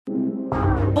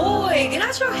Boy, get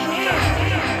out your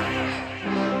hair.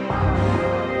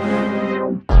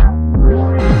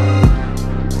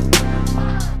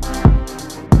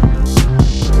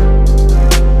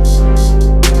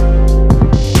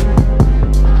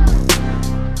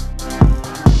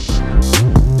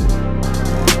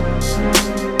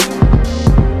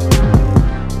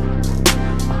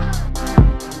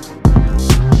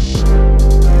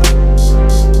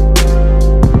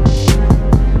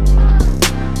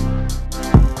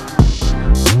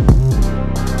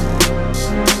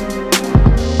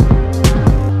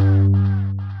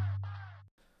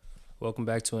 Welcome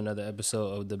back to another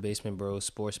episode of the Basement Bros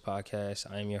Sports Podcast.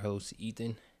 I am your host,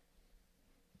 Ethan.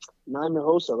 And I'm your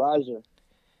host, Elijah.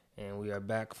 And we are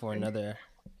back for another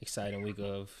exciting week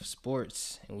of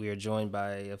sports. And we are joined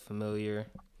by a familiar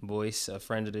voice, a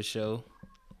friend of the show.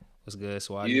 What's good,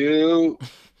 Swaty? You.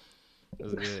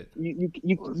 What's good?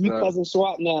 You cousin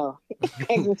Swat now.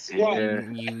 Cousin Swat. Yeah.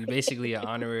 You basically an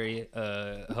honorary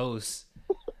host.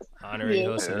 Honorary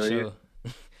host of the show.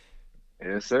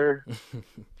 Yes, sir.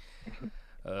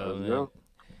 Man.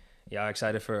 Y'all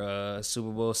excited for Super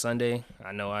Bowl Sunday?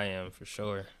 I know I am, for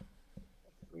sure.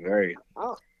 Very.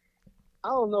 I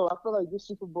don't know. I feel like this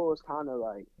Super Bowl is kind of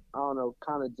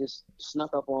just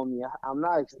snuck up on me. I'm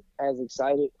not as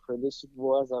excited for this Super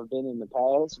Bowl as I've been in the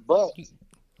past, but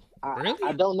Really?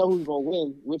 I don't know who's going to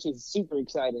win, which is super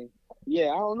exciting. Yeah,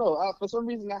 I don't know. For some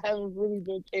reason, I haven't really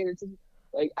been paying attention.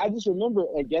 Like, I just remember,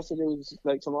 yesterday was,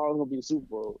 tomorrow's going to be a Super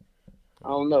Bowl. I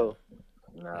don't know.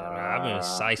 Nah, I've been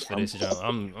psyched for this jump.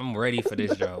 I'm ready for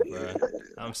this jump, bro.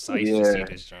 I'm psyched to see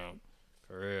this jump.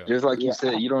 For real. Just like you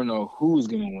said, you don't know who's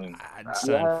going to win.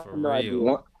 For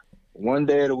real. One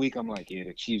day of the week, I'm like, yeah,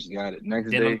 the Chiefs got it. Next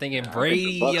then day, I'm thinking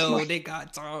Brady, they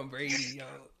got Tom Brady, yo.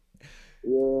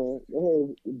 Yeah,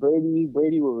 they had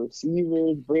Brady with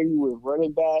receivers, Brady with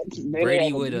running backs,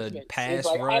 Brady with a pass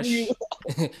rush.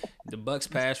 The Bucs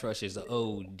pass rush is the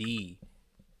OD.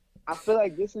 I feel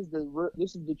like this is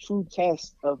the true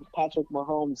test of Patrick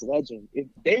Mahomes' legend. If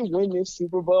they win this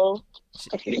Super Bowl,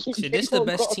 this is the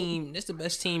best team. This the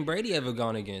best team Brady ever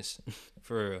gone against,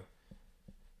 for real.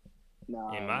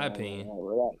 In my opinion.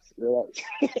 Relax.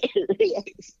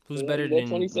 Who's better than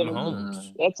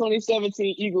Mahomes? That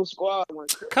 2017 Eagles squad.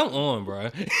 Come on, bro.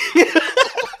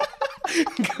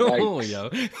 Come on, yo.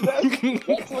 That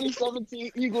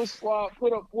 2017 Eagles squad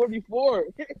put up 44.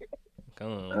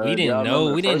 Come on. We didn't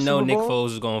know Nick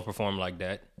Foles was going to perform like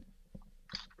that.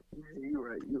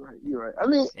 You're right. I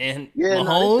mean,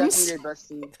 Mahomes? This is their best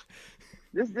team.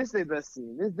 This is their best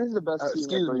team. This is the best team.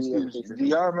 Excuse me. Do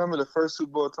y'all remember the first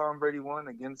Super Bowl Tom Brady won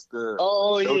against the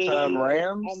Showtime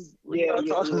Rams?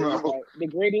 The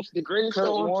greatest Kurt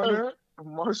show on Warner, turf.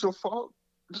 Marshall Falk.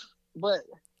 But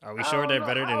are we sure they're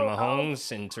better than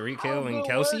Mahomes and Tyreek Hill and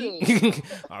Kelsey?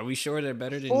 Are we sure they're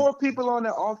better than 4 people on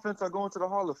that offense are going to the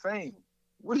Hall of Fame?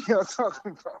 What are y'all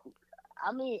talking about?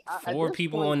 I mean, 4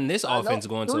 people on this offense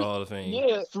going to the Hall of Fame.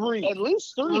 Yeah, 3. At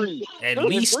least 3. At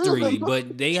least 3,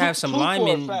 but they have some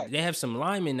linemen. They have some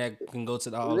linemen that can go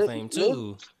to the Hall of Fame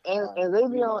too. And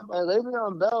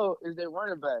Le'Veon Bell is their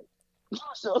running back.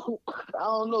 So I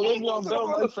don't know. Le'Veon Bell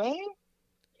Hall of Fame.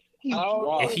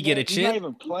 If he get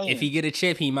a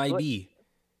chip, he might be.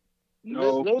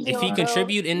 No. If he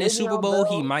contribute in this Super Bowl,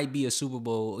 he might be a Super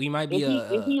Bowl. He might be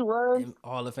if he runs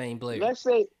Hall of Fame player. Let's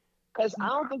say, because I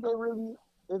don't think they really.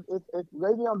 If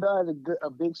Le'Veon Bell has a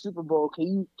big Super Bowl,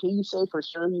 can you say for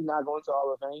sure he's not going to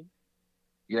Hall of Fame?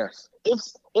 Yes. If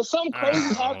something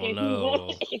crazy happens,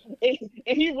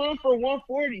 and he run for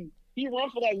 140, he run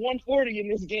for like 140 in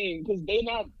this game because they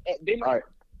not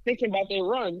thinking about their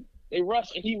run. They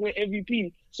rush and he went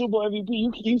MVP, Super Bowl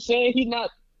MVP. You saying he's not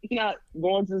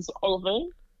going to the Hall of Fame?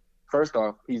 First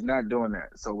off, he's not doing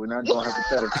that, so we're not going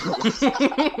hypotheticals.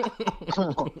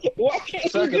 Come on.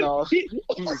 Second off, he's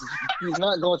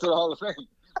not going to the Hall of Fame.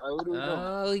 Like, what are we doing?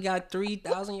 Oh, he got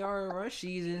 3,000-yard rush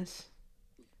seasons.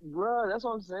 Bro, that's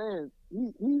what I'm saying.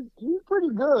 He's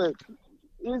pretty good.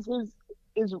 His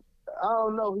I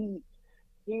don't know.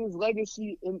 His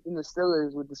legacy in the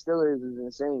Steelers with the Steelers is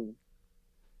insane.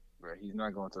 Bro, he's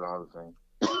not going to the Hall of Fame.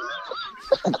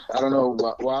 I don't know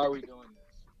why are we doing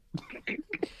this.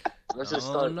 Let's just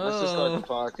start the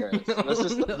podcast.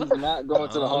 He's not going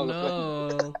to the Hall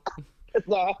of Fame.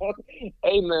 No.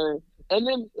 Hey man. And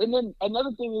then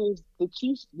another thing is the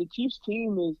Chiefs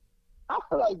team is, I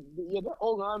feel like their O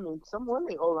linemen, some of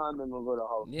their O linemen will go to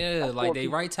Hall of Fame. Yeah, like they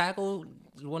right tackle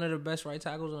is one of the best right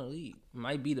tackles in the league.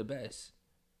 Might be the best.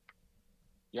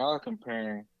 Y'all are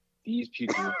comparing these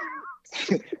people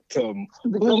to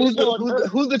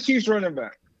who's the Chiefs running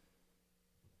back?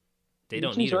 They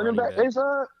don't need a running back.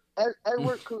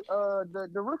 Edward,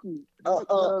 the rookie,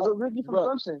 the rookie from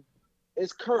Clemson.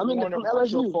 It's Kurt Warner,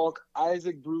 Marshall Falk,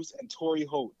 Isaac Bruce, and Torrey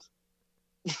Holt.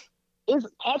 It's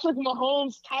Patrick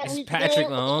Mahomes, It's Patrick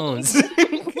Mahomes.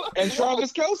 And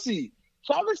Travis Kelce.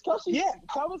 Travis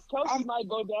Kelce might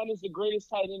go down as the greatest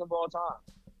tight end of all time.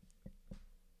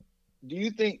 Do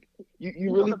you think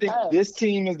you really think this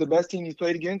team is the best team he's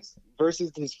played against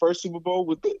versus his first Super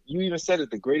Bowl? You even said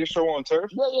it, the greatest show on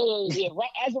turf. Yeah. Right,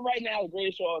 as of right now, the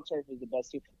greatest show on turf is the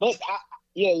best team. But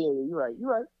you're right.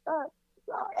 All right.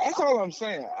 That's all I'm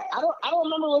saying. I don't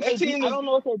remember what their defense. I don't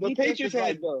know what their defense Patriots is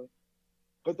like though.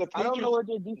 But the Patriots, I don't know what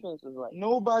their defense is like.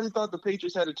 Nobody thought the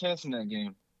Patriots had a chance in that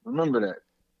game. Remember that.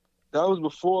 That was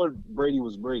before Brady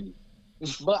was Brady.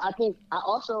 But I think I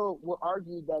also would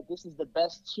argue that this is the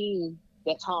best team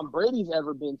that Tom Brady's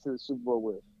ever been to the Super Bowl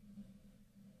with.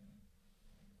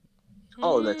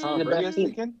 Oh, that Tom Brady has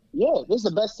taken? Yeah, this is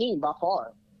the best team by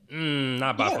far.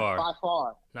 Not by far. By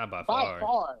far. Not by far. By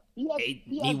far. He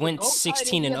went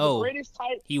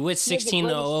 16-0. He went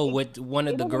 16-0 with one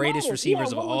of the greatest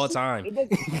receivers of all time. And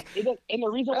the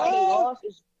reason why they lost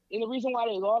is. And the reason why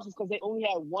they lost is because they only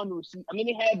had one receiver. I mean,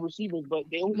 they had receivers, but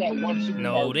they only had one receiver.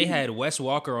 No, they had Wes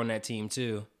Walker on that team,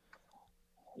 too.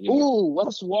 Yeah. Ooh,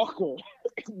 Wes Walker.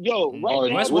 Yo,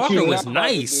 Wes Walker was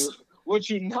nice. What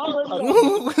you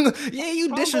know? Yeah,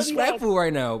 you disrespectful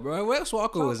right now, bro. Wes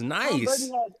Walker was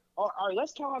nice. All right,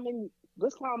 let's count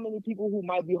how many people who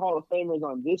might be Hall of Famers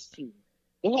on this team.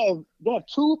 They have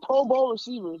 2 Pro Bowl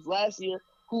receivers last year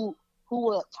who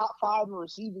were top 5 in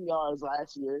receiving yards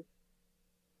last year.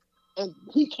 And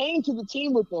he came to the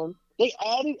team with them. They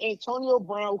added Antonio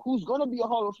Brown, who's going to be a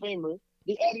Hall of Famer.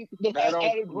 They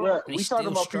added Brown. We talking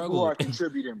about people who are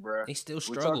contributing, bro. They still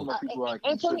struggle.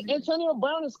 Antonio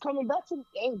Brown is coming back to.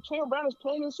 Antonio Brown is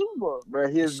playing in Super Bowl. Bro,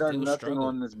 he has done nothing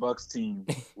on this Bucks team.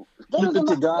 Keep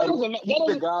the Godwin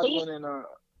in a.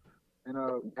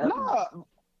 Nah,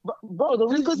 bro. The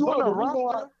reason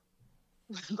why.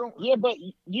 Yeah, but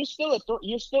you're still a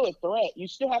threat. You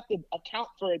still have to account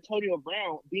for Antonio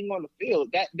Brown being on the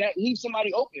field. That leaves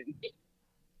somebody open.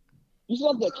 You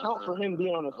still have to account for him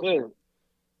being on the field.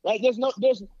 Like there's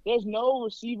no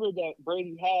receiver that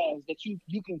Brady has that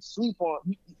you can sleep on.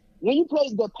 When you play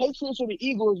the Patriots or the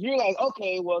Eagles, you're like,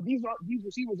 okay, well these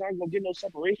receivers aren't gonna get no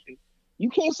separation. You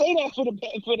can't say that for the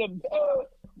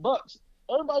Bucks.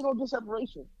 Everybody's gonna get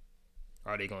separation.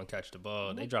 Are they gonna catch the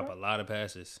ball? They drop a lot of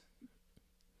passes.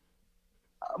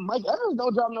 Mike Evans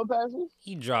don't drop no passes.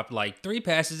 He dropped like 3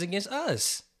 passes against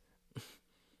us.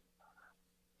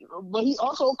 But he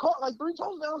also caught like 3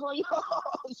 touchdowns on y'all.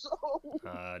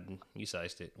 So. You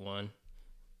sized it 1.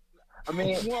 I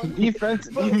mean,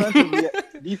 defensively,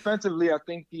 I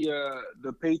think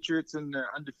the Patriots in their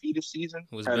undefeated season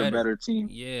had a better team.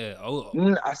 Yeah.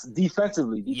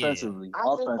 Defensively. Offensively,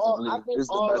 it's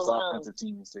the best offensive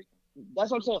team he's taken.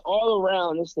 That's what I'm saying. All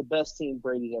around, it's the best team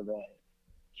Brady's ever had.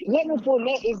 Leonard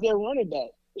Fournette is their running back.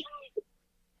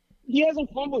 He hasn't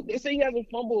fumbled. They say he hasn't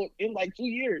fumbled in like 2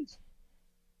 years.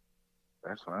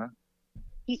 That's fine.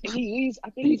 He leads. I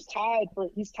think he's tied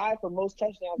for most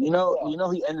touchdowns. You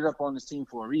know, he ended up on this team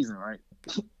for a reason, right?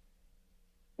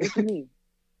 What do you mean?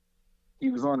 He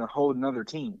was on a whole another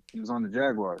team. He was on the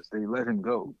Jaguars. They let him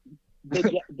go.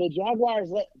 The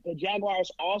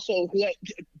Jaguars also let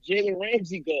Jalen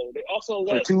Ramsey go. They also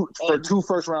let for 2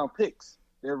 first-round picks.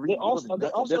 They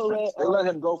let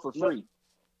him go for free.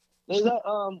 They let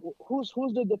who's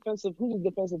the defensive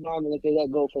lineman that they let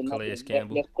go for nothing? Calais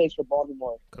Campbell. That plays for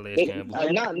Baltimore.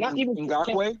 Campbell. Not even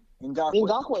Ngakoue.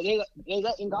 They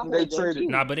let Ngakoue. They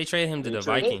traded. But they traded him to the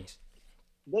Vikings.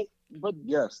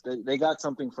 They got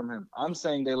something from him. I'm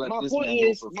saying they let this man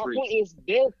go for free. My point is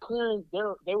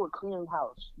they were clearing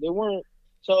house. They weren't.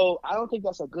 So I don't think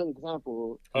that's a good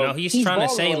example. No, he's trying to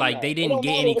say like they didn't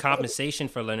get any compensation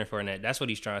for Leonard Fournette. That's what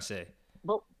he's trying to say.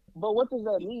 But what does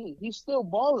that mean? He's still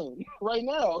balling right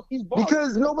now. He's balling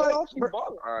because nobody else is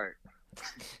balling. All right.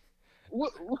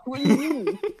 What do you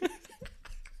mean?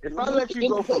 If I let you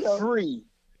go for free,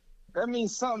 that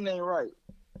means something ain't right.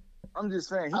 I'm just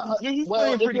saying he's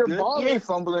playing pretty good. Balling, he ain't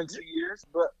fumbling 2 years,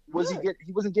 but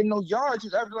he wasn't getting no yards.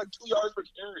 He's averaging like 2 yards per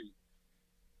carry.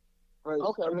 Right.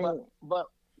 Okay, but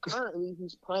currently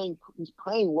he's playing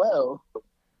well.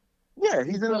 Yeah,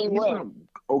 he's in an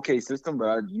okay system,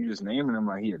 but you just naming him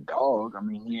like he a dog. I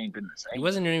mean, he ain't been the same. He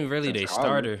wasn't even really their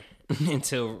starter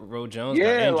until Ro Jones got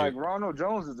injured. Like Ronald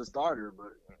Jones is the starter,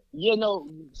 but in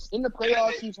the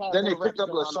playoffs he's had. Then they picked up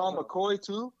LaShawn McCoy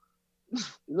too.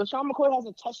 LaShawn McCoy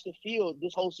hasn't touched the field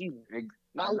this whole season.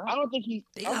 I don't think he.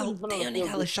 They got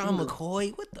LaShawn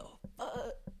McCoy. What the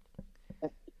fuck?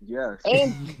 Yes.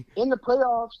 And in the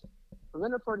playoffs,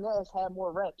 Leonard Fournette has had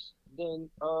more reps than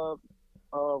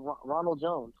Ronald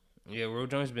Jones. Yeah, Ronald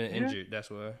Jones been injured. That's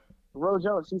why. Ronald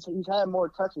Jones, he's had more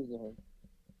touches than him.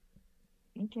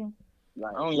 Okay.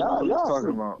 Like, I don't even know what you're talking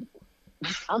about.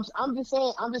 I'm just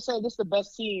saying this is the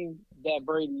best team that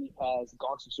Brady has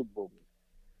gone to Super Bowl with.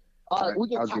 All right,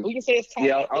 we can say it's tied.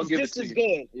 Yeah, I'll it's give just it to as you.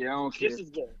 good. Yeah, I don't care. Just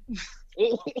as good.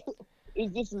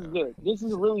 It's just as good. This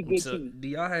is a really good team. Do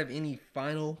y'all have any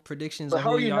final predictions? But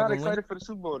how are you not excited excited for the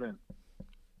Super Bowl then?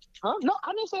 Huh? No,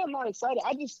 I didn't say I'm not excited.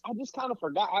 I just kind of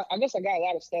forgot. I guess I got a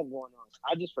lot of stuff going on.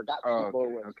 I just forgot the Super Bowl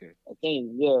was a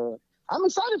thing. Yeah, I'm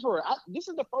excited for it. This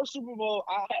is the first Super Bowl.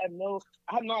 I have no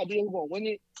idea who's gonna win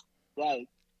it. Like,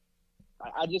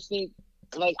 I just think,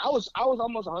 like, I was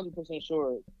almost 100%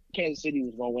 sure Kansas City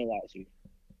was gonna win last year.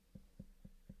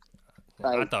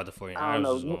 Like, I thought the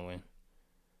 49ers was gonna win.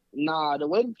 Nah, the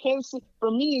way the Kansas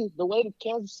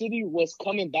City was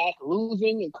coming back,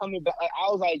 losing and coming back, I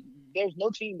was like, there's no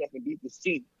team that can beat this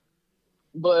team.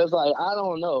 But it's like, I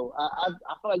don't know. I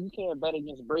feel like you can't bet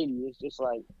against Brady. It's just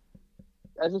like,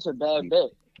 that's just a bad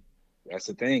bet. That's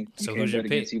the thing. You so can't who's your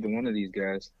bet pick? against either one of these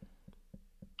guys.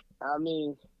 I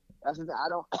mean, that's the thing. I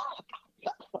don't.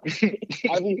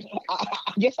 I mean, I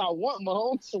guess I want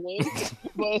Mahomes to win,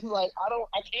 but it's like I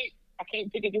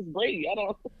can't pick against Brady. I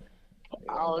don't know.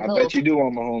 I bet you do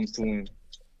want Mahomes to win.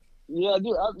 Yeah,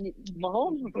 dude.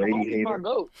 Mahomes is my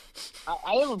GOAT.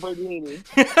 I am a Brady hater.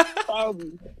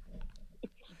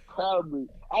 Proudly.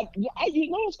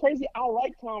 You know what's crazy? I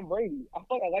like Tom Brady. I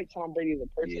feel like I like Tom Brady as a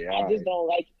person. Yeah, I just don't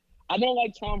like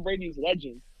Tom Brady's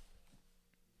legend.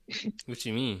 What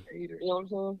you mean? You know what I'm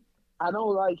saying? I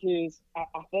don't like his. I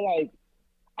feel like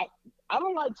I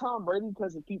don't like Tom Brady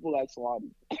because of people like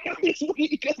Swaty.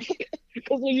 Because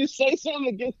when you say something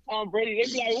against Tom Brady,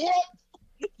 they be like, "What?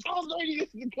 Tom Brady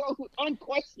is the GOAT,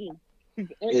 unquestioned."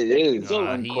 It is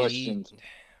unquestioned.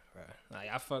 Like,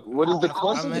 I fuck. What is the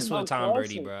question? I mess with Tom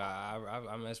Brady, bro.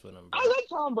 I mess with him, bro. I like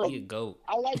Tom Brady. He a GOAT.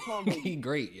 I like Tom Brady. He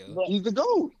great, yo. But he's the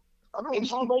GOAT. I mean,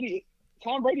 Tom Brady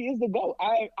is the GOAT.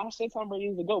 I say Tom Brady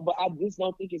is the GOAT, but I just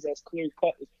don't think it's as clear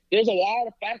cut. There's a lot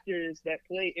of factors that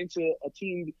play into a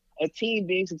team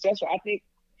being successful. I think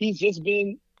he's just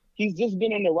been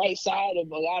on the right side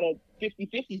of a lot of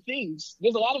 50-50 things.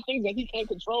 There's a lot of things that he can't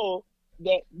control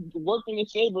that worked in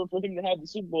his favor for him to have the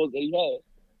Super Bowls that he had.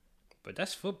 But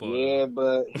that's football. Yeah,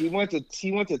 but he went to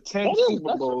 10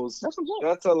 Super Bowls.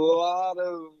 That's a lot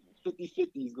of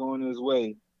 50-50s going his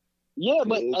way. Yeah,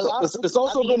 but it's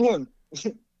also been him. That's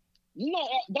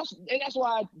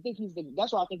why I think he's the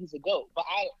GOAT.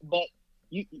 But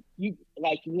you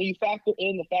like when you factor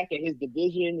in the fact that his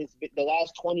division is the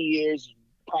last 20 years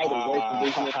probably the worst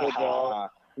division in football.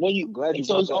 When you glad you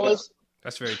so it's always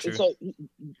that's very true. So,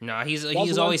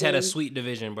 he's always had a sweet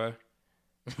division, bro.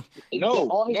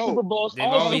 All his Super Bowls, they've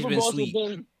always been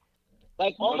sweet.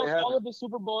 Like all of the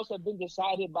Super Bowls have been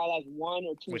decided by like one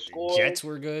or two scores. The Jets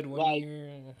were good one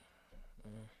year.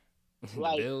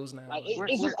 The Bills now.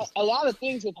 It's just a lot of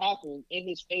things have happened in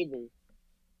his favor.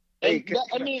 Hey, can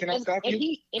I stop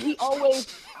you? And he always,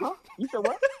 huh? You said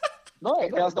what? No,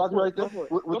 can I stop you right there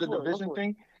with the division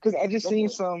thing? Because I just seen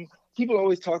some people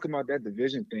always talking about that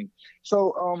division thing.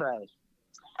 So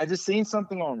I just seen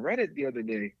something on Reddit the other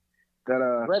day that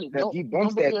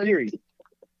debunks that theory.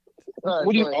 Right,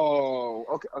 what do you?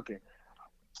 Oh, okay.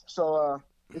 So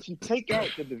if you take out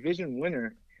the division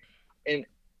winner, and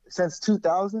since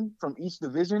 2000 from each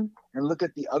division, and look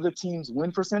at the other team's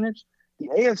win percentage, the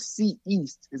AFC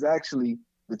East is actually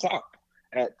the top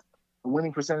at a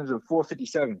winning percentage of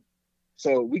 457.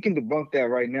 So we can debunk that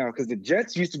right now because the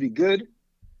Jets used to be good.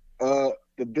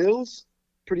 The Bills,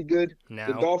 pretty good. Now.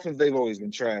 The Dolphins, they've always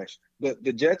been trash. But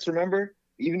the Jets, remember,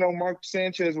 even though Mark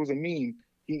Sanchez was a meme,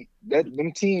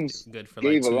 them teams good for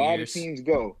gave like 2 a lot years. of teams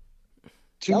go.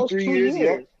 2-3 years.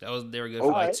 Yep. They were good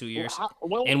for like 2 years.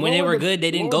 And when they were good,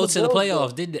 they didn't go to the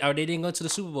playoffs, did they? Or they didn't go to the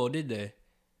Super Bowl, did they?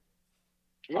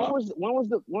 When were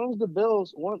the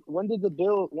Bills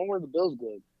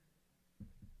good?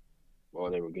 Well,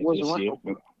 they were good this year.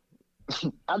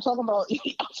 I'm talking about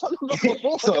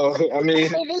before. So I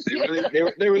mean, they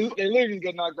literally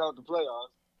got knocked out the playoffs.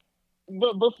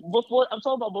 But before, I'm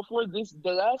talking about before this,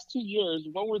 the last 2 years,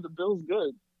 when were the Bills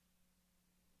good?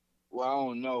 Well, I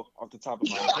don't know off the top of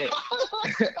my head.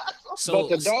 But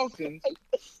the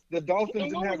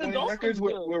Dolphins didn't have winning records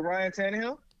with Ryan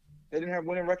Tannehill. They didn't have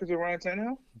winning records with Ryan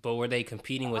Tannehill. But were they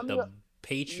competing with the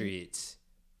Patriots?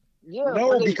 Yeah.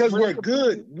 No, because we're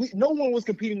good. No one was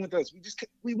competing with us.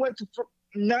 We went to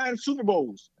 9 Super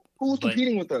Bowls. Who was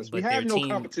competing with us? We have no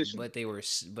competition.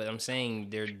 But I'm saying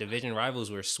their division rivals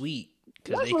were sweet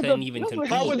because they couldn't even compete.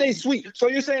 How were they sweet? So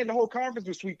you're saying the whole conference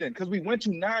was sweet then? Because we went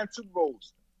to 9 Super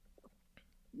Bowls.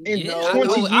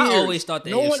 I always thought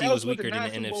the no AFC one was weaker than the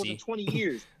Super Bowls in NFC. 20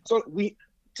 years. So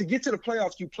to get to the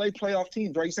playoffs, you play playoff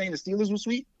teams. Are you saying the Steelers were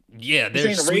sweet? Yeah, they're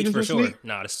the sweet Ravens for were sure. sweet?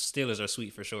 Nah, the Steelers are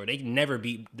sweet for sure. They never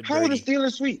beat the How are the Brady.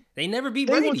 Steelers sweet? They never beat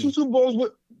They Brady. won 2 Super Bowls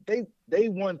with they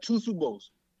won 2 Super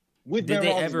Bowls with Did Ben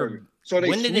they Roethlisberger. ever? So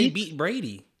When did they beat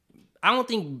Brady? I don't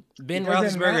think Ben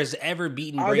Roethlisberger has ever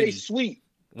beaten Are Brady. they sweet?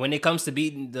 When it comes to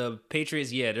beating the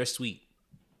Patriots, yeah, they're sweet.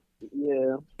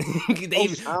 Yeah.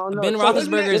 Ben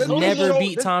Roethlisberger has never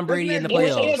beat Tom Brady in the playoffs.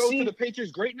 Doesn't that show to the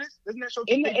Patriots' greatness? Doesn't that show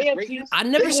to In the the Patriots' AFC, greatness? I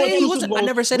never said he wasn't. I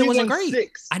never said it wasn't great.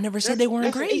 6. I never said they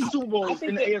weren't great. 8 Super Bowls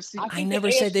in the AFC. I never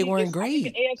said they weren't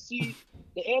great.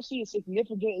 The AFC is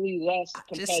significantly less I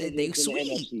just competitive said they than sweet.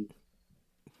 the NFC.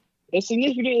 It's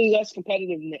significantly less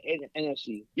competitive than the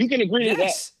NFC. You can agree to that.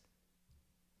 Yes.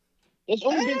 There's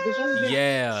only been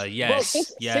Yeah. Yes.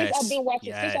 Since I've been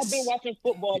watching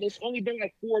football, there's only been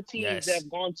like 4 teams that have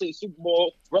gone to the Super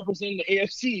Bowl representing the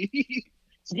AFC.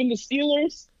 It's been the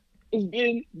Steelers. It's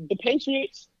been the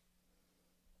Patriots.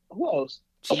 Who else?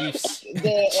 Chiefs.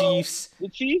 Chiefs. The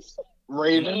Chiefs.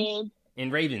 Ravens.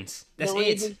 And Ravens. That's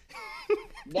Ravens. it.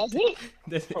 That's it.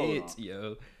 That's it,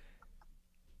 yo.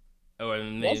 Oh,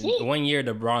 and then That's it. 1 year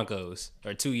the Broncos,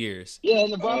 or 2 years. Yeah,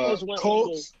 and the Broncos went.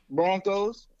 Colts,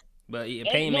 Broncos. But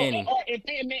Peyton Manning. And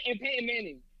Peyton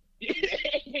Manning.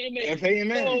 And Peyton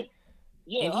Manning. So,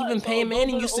 yeah, And even Peyton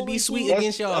Manning used to be sweet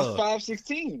against y'all. That's 5-6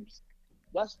 teams.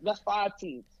 That's 5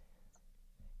 teams.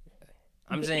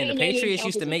 I'm saying the Patriots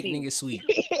used to make niggas sweet.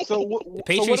 So The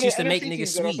Patriots used to make NFC niggas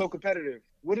teams that are sweet. so competitive.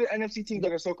 What are the NFC teams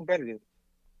that are so competitive?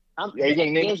 Are you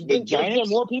gonna name the Giants?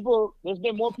 There's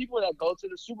been more people that go to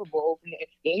the Super Bowl.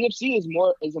 The NFC is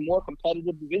a more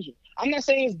competitive division. I'm not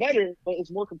saying it's better, but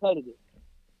it's more competitive.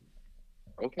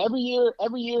 Okay. Every year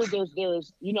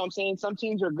there's you know what I'm saying, some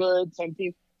teams are good,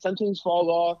 some teams fall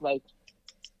off. Like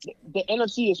the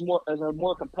NFC is a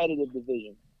more competitive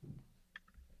division.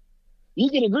 You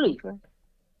can agree.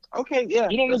 Okay, yeah.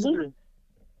 You don't agree?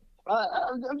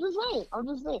 I'm just saying.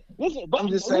 Listen, but I'm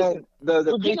just saying the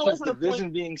we're getting away Patriots from the division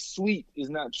point. being sweet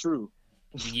is not true.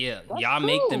 Yeah, That's y'all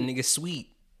make them true. niggas sweet.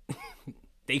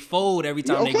 They fold every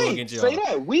time they go against y'all. Say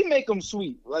that. We make them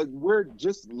sweet. Like we're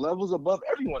just levels above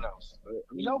everyone else.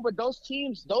 But those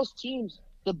teams,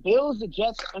 the Bills, the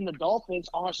Jets, and the Dolphins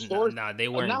are historic. Nah, they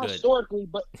weren't not good. historically,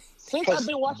 but since I've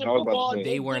been watching I was about to football, say.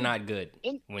 They were not good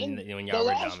when y'all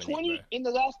were dominating, bro. In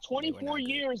the last They were 24 not good.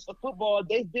 years of football,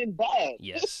 they've been bad.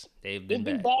 Yes, they've They've been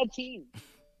been bad. bad teams.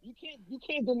 You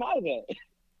can't deny that.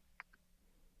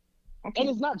 Okay.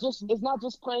 And it's not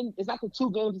just playing. It's not the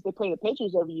 2 games that they play the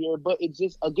Patriots every year, but it's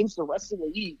just against the rest of the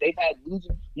league. They've had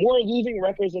more losing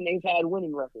records than they've had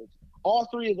winning records. All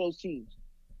 3 of those teams.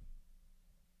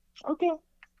 Okay.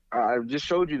 I just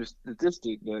showed you the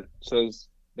statistic that says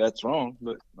that's wrong,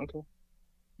 but okay.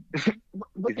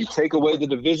 But If you take away the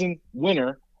division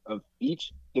winner of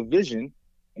each division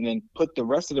and then put the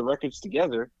rest of the records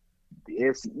together, the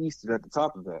AFC East is at the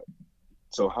top of that.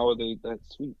 So how are they that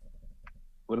sweet?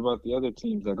 What about the other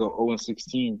teams that go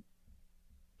 0-16?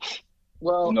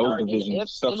 well, in those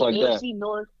divisions, stuff like the that. AFC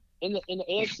North, in the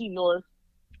AFC North,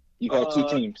 You've had 2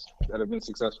 teams that have been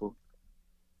successful.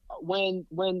 when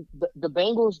the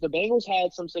Bengals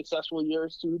had some successful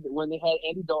years too, when they had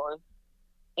Andy Dalton,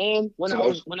 and when I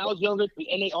was younger,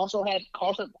 and they also had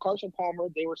Carson Palmer.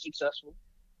 They were successful.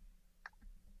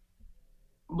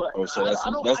 But So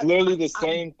that's literally the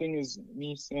same thing as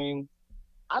me saying.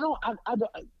 I don't.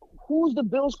 Who's the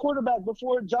Bills quarterback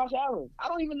before Josh Allen? I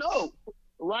don't even know.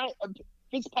 Right?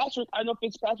 Fitzpatrick. I know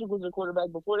Fitzpatrick was the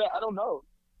quarterback before that. I don't know.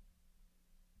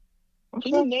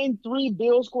 Can you name 3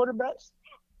 Bills quarterbacks?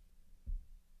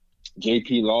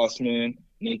 J.P. Lossman,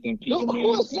 Nathan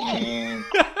Who is Peterman,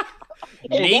 that?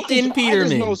 and Nathan I Peterman,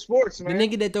 just know sports, the man.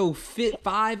 nigga that threw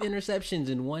 5 interceptions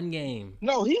in 1 game.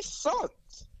 No, he sucked.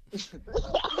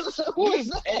 Who is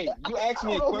that? Hey, you asked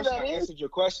me a question. I answered your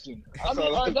question. I mean,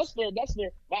 all right, that's fair. That's fair.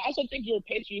 But I also think you're a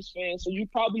Patriots fan, so you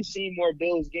probably seen more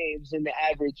Bills games than the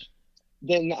average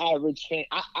fan.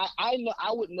 I know.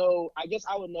 I would know. I guess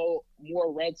I would know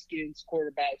more Redskins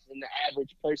quarterbacks than the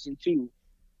average person too.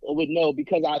 I would know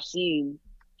because I've seen,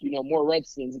 more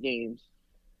Redskins games.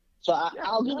 So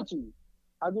I'll give it to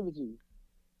you.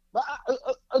 But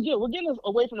again, we're getting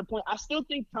away from the point. I still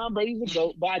think Tom Brady's a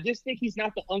GOAT, but I just think he's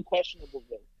not the unquestionable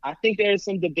GOAT. I think there is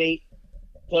some debate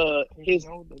to his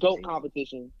GOAT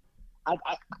competition. I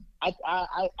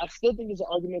still think it's an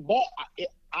argument, but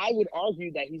I would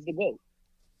argue that he's the GOAT.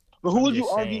 But who I'm would you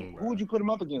just argue? saying, Who would you put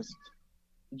him up against?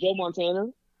 Joe Montana.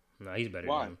 No, he's better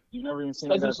Why? than him. You never even seen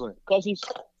that play. Because he's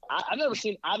I've never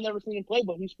seen him play,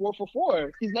 but he's 4 for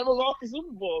 4. He's never lost a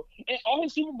Super Bowl, and all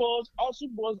Super Bowls, I'm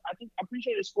pretty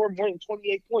sure he scored more than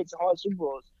 28 points in all his Super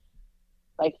Bowls.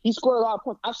 Like, he scored a lot of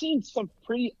points. I've seen some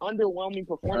pretty underwhelming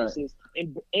performances,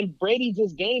 and Brady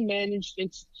just game managed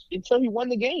until he won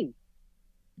the game.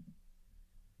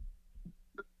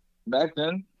 Back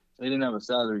then, they didn't have a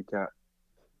salary cap.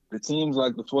 The teams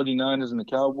like the 49ers and the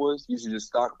Cowboys used to just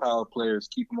stockpile players,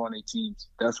 keep them on their teams.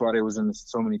 That's why they was in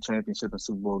so many championship and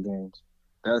Super Bowl games.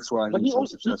 That's why he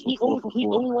was so successful. He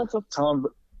only went to Tom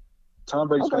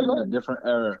Brady's playing in a different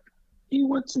era. He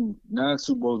went to 9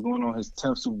 Super Bowls, going on his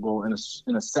 10th Super Bowl in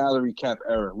a salary cap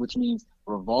era, which means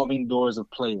revolving doors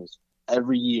of players.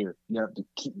 Every year, you have to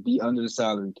be under the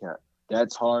salary cap.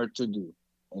 That's hard to do,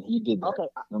 and he did that. Okay.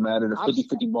 No matter the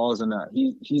 50-50 balls or not,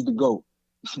 he's the GOAT.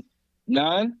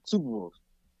 9 Super Bowls.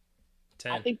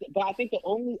 10. I think the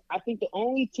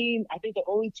only team.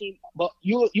 But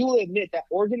you will admit that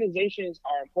organizations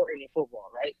are important in football,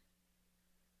 right?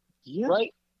 Yeah.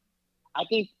 Right. I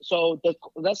think so.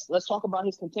 Let's talk about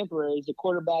his contemporaries, the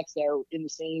quarterbacks that are in the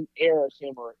same era as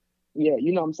him, or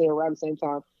you know what I'm saying, around the same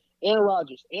time. Aaron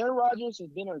Rodgers. Aaron Rodgers has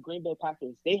been on the Green Bay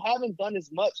Packers. They haven't done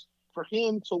as much for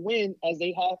him to win as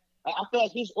they have. I feel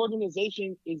like his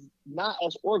organization is not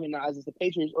as organized as the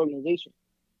Patriots organization.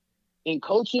 In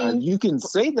coaching, you can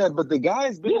say that, but the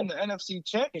guy's been in the NFC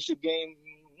Championship game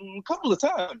a couple of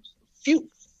times, few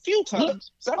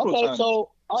times, several times.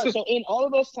 So in all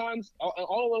of those times,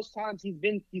 he's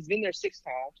been there 6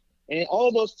 times, and in all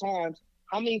of those times,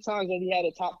 how many times have he had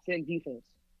a top 10 defense?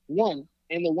 1.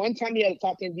 And the one time he had a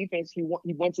top 10 defense, he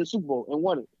went to the Super Bowl and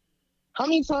won it. How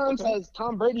many times has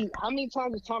Tom Brady had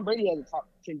a top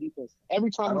 10 defense? Every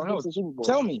time he's been to the Super Bowl.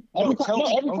 Tell me. Every time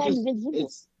he's been to the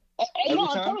Super Bowl.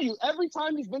 I'm telling you, every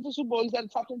time he's been to the Super Bowl, he's had a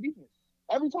top 10 defense.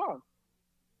 Every time.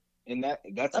 And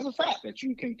that's a fact that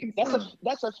you can confirm.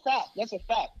 That's a fact.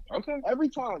 Okay. Every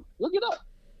time. Look it up.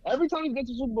 Every time he's been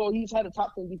to the Super Bowl, he's had a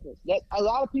top 10 defense. That a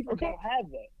lot of people don't have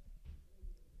that.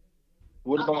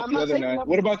 What about the other 9?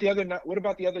 What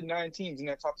about the other 9 teams in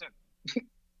that top 10?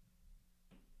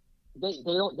 They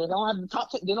don't have the top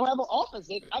 10. They don't have an offense.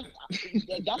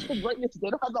 That's the greatness. They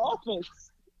don't have the offense.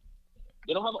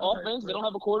 They don't have an offense. They don't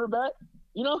have a quarterback.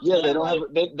 You know? Yeah, they don't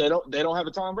have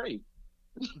a Tom Brady.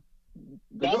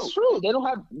 That's true. They don't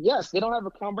have a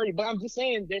Tom Brady. But I'm just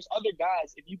saying, there's other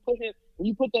guys. If you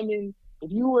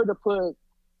were to put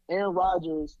Aaron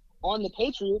Rodgers on the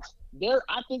Patriots,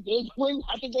 I think they'd win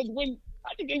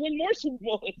more Super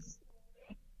Bowls.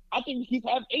 I think he'd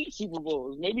have 8 Super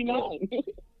Bowls, maybe 9.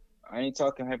 I ain't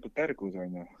talking hypotheticals right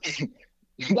now.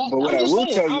 But what I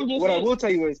will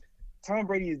tell you is Tom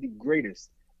Brady is the greatest.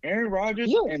 Aaron Rodgers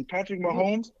and Patrick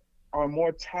Mahomes are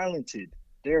more talented.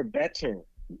 They're better.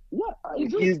 Yeah, I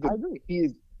agree.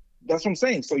 That's what I'm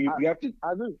saying. So you have to.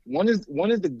 I agree. One is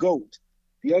the GOAT.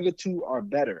 The other 2 are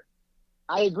better.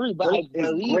 I agree, but I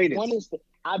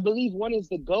believe one is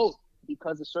the GOAT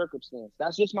because of circumstance.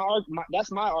 That's just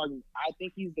that's my argument. I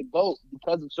think he's the GOAT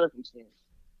because of circumstance.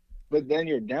 But then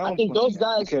you're down. I think those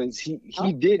guys, because he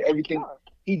did everything.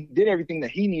 He did everything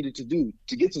that he needed to do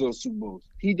to get to those Super Bowls.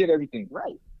 He did everything.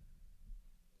 Right.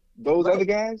 Those other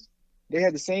guys, they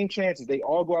had the same chances. They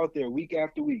all go out there week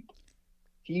after week.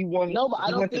 He won. No, but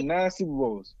he went to 9 Super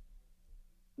Bowls.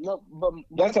 No, but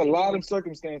that's a lot of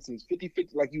circumstances.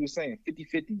 50-50, like you were saying,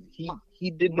 50-50.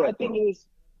 He did that. My thing is,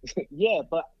 yeah,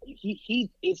 but he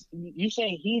is. You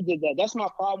saying he did that? That's my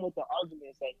problem with the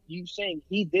argument. Is that you saying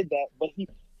he did that, but he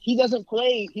doesn't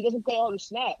play. He doesn't play all the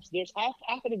snaps. There's half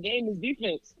of the game is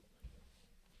defense.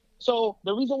 So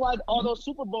the reason why all those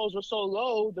Super Bowls are so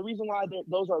low, the reason why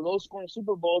those are low-scoring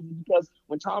Super Bowls is because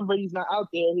when Tom Brady's not out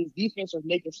there, his defense was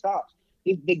making stops.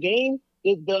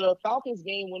 The Falcons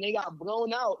game, when they got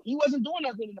blown out, he wasn't doing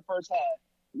nothing in the first half.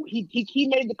 He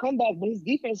made the comeback, but his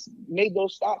defense made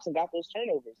those stops and got those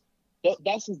turnovers.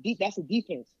 That's a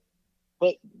defense.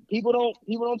 But people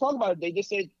don't talk about it. They just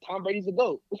say Tom Brady's a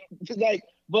GOAT.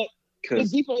 But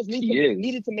his defense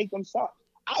needed to make them stop.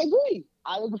 I agree.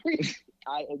 I'm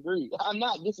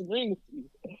not disagreeing with you.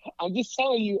 I'm just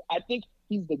telling you, I think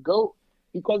he's the GOAT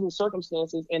because of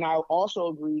circumstances, and I also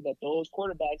agree that those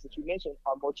quarterbacks that you mentioned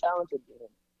are more talented than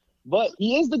him. But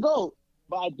he is the GOAT,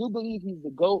 but I do believe he's the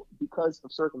GOAT because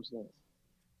of circumstance.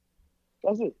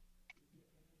 That's it.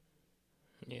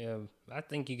 Yeah, I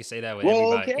think you can say that with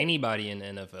anybody in the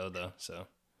NFL, though. So.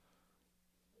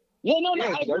 Yeah,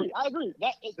 I agree.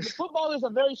 Football is a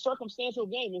very circumstantial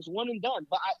game. It's one and done.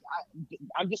 But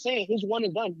I'm just saying, his one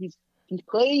and done. He's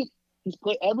played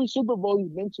every Super Bowl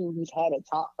he's been to. He's had a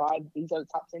top 5. He's had a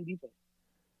top 10 defense.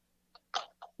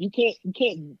 You can't.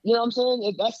 You know what I'm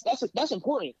saying? That's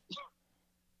important.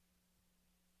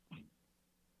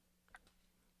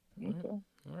 Okay. All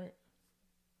right.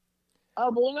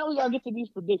 But now we gotta get to these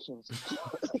predictions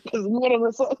because we went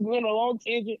on a long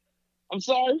tangent. I'm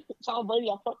sorry, Tom Brady.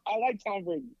 I like Tom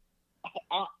Brady.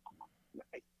 I,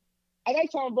 I like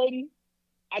Tom Brady.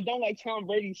 I don't like Tom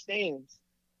Brady stands.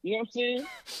 You know what I'm saying?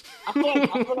 I feel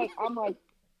like I'm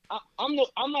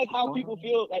like how people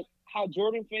feel, like how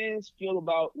Jordan fans feel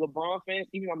about LeBron fans.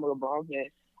 Even though I'm a LeBron fan,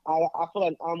 I feel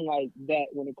like I'm like that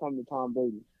when it comes to Tom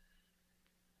Brady.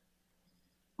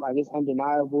 Like, it's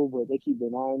undeniable, but they keep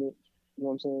denying it. You know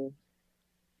what I'm saying?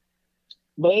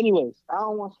 But anyways, I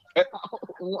don't want.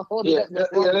 Yeah,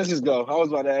 let's just go. I was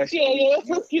about to ask you. Yeah.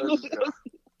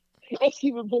 Let's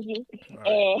keep it pushing.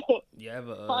 All right. You have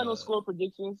a Final score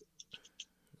predictions.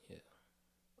 Yeah.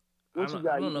 What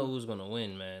I don't know who's gonna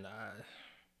win, man. I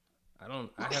have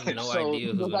no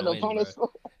idea who's gonna win, bro.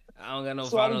 I don't got no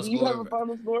final score. Do you have a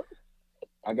final score?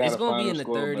 It's gonna be in the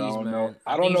 30s, man.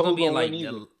 I don't know it's gonna be in like.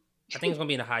 I think it's gonna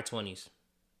be in the high 20s.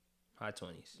 High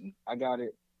 20s. I got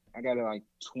it like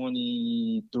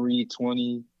 23,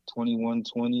 20, 21,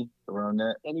 20, around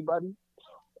that. Anybody?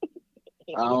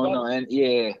 I don't know. And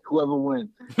yeah, whoever wins.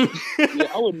 Yeah,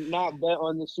 I would not bet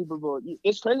on the Super Bowl.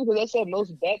 It's crazy because they said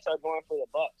most bets are going for the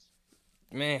Bucks.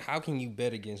 Man, how can you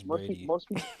bet against Brady? Most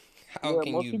people, how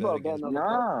can you bet against Brady?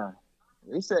 Nah.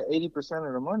 They said 80%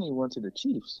 of the money went to the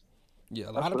Chiefs. Yeah,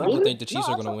 a lot of people think the Chiefs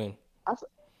are going to win.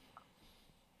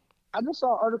 I just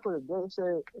saw an article today.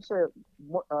 It said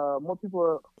more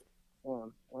people are,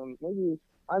 maybe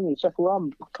I need to check who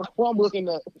I'm looking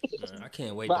at. I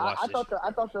can't wait to watch this.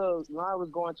 I thought the line was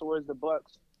going towards the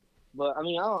Bucks, but I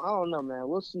mean I don't know, man.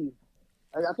 We'll see.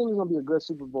 I think it's gonna be a good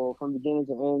Super Bowl from beginning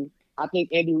to end. I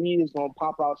think Andy Reid is gonna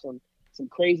pop out some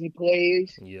crazy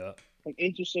plays. Yeah. Some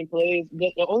interesting plays.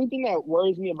 The only thing that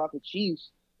worries me about the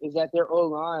Chiefs is that their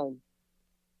O-line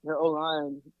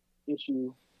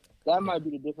issue, that might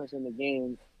be the difference in the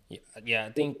game. Yeah,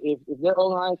 I think if their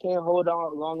O-line can't hold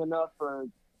on long enough for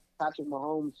Patrick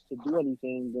Mahomes to do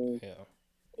anything, then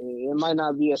it might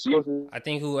not be as close as... I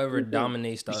think whoever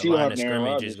dominates the line of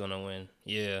scrimmage is going to win.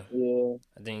 Yeah.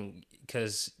 I think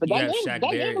because you have Shaq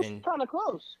Barrett and... kind of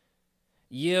close.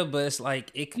 Yeah, but it's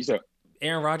like...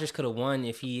 Aaron Rodgers could have won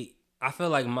if he... I feel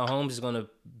like Mahomes is going to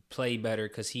play better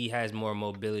because he has more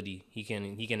mobility. He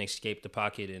can escape the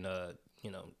pocket and,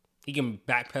 he can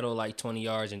backpedal like 20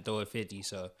 yards and throw it 50.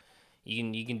 So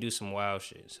you can do some wild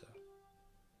shit. So.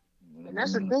 And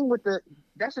that's the thing with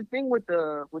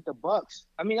the Bucks.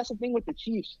 I mean, that's the thing with the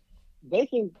Chiefs. They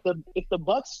can if the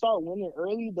Bucks start winning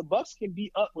early, the Bucks can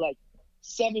be up like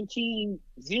 17-0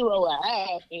 at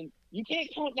half, and you can't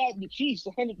count out the Chiefs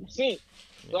 100%.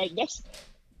 Like that's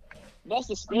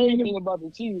the scary thing about the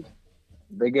Chiefs.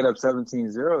 They get up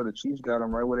 17-0. The Chiefs got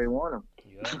them right where they want them.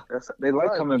 Yeah. They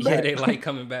like coming back. Yeah, they like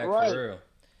coming back for real.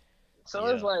 So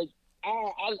it's like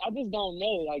I just don't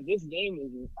know. Like this game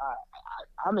is,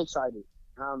 I'm excited.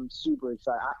 I'm super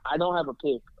excited. I don't have a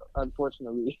pick,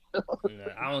 unfortunately. No,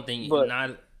 I don't think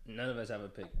none of us have a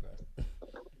pick, bro.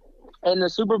 And the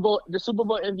Super Bowl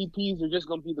MVPs are just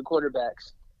gonna be the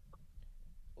quarterbacks.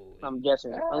 I'm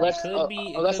guessing, unless it could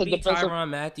be Tyrann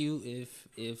Mathieu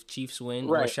if Chiefs win,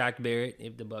 or Shaq Barrett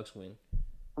if the Bucks win.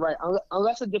 Right,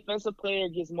 unless a defensive player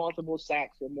gets multiple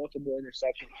sacks or multiple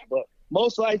interceptions, but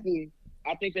most likely,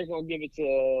 I think they're gonna give it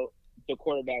to the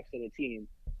quarterbacks of the team.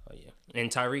 Oh yeah, and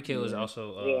Tyreek Hill is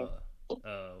also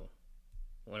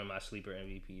one of my sleeper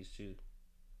MVPs too.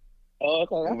 Oh,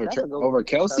 okay. Over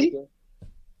Kelsey.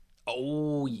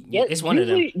 Oh, yeah, it's one of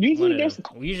them. Usually their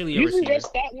stat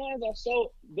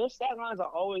lines are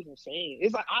always insane.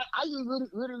 It's like I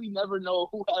literally never know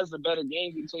who has the better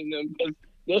game between them because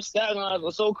their stat lines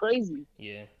are so crazy.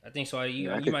 Yeah, I think so.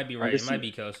 You might be right. It might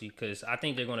be Kelsey because I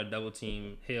think they're going to double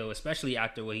team Hill, especially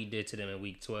after what he did to them in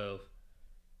Week 12.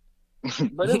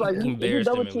 But it's like if you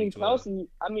double team Kelsey,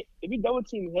 I mean, if you double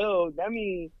team Hill, that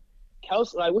means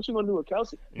Kelsey. Like, what you gonna do with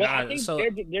Kelsey? But I think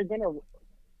they're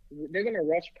gonna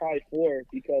rush probably 4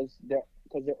 because their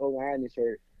O-line is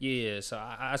hurt. Yeah, so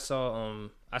I saw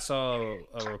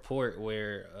a report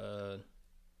where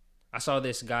I saw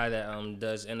this guy that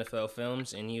does NFL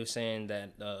films, and he was saying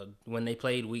that when they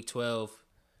played Week 12,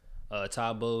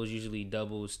 Todd Bowles usually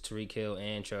doubles Tyreek Hill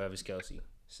and Travis Kelce,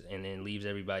 and then leaves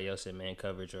everybody else in man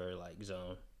coverage or like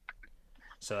zone.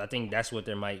 So I think that's what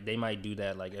they might do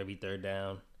that like every third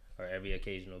down or every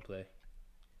occasional play.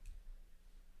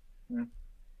 Yeah.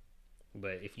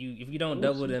 But if you don't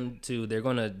double them too, they're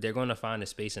gonna find a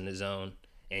space in the zone,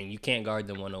 and you can't guard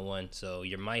them 1-on-1. So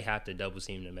you might have to double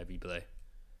team them every play.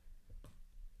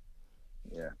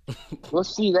 Yeah, we'll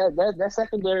see that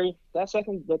secondary.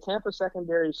 The Tampa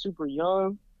secondary is super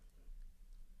young.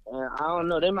 And I don't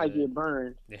know, they might get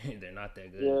burned. They're not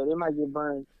that good. Yeah, they might get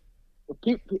burned.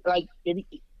 Like if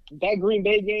that Green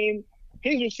Bay game,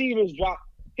 his receiver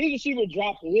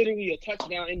dropped literally a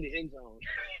touchdown in the end zone.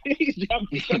 He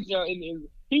dropped a touchdown in the end zone.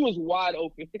 He was wide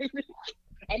open.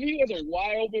 I mean, he wasn't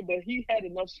wide open, but he had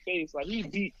enough space. Like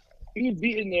he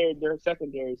beating their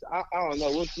secondaries. I don't know.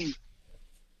 We'll see.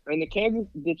 And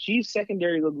the Chiefs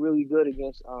secondary looked really good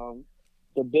against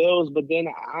the Bills, but then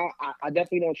I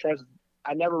definitely don't trust.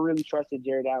 I never really trusted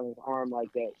Jared Allen's arm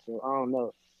like that, so I don't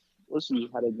know. We'll see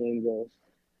how the game goes.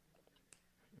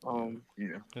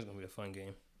 Yeah, it's gonna be a fun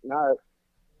game. Not,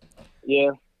 yeah.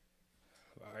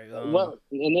 All right. Well,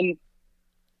 and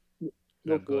then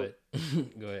no, go ahead.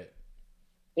 Go ahead.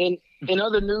 In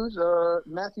other news,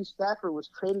 Matthew Stafford was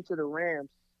traded to the Rams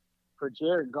for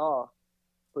Jared Goff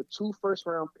for 2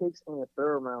 first-round picks and a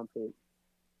third-round pick.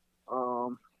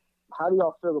 How do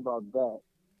y'all feel about that?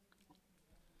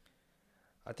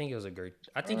 I think it was it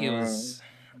was.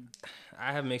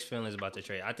 I have mixed feelings about the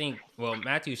trade. I think,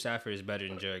 Matthew Stafford is better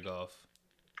than Jared Goff.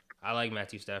 I like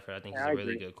Matthew Stafford. I think he's a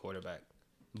really good quarterback.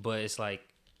 But it's like,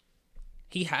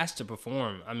 he has to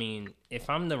perform. I mean, if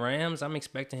I'm the Rams, I'm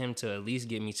expecting him to at least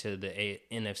get me to the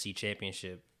NFC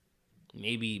Championship.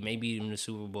 Maybe even the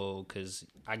Super Bowl, because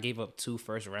I gave up 2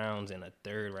 first rounds and a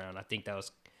third round. I think that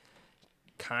was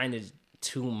kind of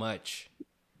too much.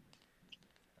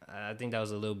 I think that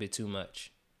was a little bit too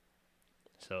much.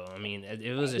 So, I mean, if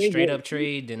it was a straight-up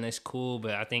trade, then that's cool.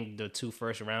 But I think the 2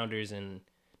 first rounders and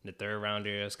the third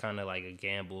rounder is kind of like a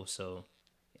gamble. So,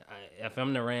 if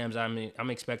I'm the Rams, I'm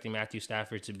expecting Matthew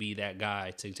Stafford to be that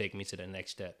guy to take me to the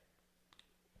next step.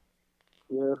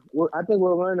 Yeah, I think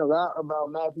we'll learn a lot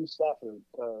about Matthew Stafford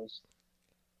because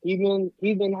he's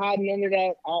been hiding under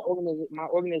that my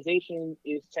organization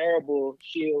is terrible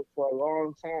shield for a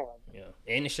long time. Yeah,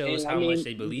 and it shows how much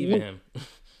they believe in him.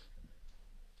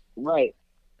 Right,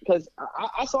 because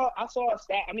I saw a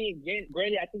stat. I mean,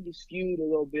 granted, I think it's skewed a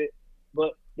little bit,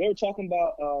 but they were talking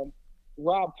about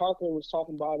Rob Parker was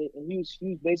talking about it, and he was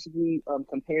basically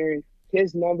comparing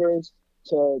his numbers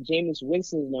to Jameis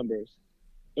Winston's numbers.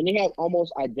 And they have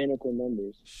almost identical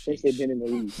numbers since they've been in the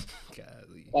league.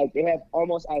 Golly. Like, they have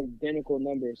almost identical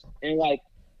numbers. And, like,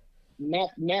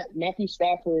 Matthew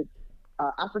Stafford,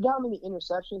 I forgot how many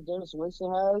interceptions Jameis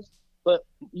Winston has, but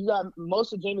you got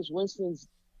most of Jameis Winston's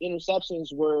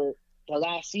interceptions were the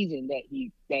last season that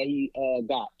he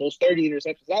got. Those 30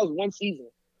 interceptions. That was one season.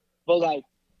 But, like,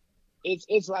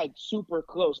 it's like, super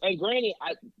close. And granted,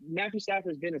 Matthew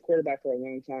Stafford's been a quarterback for a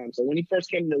long time. So when he first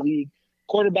came to the league,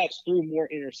 quarterbacks threw more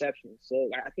interceptions. So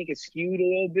I think it's skewed a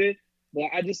little bit, but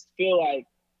I just feel like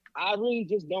I really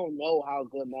just don't know how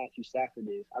good Matthew Stafford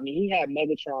is. I mean, he had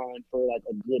Megatron for like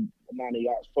a good amount of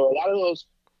yards. For a lot of those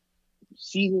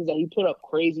seasons that he put up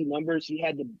crazy numbers, he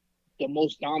had the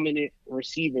most dominant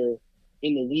receiver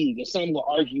in the league. And some will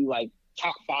argue like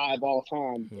top 5 all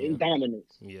time in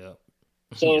dominance. Yeah.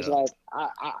 So it's like,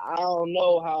 I don't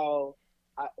know how,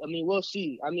 I mean, we'll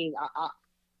see. I mean,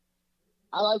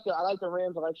 I like the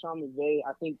Rams. I like Sean McVay.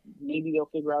 I think maybe they'll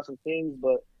figure out some things,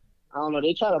 but I don't know.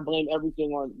 They try to blame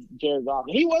everything on Jared Goff.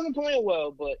 He wasn't playing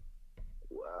well, but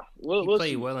we'll he played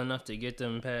see. well enough to get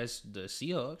them past the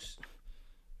Seahawks.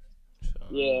 So,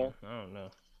 yeah, I don't know.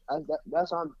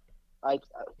 That's on. Like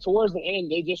towards the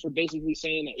end, they just were basically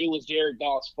saying that it was Jared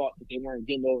Goff's fault that they weren't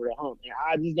getting over the hump, and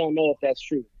I just don't know if that's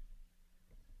true.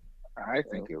 I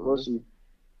think it was.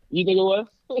 You think it was?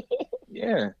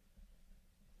 Yeah.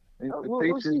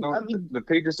 The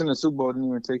Patriots in the Super Bowl didn't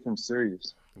even take him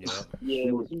serious. Yeah,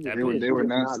 they were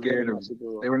not scared of.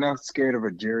 They were not scared of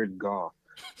a Jared Goff.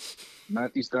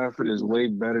 Matthew Stafford is way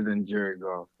better than Jared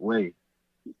Goff, way.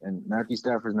 And Matthew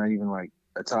Stafford's not even like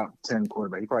a top 10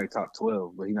 quarterback. He's probably top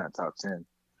 12, but he's not top 10.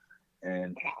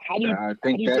 And I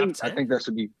think that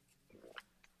should be.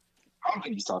 I don't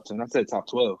think he's top 10. I said top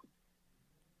 12.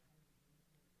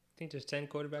 Think there's 10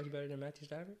 quarterbacks better than Matthew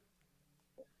Stafford?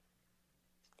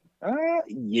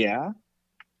 Yeah.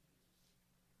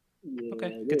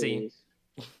 Okay, continue.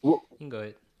 Well, you can go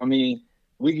ahead. I mean,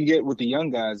 we can get with the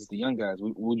young guys. The young guys.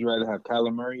 Would you rather have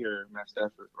Kyler Murray or Matt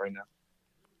Stafford right now?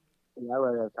 Yeah, I'd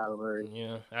rather have Kyler Murray.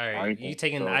 Yeah, all right. You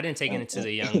taking? I didn't take it into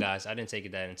the young guys. I didn't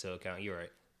take that into account. You're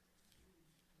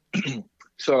right.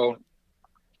 So,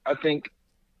 I think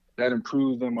that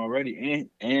improves them already,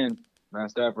 and Matt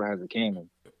Stafford has a cannon.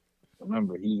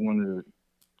 Remember, he's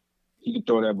he can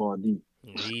throw that ball deep.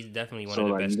 Yeah, he's definitely one of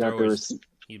the best throwers.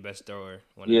 He's the best thrower.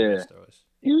 One of the best throwers.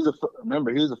 He was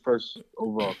the first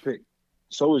overall pick.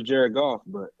 So was Jared Goff,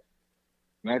 but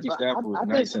Matthew Stafford was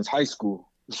nice since high school.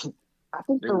 I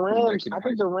think the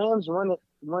Rams run it.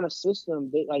 run a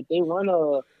system. They run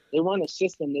a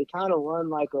system. They kind of run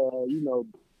like a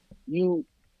you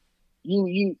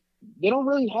they don't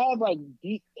really have like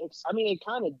deep. I mean, they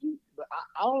kind of do, but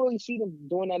I don't really see them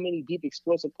doing that many deep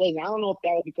explosive plays. I don't know if that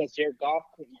was because Jared Goff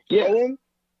couldn't throw him,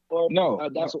 or no,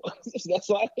 that's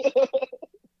why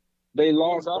they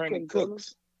lost Brandon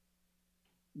Cooks.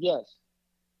 Yes.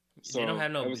 So they don't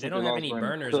have any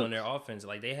burners on their offense.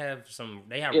 Like they have route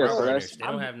runners. They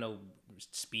don't have no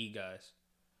speed guys.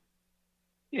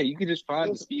 Yeah, you could just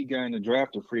find the speed guy in the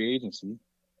draft or free agency.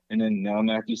 And then now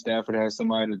Matthew Stafford has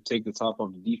somebody to take the top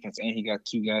off the defense, and he got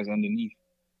 2 guys underneath.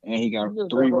 And he got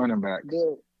 3 running backs.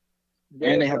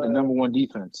 And they have the number 1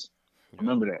 defense.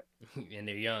 Remember that. And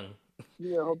they're young. You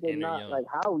better hope they're not like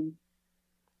Howie.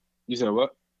 You said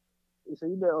what? So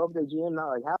you better hope their GM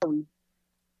not like Howie.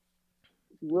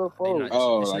 He will fold. There's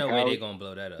no way they're going to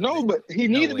blow that up. No, but he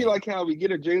needs to be like Howie.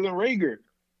 Get a Jalen Reagor.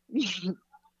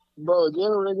 Bro,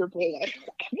 Jalen Reagor play like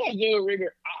 – I'm like Jalen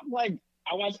Reagor. I'm like –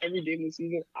 I watch every game this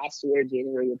season. I swear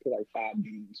Jalen Reagor put like 5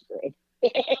 games, bro.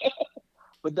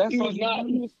 But that's he was not.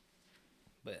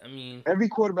 But I mean, every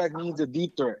quarterback needs a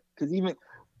deep threat because even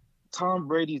Tom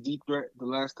Brady's deep threat the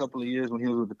last couple of years when he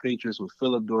was with the Patriots was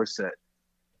Philip Dorsett.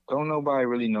 Don't nobody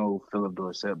really know Philip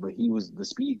Dorsett, but he was the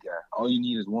speed guy. All you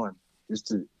need is one, just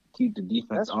to keep the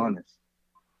defense honest.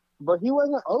 But he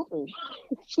wasn't open.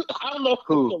 I don't know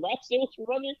who the rap was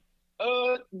running.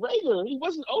 Reagor, he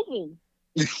wasn't open.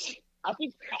 I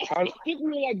think we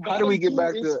were like. How do we get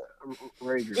back to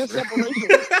Reagor? This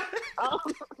separation.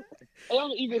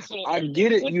 I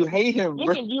get it. You hate him,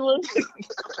 bro.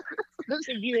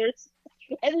 Listen, viewers.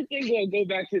 Everything's gonna go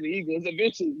back to the Eagles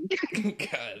eventually.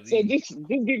 So just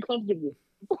get comfortable.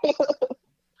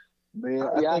 Man,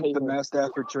 I think the Matt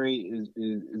Stafford trade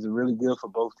is really good for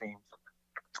both teams.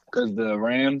 Because the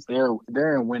Rams,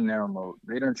 they're in win now mode.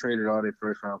 They done traded all their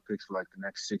first round picks for like the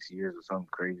next 6 years or something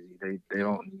crazy. They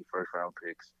don't need first round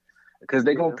picks because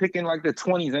they're gonna pick in like the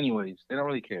 20s anyways. They don't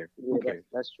really care. Yeah,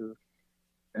 that's true.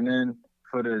 And then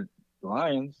for the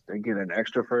Lions, they get an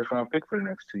extra first round pick for the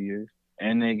next 2 years,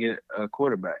 and they get a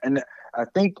quarterback. And I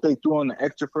think they threw on the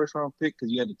extra first round pick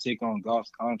because you had to take on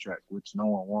Goff's contract, which no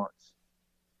one wants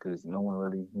because no one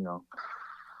really,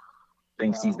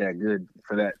 thinks he's that good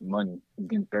for that money. He's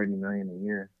getting $30 million a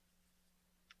year,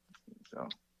 so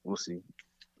we'll see.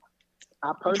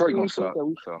 I personally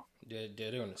think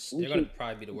they're gonna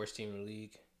probably be the worst team in the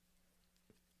league.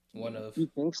 One of.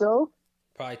 You think so?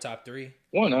 Probably top 3.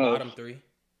 One of bottom 3.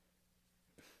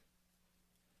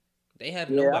 They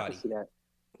have nobody. I can see that.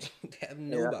 They have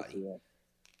nobody.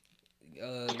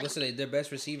 What's their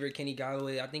best receiver, Kenny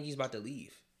Golladay? I think he's about to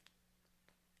leave.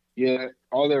 Yeah,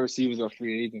 all their receivers are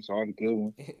free agents, all the good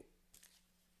ones.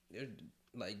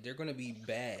 They're gonna be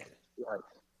bad.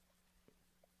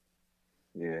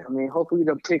 Yeah. I mean, hopefully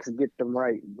the picks get them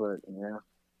right, but yeah.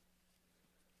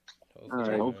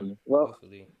 Hopefully. Well,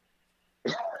 hopefully.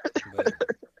 But,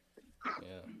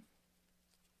 yeah.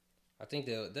 I think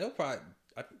they'll probably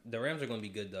the Rams are gonna be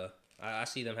good though. I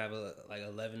see them have a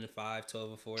 11-5,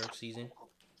 12-4 season.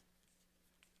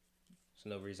 There's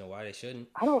no reason why they shouldn't.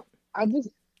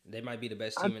 They might be the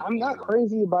best team. I'm not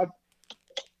crazy about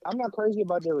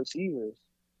their receivers.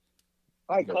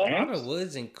 Like Robert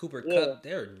Woods and Cooper Kupp,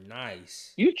 they're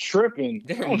nice. You tripping?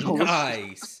 They're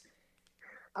nice.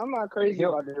 I'm not crazy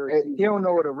about their receivers. He don't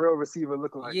know what a real receiver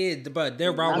look like. Yeah, but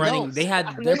their route running, they're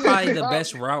probably the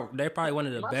best route. They're probably one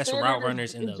of the best route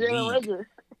runners in the league.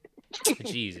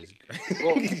 Jesus.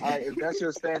 Well, if that's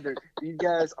your standard, you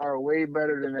guys are way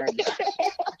better than that.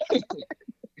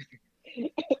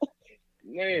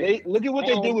 Look at what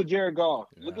they did with Jared Goff.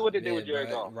 Look at what they did with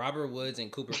Jared Goff. Robert Woods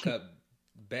and Cooper Kupp,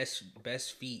 best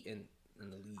feet in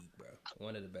the league, bro.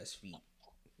 One of the best feet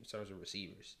in terms of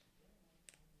receivers.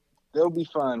 They'll be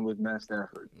fine with Matt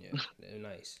Stafford. Yeah, they're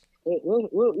nice.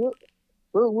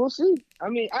 We'll see. I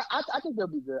mean, I think they'll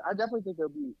be good. I definitely think they'll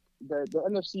be. The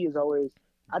NFC is always.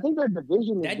 I think their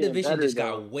division. That division just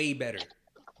got way better.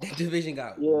 That division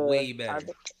got way better.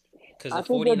 Because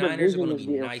the 49ers are going to be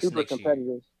nice next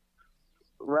year.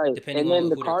 Right. Depending and then on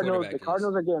the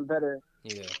Cardinals are getting better.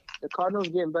 Yeah. The Cardinals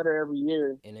are getting better every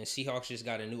year. And then Seahawks just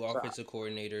got a new offensive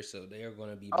coordinator, so they are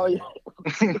going to be better. Oh, yeah.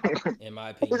 In my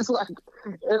opinion. It's like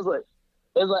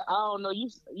I don't know. You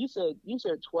said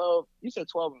 12. You said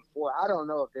 12-4. I don't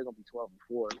know if they're gonna be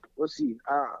 12-4. We'll see.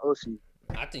 We'll see.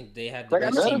 I think they have the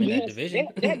best team in that division.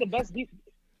 They had the best They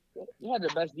had the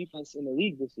best defense in the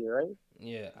league this year, right?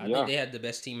 Yeah, I think they had the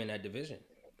best team in that division.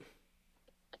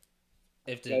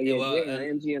 If the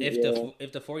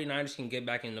 49ers can get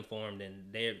back in the form, then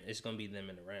it's gonna be them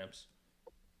and the Rams.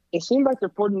 It seems like the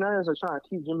 49ers are trying to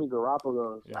keep Jimmy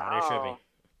Garoppolo. Nah, they're tripping.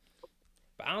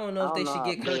 I don't know if they should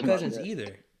get Kirk Cousins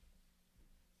either.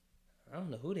 I don't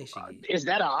know who they should get. Is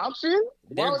that an option?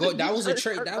 That was a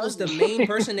trade. That was the main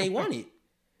person they wanted.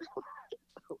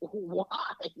 Why?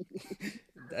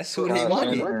 That's who they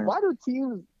wanted. Why do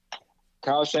teams?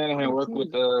 Kyle Shanahan worked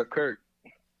with Kirk.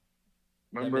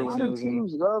 Remember when he was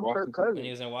teams love Kirk Cousins? When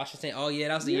he was in Washington? Oh yeah,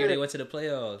 that was the year they went to the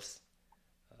playoffs.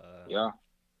 Yeah,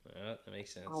 that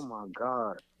makes sense. Oh my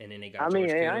god! And then they got George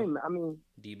Kittle,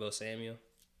 Debo Samuel.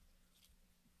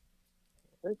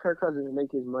 Let Kirk Cousins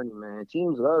make his money, man.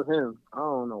 Teams love him. I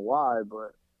don't know why,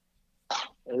 but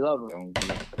they love him.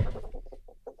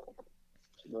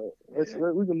 But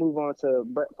we can move on to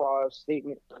Brett Favre's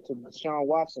statement to Deshaun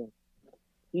Watson.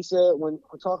 He said when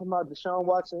we're talking about Deshaun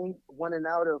Watson wanting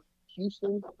out of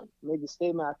Houston, made the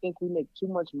statement, I think we make too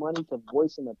much money to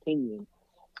voice an opinion.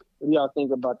 What do y'all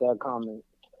think about that comment?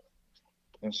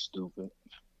 That's stupid.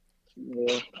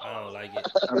 Yeah. I don't like it.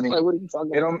 I mean, what are you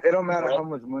talking about? It don't matter how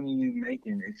much money you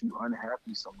making if you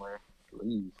unhappy somewhere,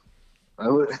 leave.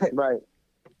 Right.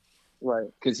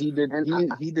 Because he did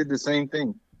the same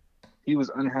thing. He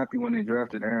was unhappy when they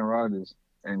drafted Aaron Rodgers,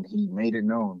 and he made it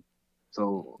known.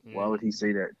 So why would he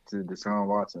say that to Deshaun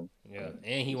Watson? Yeah,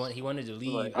 and he wanted to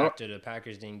leave after the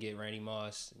Packers didn't get Randy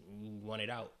Moss. He wanted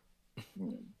out.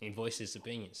 He voiced his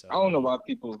opinion. So I don't know why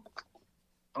people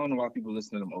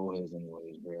listen to them old heads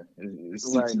anyways, bro. It's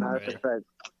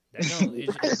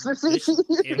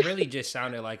it really just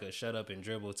sounded like a shut up and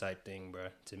dribble type thing, bro,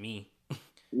 to me.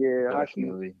 Yeah,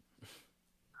 definitely.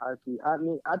 I think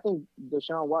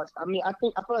Deshaun Watson. I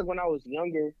feel like when I was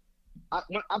younger, I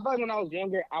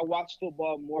watched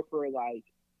football more for like.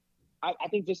 I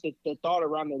think just the thought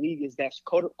around the league is that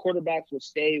quarterbacks would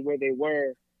stay where they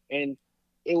were, and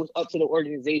it was up to the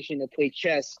organization to play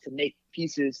chess to make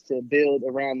pieces to build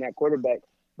around that quarterback.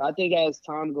 But I think as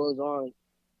time goes on,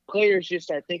 players just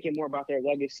start thinking more about their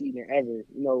legacy than ever,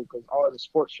 because all of the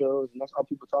sports shows, and that's all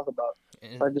people talk about.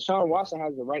 Like Deshaun Watson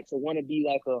has the right to want to be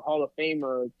like a Hall of Famer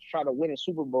or try to win a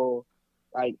Super Bowl.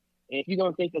 Like, and if you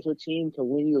don't think that your team can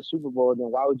win you a Super Bowl, then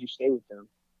why would you stay with them?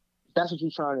 If that's what you're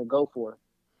trying to go for.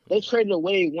 They traded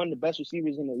away one of the best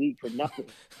receivers in the league for nothing.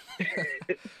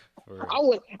 I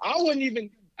wouldn't even.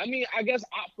 I guess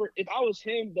if I was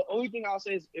him, the only thing I'll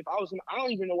say is if I was him, I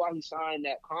don't even know why he signed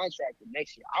that contract for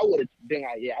next year. I would have been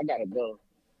like, yeah, I gotta go.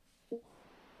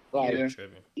 Like,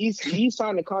 he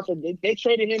signed a contract. They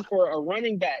traded him for a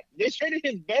running back. They traded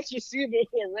his best receiver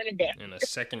for a running back and a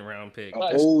second round pick.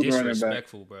 That's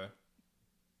disrespectful, bro.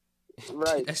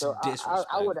 Right. That's so disrespectful.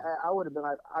 I would have been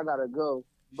like, I gotta go.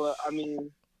 But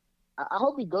I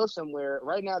hope he goes somewhere.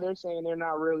 Right now, they're saying they're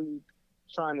not really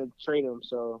trying to trade him,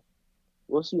 so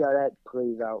we'll see how that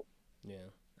plays out. Yeah,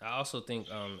 I also think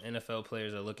NFL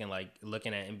players are looking at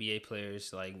NBA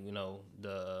players, like what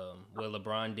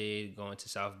LeBron did going to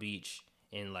South Beach,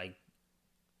 and like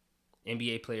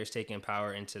NBA players taking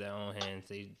power into their own hands.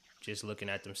 They just looking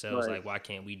at themselves like, why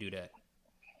can't we do that?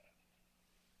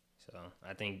 So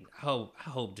I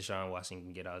hope Deshaun Watson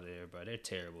can get out of there, bro. They're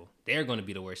terrible. They're going to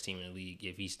be the worst team in the league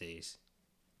if he stays.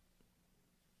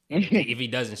 If he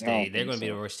doesn't stay, they're going to be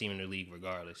the worst team in the league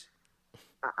regardless.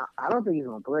 I don't think he's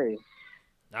going to play.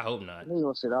 I hope not. I think he's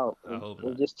going to sit out. I hope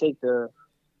not. Just take the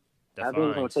fines. I think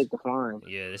he's going to take the fine.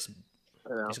 Yeah, it's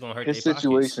going to hurt his their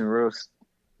situation pockets.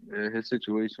 His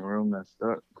situation real messed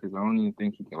up because I don't even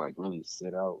think he can like really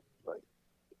sit out. Like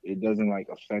it doesn't like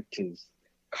affect his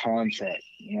contract.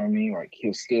 You know what I mean? Like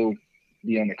he'll still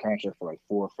be under contract for like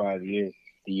 4 or 5 years.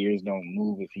 The years don't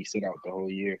move if he sit out the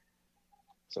whole year.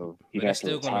 So it's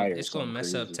still going to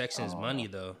mess up Texans' money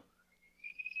though.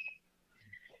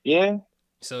 Yeah.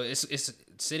 So it's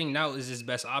sitting out is his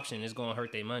best option. It's going to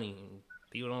hurt their money.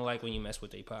 People don't like when you mess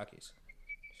with their pockets.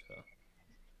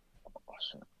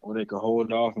 So. Or they could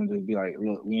hold off and just be like,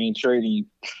 "Look, we ain't trading you."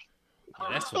 Yeah,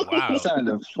 that's wild. He signed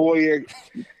a 4-year.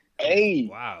 Hey.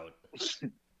 Wow.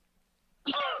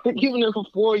 Giving it for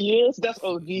 4 years? That's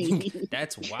OD.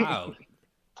 That's wild.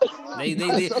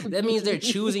 That means they're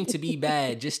choosing to be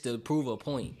bad just to prove a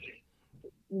point.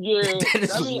 Yeah, that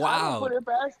is wild. I don't put it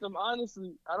past them,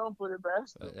 honestly. I don't put it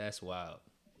past them. That's wild.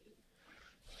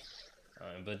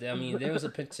 But there was a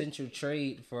potential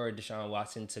trade for Deshaun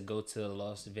Watson to go to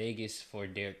Las Vegas for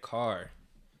Derek Carr.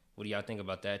 What do y'all think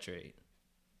about that trade?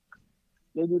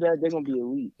 They do that, they're gonna be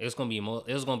elite. It was gonna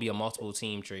be a multiple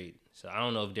team trade. So I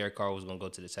don't know if Derek Carr was gonna go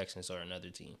to the Texans or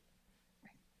another team.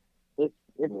 But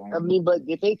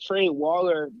if they trade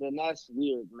Waller, then that's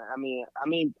weird, man.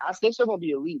 They're still gonna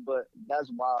be elite, but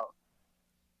that's wild.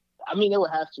 They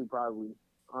would have to probably,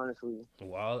 honestly.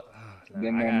 Waller,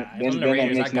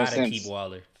 I gotta keep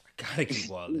Waller.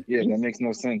 Yeah, that makes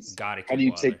no sense. Gotta keep How do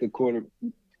you Waller. take the quarter?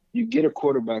 You get a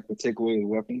quarterback to take away his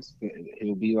weapons,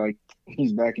 it'll be like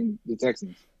he's back in the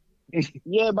Texans.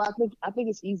 Yeah, but I think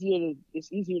it's easier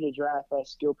to draft at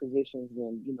skill positions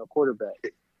than quarterback.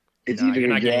 It's Nah, either you're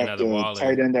not getting draft another a Waller.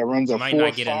 tight end that runs a You might 4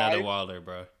 not get another Waller,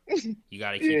 bro. You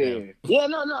gotta keep him. Yeah,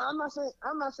 no, I'm not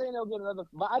saying they'll get another,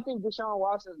 but I think Deshaun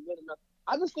Watson is good enough.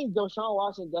 I just think Deshaun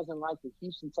Watson doesn't like the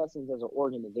Houston Texans as an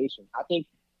organization. I think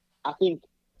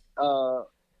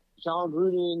John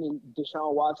Gruden and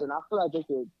Deshaun Watson, I feel like they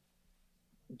could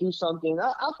do something.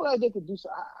 I feel like they could do so.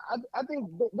 I think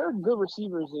they're good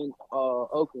receivers in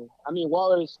Oakland. I mean,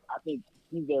 Waller's, I think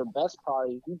he's their best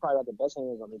probably. He probably got the best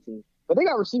hands on the team. But they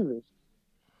got receivers.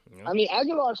 Yep. I mean,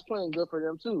 Aguilar's playing good for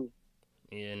them too.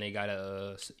 Yeah, and they got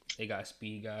a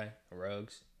speed guy,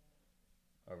 Ruggs.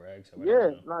 Or Rags. Yeah,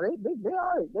 no, they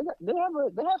are.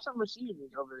 They have some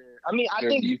receivers over there. I mean, I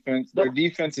think their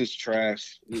defense is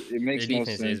trash. It makes no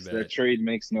sense. Their trade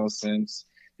makes no sense.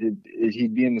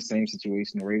 He'd be in the same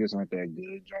situation. The Raiders aren't that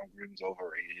good. John Gruden's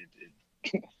overrated.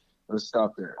 Let's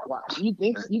stop there. Wow. You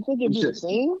think it'd be the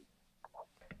same?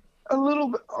 A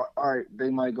little bit. All right, they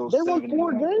might go. They won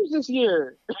 4 games this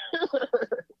year.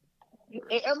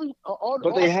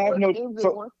 But they have no.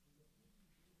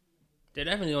 They're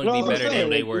definitely going to be better than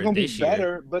they were this year.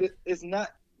 Better, but it's not.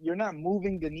 You're not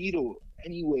moving the needle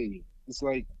anyway. It's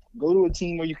like go to a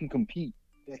team where you can compete,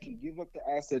 that can give up the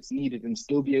assets needed and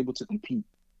still be able to compete.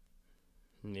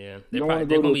 Yeah, they're going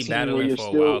to be battling for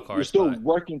a wild card spot. You're still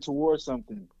working towards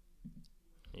something.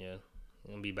 Yeah,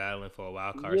 they're going to be battling for a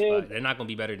wild card spot. They're not going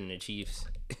to be better than the Chiefs.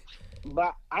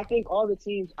 But I think all the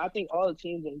teams that you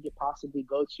could possibly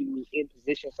go to in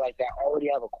positions like that already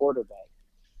have a quarterback.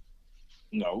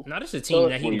 No. Not just a team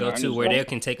that he can go to where they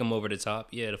can take him over the top.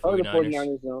 Yeah, the 49ers. The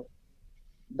 49ers don't.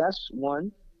 That's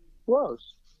one. Who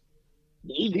else?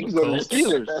 The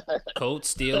Steelers.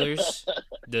 Colts, Steelers,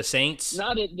 the Saints.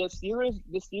 No, the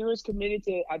Steelers committed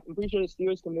to. I'm pretty sure the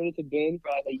Steelers committed to Ben for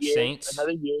like a year. Saints.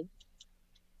 Another year.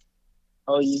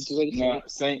 Oh, you committed to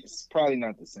Saints? Saints. Probably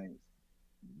not the Saints.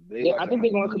 I think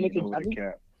they're going to commit to.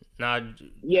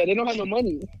 Yeah, they don't have no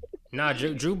money. Nah,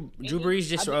 Drew Brees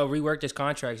just reworked his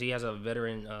contracts. He has a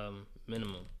veteran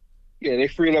minimum. Yeah, they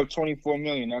freed up $24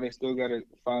 million. Now they still got to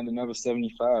find another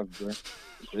 75, bro.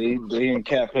 They in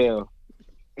cap hell.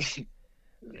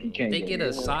 They get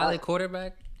a solid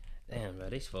quarterback. Damn, bro,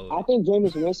 they folded. I think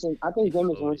Jameis Winston is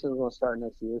going to start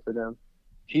next year for them.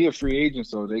 He a free agent,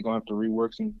 so they're gonna have to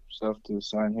rework some stuff to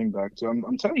sign him back. So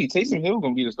I'm telling you, Taysom Hill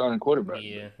gonna be the starting quarterback.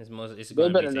 Yeah, it's going to be Taysom Hill.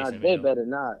 They better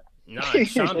not. Nah,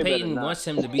 Sean Payton wants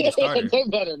him to be the starter. They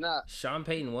better not. Sean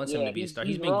Payton wants him to be the starter.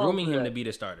 He's been grooming him to be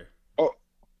the starter. Oh,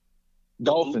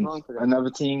 Dolphins, another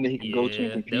team that he can go to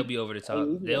and compete. They'll be over the top.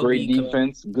 Great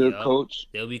defense, good coach.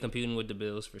 They'll be competing with the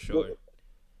Bills for sure.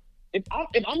 If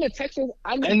I'm the Texans,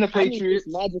 I need this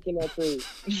magic in that trade.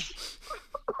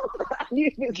 I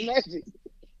need this magic.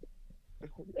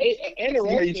 He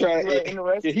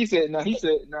said no.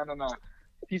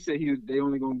 He said they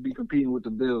only gonna be competing with the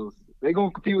Bills. They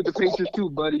gonna compete with the Patriots too,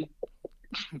 buddy.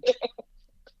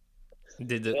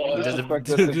 Did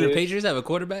the Patriots have a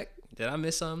quarterback? Did I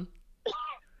miss something?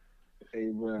 Hey,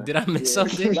 bro. Did I miss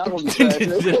something?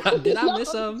 Did I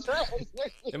miss something?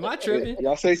 Am I tripping?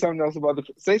 Y'all say something else about the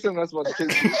Patriots.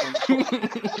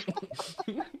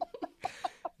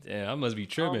 Damn, I must be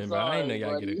tripping, bro. I didn't know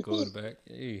y'all get a quarterback.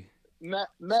 Hey. Matt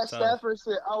Stafford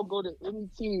said, "I'll go to any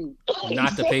team."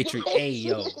 Not the Patriots. Hey,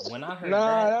 yo, when I heard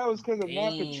that was because of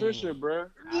Matt Patricia, bro.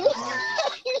 He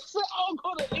said, "I'll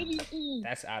go to any team."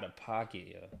 That's out of pocket,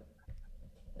 yo.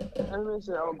 That's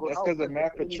because of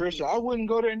Matt Patricia. I wouldn't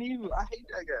go there neither. I hate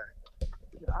that guy.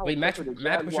 Wait, Matt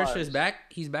Patricia is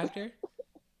back? He's back there?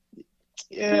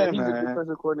 Yeah, he's man. the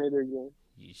defensive coordinator again.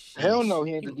 Hell no,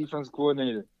 he ain't the defensive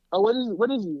coordinator. Oh,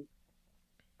 what is he?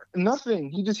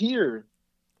 Nothing. He just here.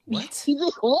 What? He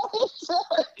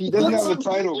doesn't have a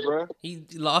title, bro. He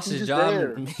lost his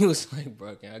job. And he was like,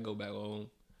 bro, can I go back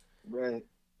home? Right.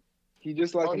 He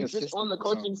just like an assistant just on the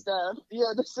coaching staff.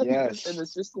 Yeah, an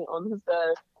assistant on the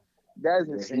staff. That's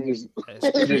insane.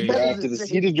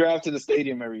 He just drive to the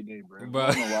stadium every day, bro. I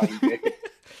don't know why he did.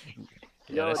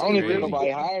 I don't even think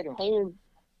nobody hired him.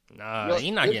 Nah,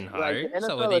 he's not getting hired. That's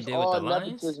not what they did with the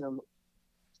Lions. Nepotism.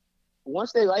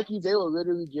 Once they like you, they will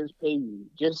literally just pay you,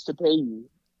 just to pay you.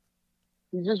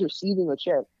 He's just receiving a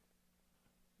check.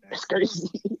 That's crazy.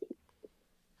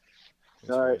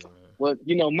 All right. Well,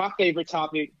 my favorite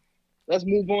topic. Let's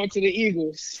move on to the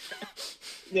Eagles.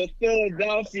 The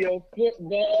Philadelphia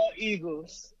Football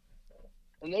Eagles.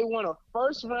 And they won a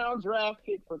first-round draft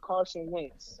pick for Carson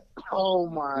Wentz. Oh,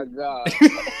 my God.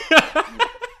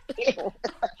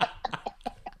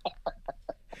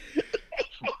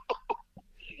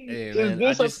 Hey Is man,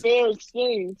 this a fair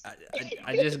exchange?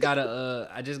 I just got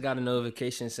a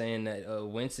notification saying that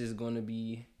Wentz is going to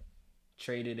be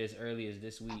traded as early as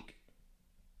this week.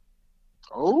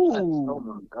 Oh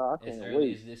my god, I As can't early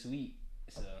wait. as this week.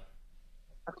 So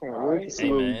I can't wait to see hey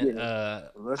where we man, get him.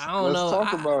 I don't know.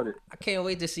 Talk about it. I can't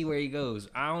wait to see where he goes.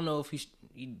 I don't know if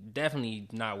he definitely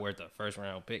not worth a first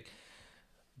round pick.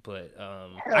 But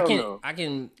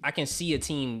I can see a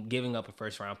team giving up a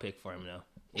first round pick for him though.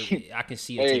 I can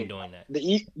see a team doing that.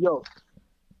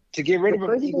 To get rid of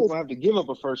him, the Eagles will have to give up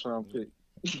a first round pick.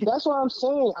 That's what I'm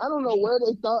saying. I don't know where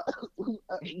they thought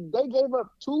they gave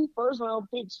up 2 first round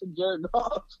picks for Jared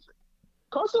Goff.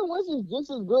 Carson Wentz is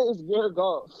just as good as Jared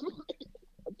Goff,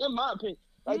 in my opinion.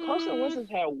 Like Carson Wentz has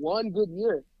had one good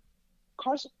year.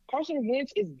 Carson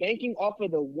Wentz is banking off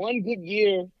of the one good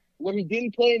year where he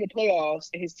didn't play in the playoffs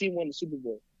and his team won the Super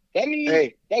Bowl. That means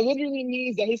that literally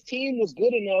means that his team was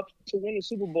good enough to win the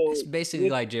Super Bowl. It's basically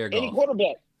like Jared Goff. Any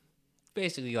quarterback.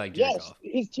 Basically like Jared Goff.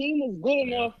 His team was good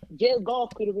enough. Jared Goff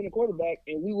could have been a quarterback,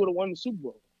 and we would have won the Super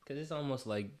Bowl. Because it's almost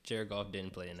like Jared Goff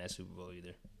didn't play in that Super Bowl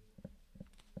either.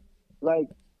 Like,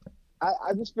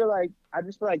 I just feel like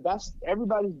that's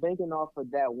everybody's banking off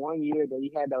of that one year that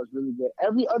he had that was really good.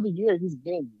 Every other year, he's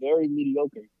been very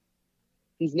mediocre.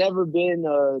 He's never been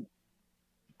a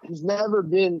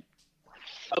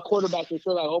quarterback that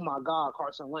feel like, oh my God,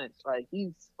 Carson Wentz. Like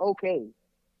he's okay.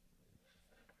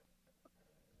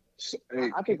 So,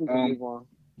 I think we can move on.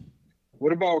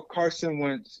 What about Carson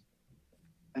Wentz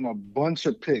and a bunch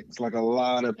of picks, like a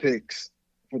lot of picks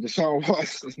for Deshaun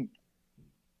Watson?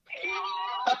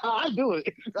 I do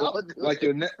it. Like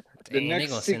your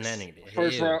next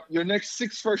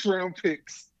 6 first round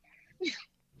picks.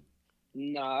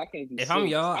 Nah, I can't do. If I'm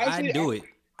y'all, I'd do it.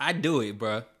 I'd do it,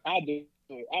 bro. I do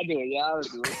it. Yeah, I would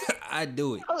do it. I'd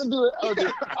do it. I would do it.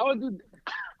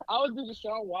 I would do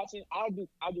Deshaun Watson. I'll do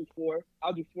 4.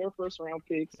 I'll do 4 first round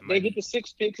picks. They get the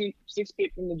 6 picks in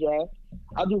the draft.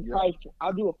 I'll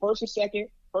do a first and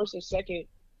second,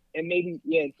 and maybe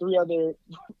 3 other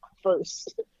firsts.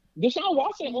 Deshaun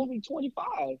Watson only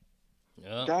 25.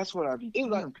 Yeah. That's what I be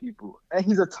telling people. And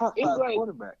he's a top 5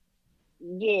 quarterback.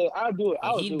 Yeah, I'll do it.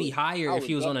 He'd be higher if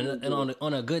he was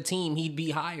on a good team. He'd be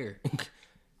higher.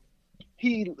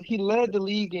 He led the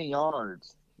league in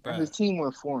yards. And his team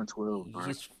went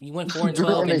 4-12. He went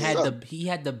 4-12 and he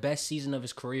had the best season of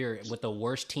his career with the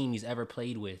worst team he's ever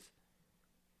played with.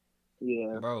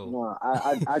 Yeah, bro. No,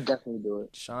 I definitely do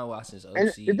it. Deshaun Watson's OC.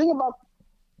 And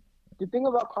the thing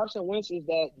about Carson Wentz is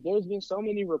that there's been so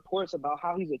many reports about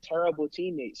how he's a terrible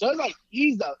teammate. So it's like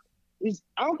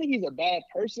I don't think he's a bad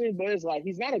person, but it's like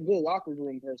he's not a good locker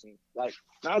room person. Like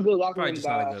not a good locker room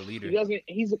guy. Not a good leader.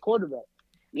 He's a quarterback.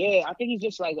 Yeah, I think he's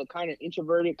just like a kind of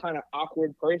introverted, kind of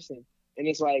awkward person. And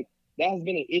it's like that has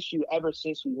been an issue ever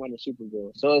since we won the Super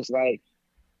Bowl. So it's like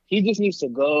he just needs to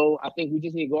go. I think we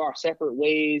just need to go our separate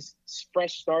ways,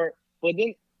 fresh start. But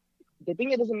then the thing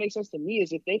that doesn't make sense to me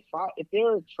is if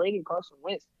they're trading Carson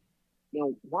Wentz,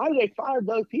 why did they fire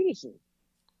Doug Peterson?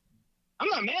 I'm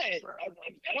not mad at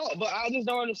all, but I just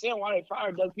don't understand why they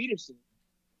fired Doug Peterson.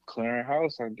 Clearing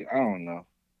house, I don't know.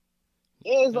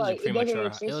 It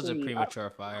was a premature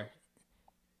fire.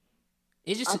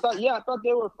 I thought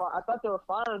they were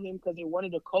firing him because they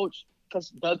wanted to coach. Because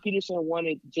Doug Peterson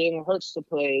wanted Jalen Hurts to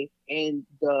play, and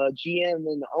the GM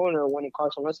and the owner wanted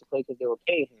Carson Wentz to play because they were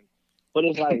paying him. But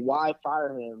it's like, why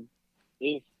fire him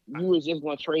if you were just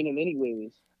going to trade him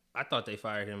anyways? I thought they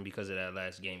fired him because of that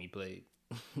last game he played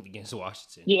against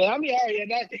Washington. Yeah, I mean, then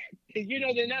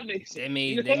that makes sense.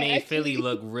 They made Philly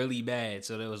look really bad,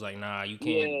 so they was like, nah, you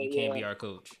can't be our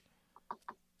coach.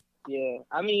 Yeah,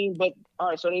 I mean, but all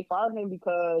right, so they fired him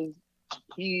because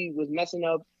he was messing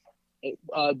up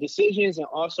decisions and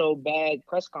also bad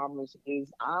press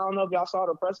conferences. I don't know if y'all saw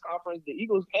the press conference, the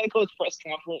Eagles head coach press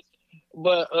conference,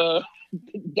 but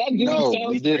that dude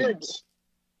sounds terrible.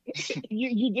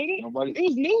 You did it? Nobody. It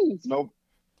was news. Nope.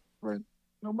 Right.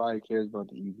 Nobody cares about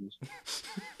the Eagles.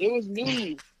 It was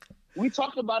news. We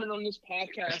talked about it on this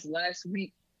podcast last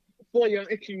week for your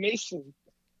information.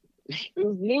 It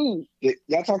was news.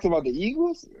 Y'all talked about the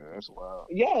Eagles? Yeah, that's wild.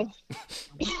 Yes.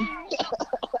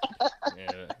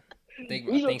 Yeah. I think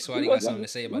Swaty got something to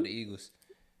say about the Eagles.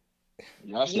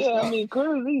 I mean,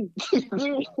 clearly.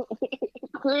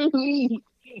 Clearly.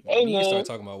 Hey, you man. Start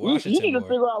talking about Washington. You need to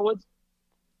figure out what's.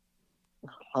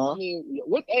 Huh? I mean,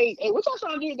 what y'all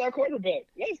trying to do with that quarterback?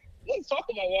 Let's talk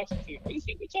about Washington. Let's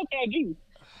see what y'all trying to do.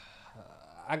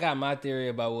 I got my theory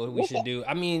about what we should do.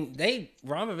 I mean,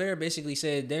 Ron Rivera basically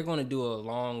said they're going to do a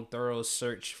long, thorough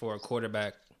search for a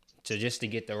quarterback to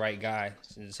get the right guy.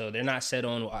 So they're not set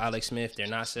on Alex Smith. They're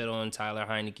not set on Tyler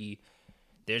Heineke.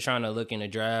 They're trying to look in the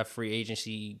draft, free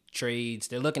agency, trades.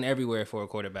 They're looking everywhere for a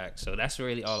quarterback. So that's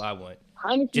really all I want.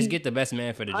 Just get the best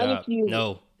man for the job.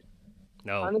 No.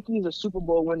 Heineke is a Super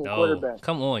Bowl winning quarterback.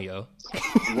 Come on, yo.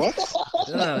 What?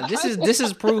 This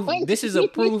is proof. This is a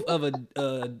proof of a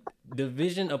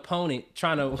division opponent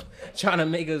trying to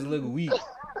make us look weak.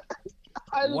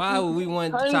 Why would we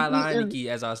want Tyler Heineke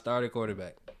as our starter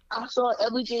quarterback? I saw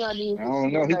everything I needed. I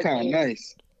don't know. He kind of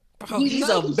nice. Bro, he's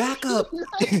a backup.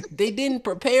 They didn't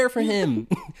prepare for him.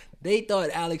 They thought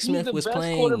Alex Smith was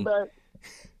playing.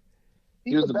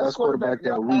 He was the best quarterback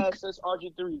that week since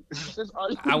RG3.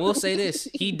 I will say this: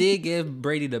 he did give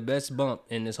Brady the best bump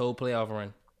in this whole playoff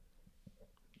run.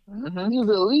 Mm-hmm. He was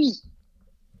elite,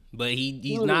 but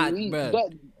he's not,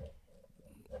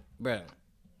 bro.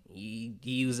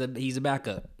 He's a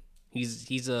backup.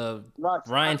 He's a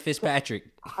Ryan Fitzpatrick.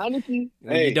 Heineke.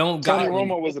 Hey, Tony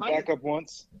Romo was a backup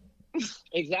once.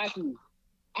 Exactly.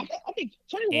 I think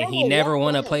Tony and Romo he never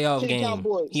won a playoff to game.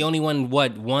 Cowboys. He only won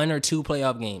one or two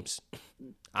playoff games.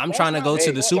 I'm trying to go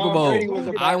to the Super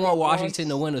Bowl. I want Washington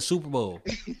to win a Super Bowl.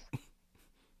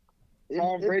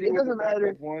 Tom Brady was a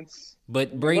backup once.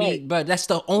 But Brady, but that's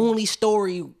the only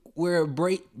story where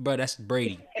that's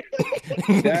Brady.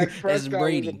 Dak Prescott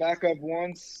was a backup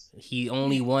once. He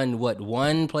only won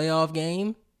one playoff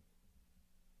game?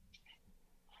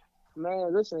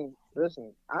 Man, listen.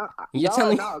 You're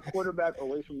telling me not a quarterback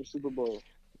away from the Super Bowl.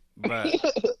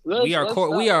 we are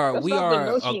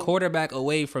a quarterback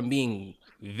away from being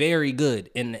very good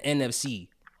in the NFC,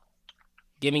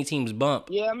 giving teams bump.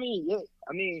 Yeah,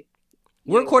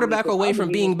 we're a quarterback away from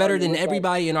being better than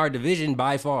everybody in our division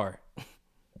by far.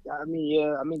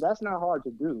 That's not hard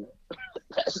to do.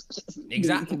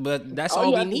 Exactly, but that's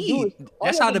all we need.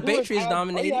 That's how the Patriots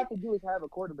dominated. All you have to do is have a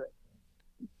quarterback.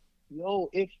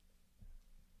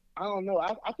 I don't know.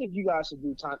 I think you guys should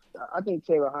do time. I think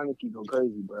Taylor Heineke go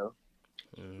crazy, bro.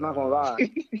 I'm not gonna lie.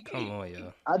 Come on,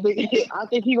 yo. I think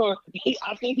he's gonna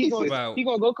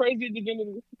go crazy at the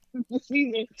beginning of the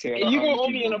season. And you gonna owe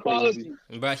me an apology.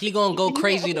 But he's gonna go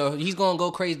crazy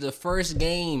the first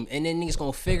game, and then he's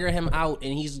gonna figure him out.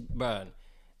 And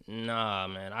nah,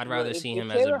 man. I'd rather see him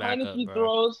as a backup, bro.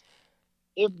 Throws,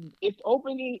 if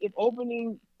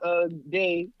opening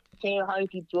day Taylor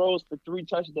Heineke throws for 3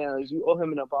 touchdowns, you owe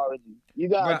him an apology.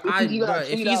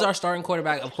 If he's our starting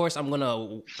quarterback, of course I'm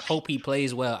gonna hope he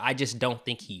plays well. I just don't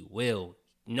think he will.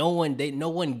 No one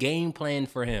game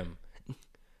planned for him.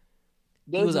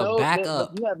 He was a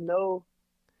backup.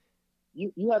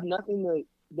 You have nothing to.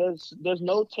 There's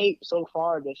no tape so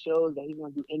far that shows that he's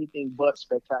gonna do anything but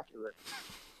spectacular.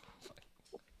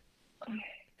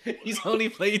 He's only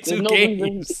played 2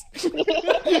 games.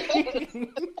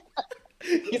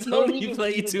 He's only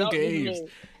played 2 games.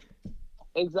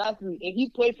 Exactly. And he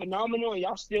played phenomenal and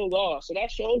y'all still lost. So that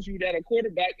shows you that a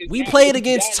quarterback is... We played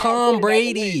against Tom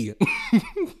Brady.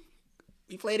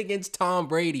 We played against Tom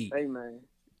Brady. Hey, man.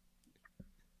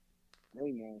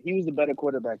 He was the better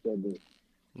quarterback that day.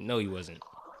 No, he wasn't.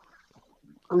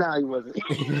 No, he wasn't.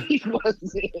 He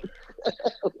wasn't.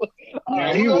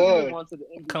 Yeah, he was.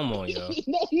 Come on, yo.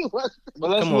 No, he wasn't.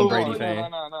 Come on, Brady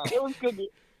fan. No. It was good.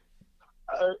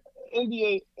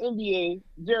 NBA,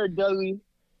 Jared Dudley,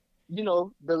 the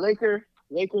Laker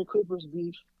Clippers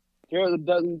beef. Jared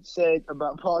Dudley said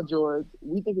about Paul George,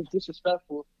 we think it's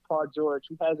disrespectful for Paul George,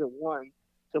 who hasn't won,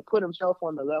 to put himself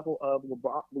on the level of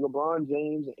LeBron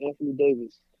James and Anthony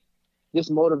Davis. This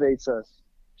motivates us.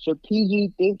 Should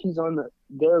PG think he's on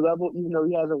their level even though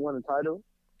he hasn't won a title?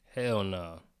 Hell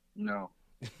no. No.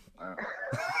 All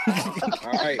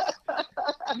right.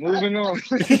 Moving on.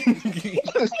 I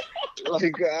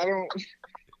don't.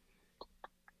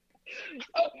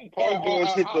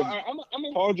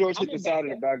 Paul George hit the side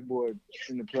of the backboard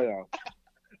in the playoffs.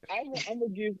 I'm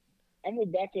gonna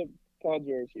back up Paul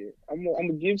George here. I'm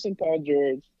gonna give some Paul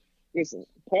George. Listen,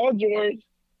 Paul George,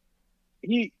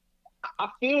 I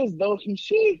feel as though he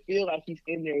should feel like he's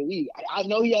in their league. I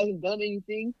know he hasn't done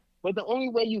anything, but the only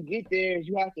way you get there is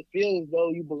you have to feel as though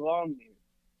you belong there.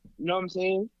 You know what I'm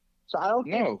saying? So I don't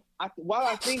think. While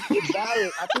I think it's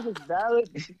valid,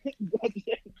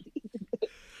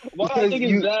 All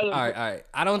right.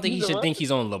 I don't think he should think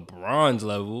he's on LeBron's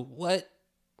level. What?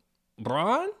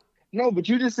 Bron? No, but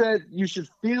you just said you should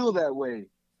feel that way.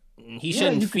 He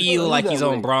shouldn't feel like he's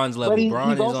on Bron's level.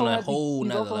 Bron is on a whole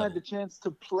nother level. He's also had the chance to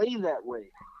play that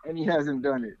way, and he hasn't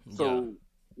done it. So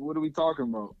what are we talking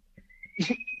about?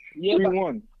 Yeah,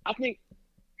 3-1. I think.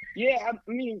 Yeah, I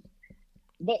mean,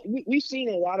 but we've seen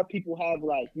a lot of people have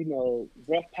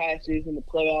rough patches in the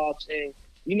playoffs, and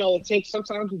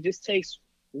sometimes it just takes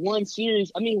one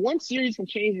series. I mean, one series can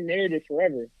change the narrative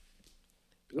forever.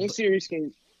 One series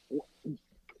can.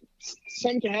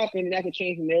 something can happen and that could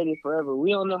change the narrative forever.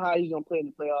 We don't know how he's gonna play in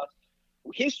the playoffs.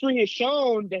 History has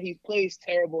shown that he plays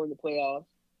terrible in the playoffs,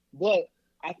 but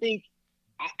I think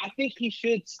he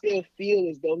should still feel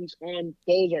as though he's on.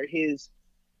 Those are his,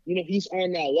 he's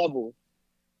on that level.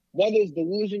 Whether it's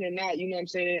delusion or not, you know what I'm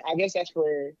saying? I guess that's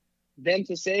for them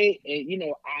to say. And,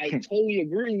 I totally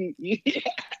agree.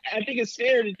 I think it's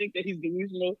fair to think that he's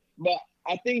delusional, but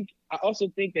I also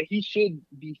think that he should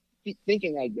be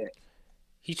thinking like that.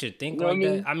 He should think like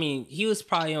that. I mean, he was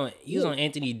probably on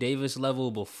Anthony Davis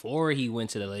level before he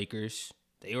went to the Lakers.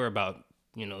 They were about,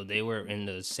 they were in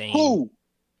the same. Who?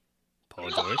 Paul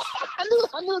George. I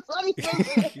knew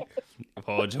somebody.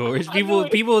 Paul George.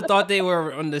 People thought they were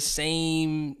around the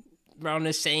same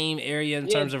area in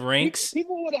terms of ranks.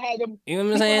 People would have had them. You know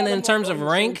what I'm saying? In terms of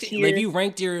rank, like if you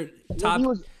ranked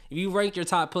your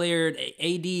top player,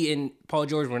 AD and Paul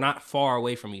George were not far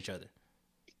away from each other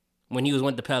when he was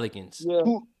with the Pelicans.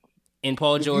 Yeah. And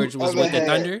Paul George was with the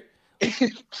Thunder.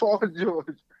 Paul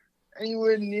George.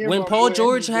 Anywhere near when Paul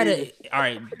George had all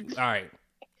right.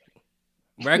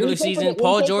 Regular season,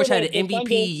 Paul George had an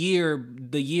MVP year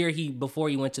before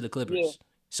he went to the Clippers. Yeah.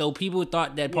 So people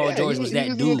thought that Paul George was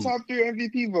that dude. He was top 3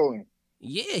 MVP voting.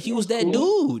 Yeah, he was that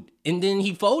dude. And then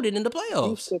he folded in the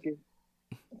playoffs.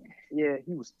 Yeah,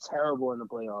 he was terrible in the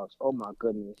playoffs. Oh my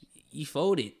goodness. He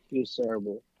folded. He was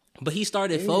terrible. But he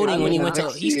started folding when he went to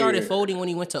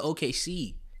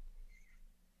OKC.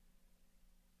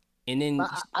 And then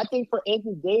I think for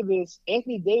Anthony Davis,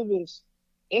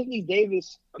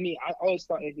 I mean, I always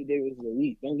thought Anthony Davis was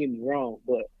elite. Don't get me wrong,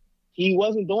 but he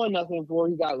wasn't doing nothing before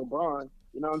he got LeBron.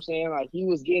 You know what I'm saying? Like, he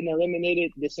was getting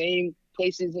eliminated the same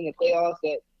places in the playoffs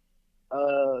that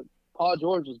Paul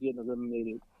George was getting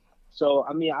eliminated. So,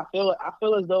 I mean, I feel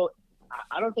as though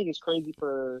I don't think it's crazy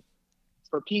for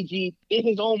PG in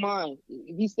his own mind.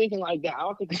 He's thinking like that. I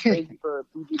don't think it's crazy for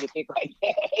PG to think like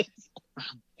that.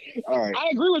 All right.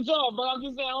 I agree with y'all, but I'm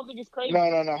just saying I don't think it's crazy. No.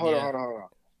 Hold on.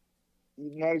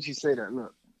 Now that you say that,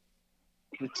 look,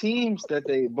 the teams that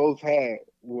they both had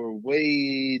were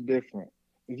way different.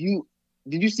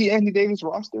 Did you see Anthony Davis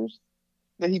rosters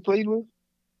that he played with?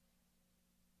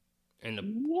 And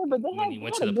when he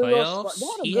went to the playoffs,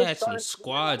 he had some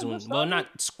squads. Well,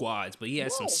 not squads, but he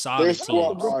had some solid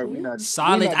teams.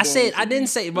 Solid. I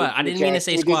didn't mean to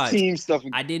say squads.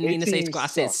 I didn't mean to say squads. I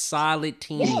said solid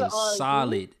teams.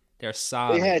 Solid. They're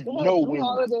solid. They had no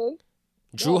wins.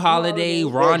 Drew Holiday,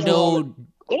 Rondo,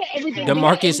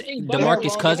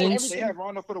 DeMarcus Cousins. They had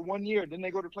Rondo for the 1 year. Didn't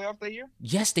they go to the playoffs that year?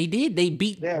 Yes, they did. They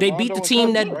beat the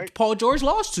team that Paul George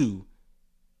lost to.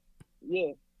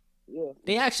 Yeah.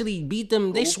 They actually beat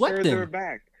them. They swept them.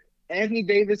 Back. Anthony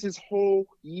Davis's whole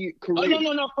career.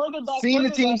 Oh, no. Further back. Seeing the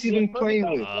teams he's been playing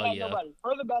with.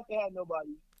 Further back, they had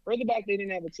nobody. Further back, they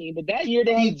didn't have a team. But that year,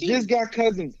 they just got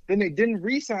Cousins. Then they didn't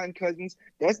re-sign Cousins.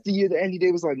 That's the year that Anthony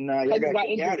Davis was like, nah, y'all got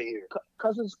to get out of here.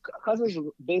 Cousins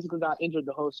basically got injured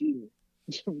the whole season.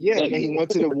 Yeah, and then he went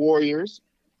to the Warriors.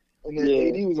 And then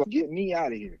AD was like, get me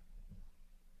out of here.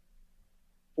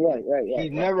 Right. He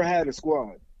never had a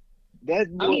squad. But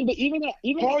even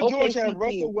Paul George had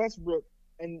Russell Westbrook,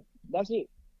 and that's it.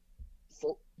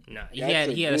 So he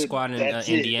had a squad in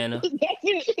Indiana. That's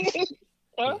it.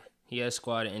 Huh? He had a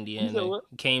squad in Indiana.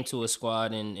 He came to a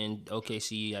squad in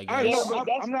OKC, I guess.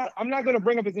 I'm not gonna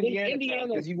bring up his Indiana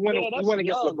because you went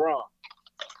against LeBron.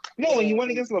 No, when you went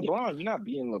against LeBron, you're not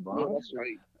beating LeBron.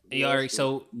 All right,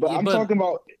 so I'm talking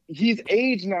about he's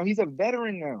aged now. He's a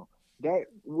veteran now. That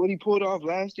what he pulled off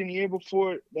last year and the year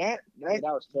before that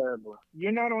was terrible.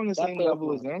 You're not on the same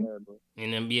level as them.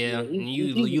 And then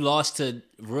you lost to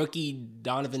rookie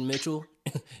Donovan Mitchell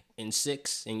in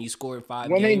 6, and you scored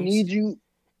 5 when games.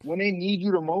 When they need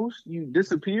you the most, you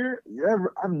disappear.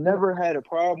 I've never had a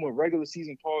problem with regular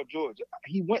season Paul George.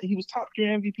 He was top 3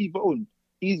 MVP voting.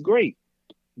 He's great,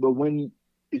 but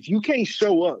if you can't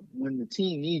show up when the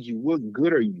team needs you, what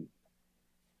good are you?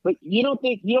 But you don't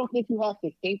think you have to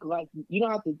think like you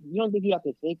don't think you have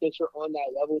to think that you're on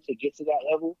that level to get to that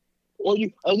level, or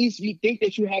at least you think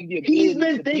that you have the ability. He's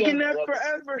been thinking that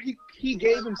forever. He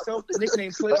gave himself the nickname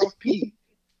Playoff P.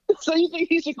 So you think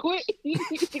he should quit? He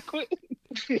should quit.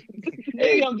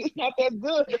 Hey, I'm just not that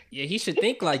good. Yeah, he should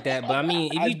think like that. But I mean,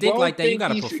 if you think like that, you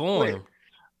gotta perform.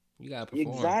 You gotta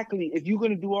perform. Exactly. If you're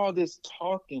gonna do all this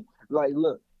talking, like,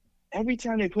 look. Every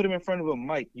time they put him in front of a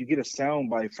mic, you get a sound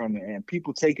bite from it, and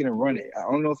people take it and run it. I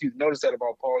don't know if you've noticed that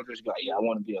about Paul George. Like, yeah, I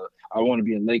want to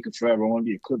be a Lakers forever. I want to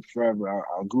be a Clippers forever.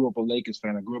 I grew up a Lakers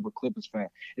fan. I grew up a Clippers fan.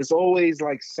 It's always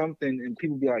like something, and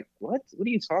people be like, "What? What are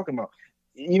you talking about?"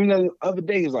 Even the other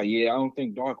day, he was like, "Yeah, I don't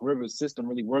think Doc Rivers' system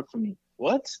really worked for me."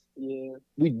 What? Yeah,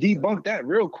 we debunked that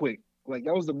real quick. Like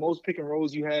that was the most pick and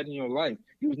rolls you had in your life.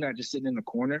 He was not just sitting in the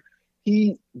corner.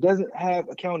 He doesn't have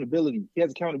accountability. He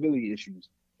has accountability issues.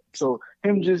 So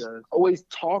him just always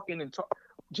talking and talk,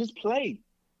 just play.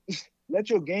 Let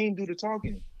your game do the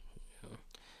talking.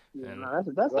 Yeah, no,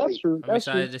 that's true. I'm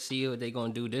excited to see what they're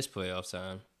gonna do this playoff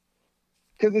time.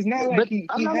 Because it's not like he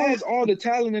has all the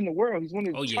talent in the world. He's one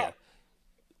of the top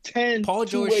 10. Paul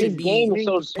George should be.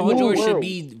 Paul George should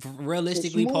be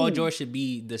realistically. Paul George should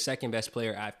be the second best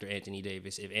player after Anthony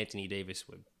Davis. If Anthony Davis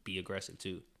would be aggressive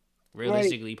too,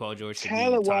 realistically, Paul George should be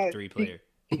the top 3 player.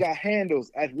 He got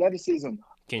handles, athleticism,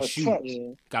 can shoot,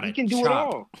 he can do it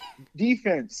all.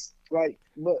 Defense, but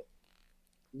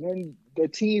when the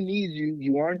team needs you,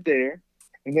 you aren't there,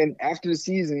 and then after the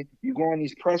season, you go on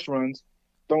these press runs,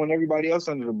 throwing everybody else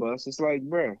under the bus. It's like,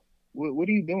 bro, what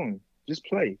are you doing? Just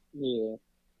play. Yeah.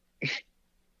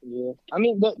 Yeah. I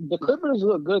mean, the Clippers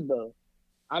look good though.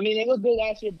 I mean, they look good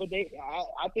last year, but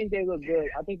I think they look good.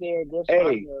 I think they're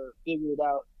starting to figure it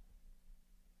out.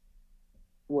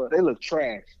 What? They look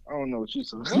trash. I don't know what you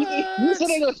said. You said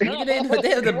they look trash. They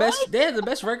have the best. They have the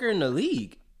best record in the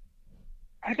league.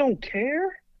 I don't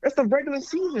care. That's the regular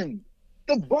season.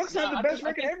 The Bucks have the best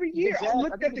record every year. I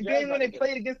looked at the game when they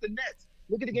played against the Nets.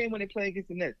 Look at the game when they played against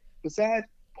the Nets. Besides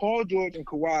Paul George and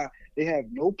Kawhi, they have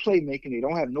no playmaking. They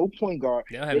don't have no point guard.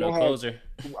 They don't have no closer.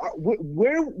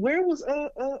 Where was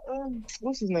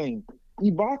what's his name?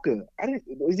 Ibaka.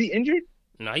 Was he injured?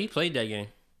 No, he played that game.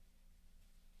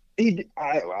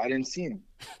 I didn't see him.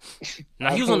 No,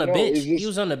 he was on the bench. He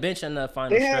was on the bench in the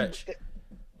final stretch.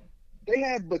 They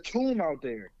have Batum out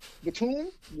there.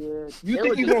 Batum? Yeah. You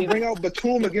think you're going to bring out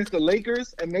Batum against the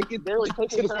Lakers and make it to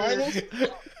the finals?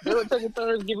 They were taking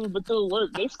turns giving Batum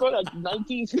work. They scored like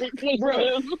 19 straight points for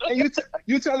him. And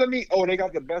you telling me, they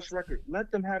got the best record.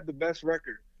 Let them have the best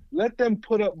record. Let them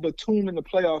put up Batum in the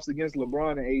playoffs against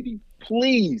LeBron and AD.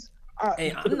 Please.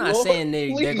 Hey, I'm not saying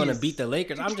they're going to beat the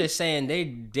Lakers. I'm just saying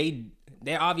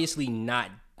they're obviously not.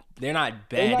 They're not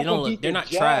bad. They're not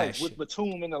trash. With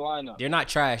Batum in the lineup. They're not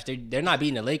trash. They're not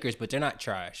beating the Lakers, but they're not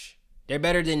trash. They're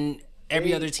better than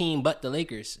every other team but the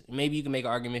Lakers. Maybe you can make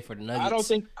an argument for the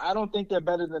Nuggets. I don't think they're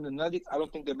better than the Nuggets. I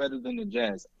don't think they're better than the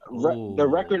Jazz. The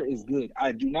record is good.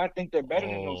 I do not think they're better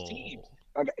than those teams.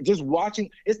 Like just watching,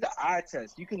 it's the eye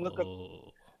test. You can look up.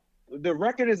 The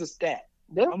record is a stat.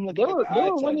 I'm looking at the eye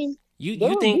test. You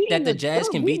think that the Jazz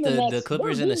can beat the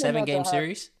Clippers in a 7-game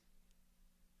series?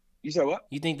 You said what?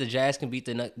 You think the Jazz can beat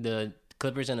the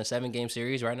Clippers in a 7-game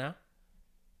series right now?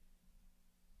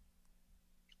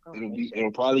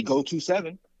 It'll probably go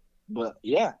 2-7, but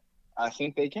yeah, I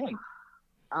think they can.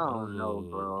 I don't know,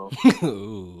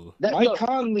 bro. Mike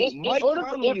Conley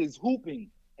is hooping,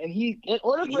 and he's a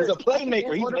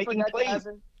playmaker. He's making plays.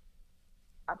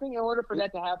 I think in order for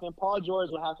that to happen, Paul George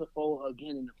will have to fold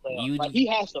again in the playoffs. He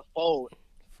has to fold.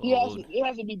 It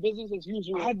has to be business as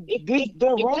usual.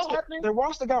 Their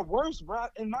roster got worse, bro,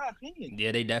 in my opinion.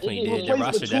 Yeah, they definitely did. Their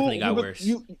roster definitely got worse.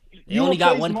 They only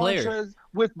got one player.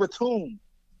 With Batum.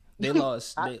 They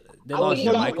lost. They lost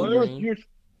Michael Green.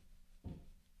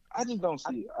 I just don't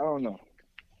see it. I don't know.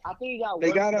 I think he got worse.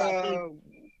 They got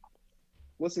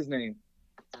what's his name?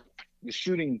 The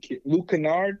shooting kid, Luke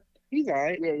Kennard. He's all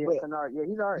right. Yeah, Kennard. Yeah,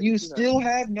 he's all right. You still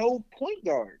have no point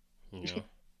guard. Yeah.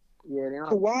 Yeah,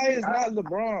 Kawhi is not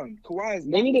LeBron. Kawhi is.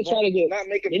 They need to try to get. Not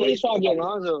making. They need to try to get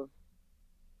Lonzo.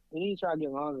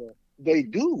 They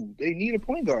do. They need a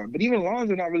point guard, but even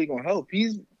Lonzo not really gonna help.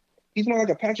 He's more like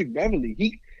a Patrick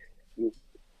Beverly.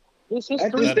 His three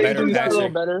got a little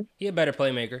better. He a better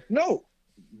playmaker. No,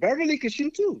 Beverly can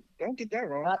shoot too. Don't get that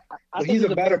wrong. But he's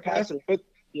a better passer. But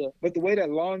the way that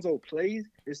Lonzo plays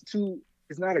is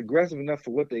it's not aggressive enough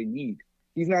for what they need.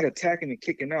 He's not attacking and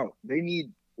kicking out. They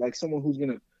need like someone who's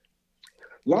gonna.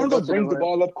 Lonzo brings the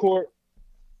ball up court,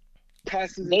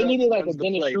 passes. They needed like a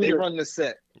Dennis Schroeder. They run the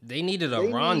set. They needed a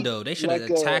Rondo. They should have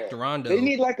attacked Rondo. They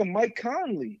need like a Mike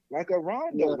Conley, like a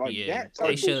Rondo, that.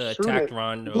 They should have attacked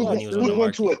Rondo when he was who's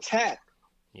going to attack?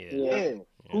 Yeah.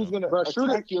 Who's going to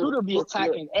attack? Schroeder be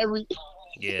attacking every.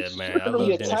 Yeah, man. I love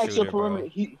Dennis Schroeder, bro.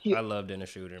 I love Dennis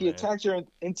Schroeder. He attacks your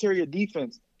interior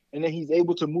defense, and then he's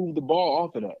able to move the ball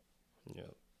off of that. Yeah.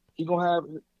 He's gonna have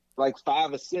like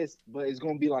 5 assists, but it's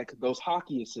gonna be like those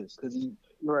hockey assists because he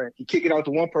kick it out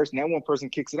to one person, that one person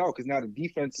kicks it out because now the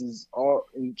defense is all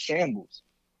in shambles.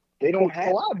 They don't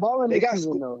have. They got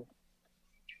though.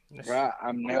 Right,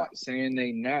 I'm not saying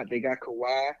they not. They got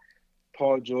Kawhi,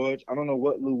 Paul George. I don't know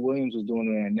what Lou Williams was doing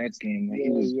in that Nets game. Man.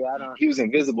 He was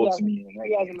invisible to me.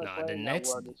 The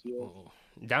Nets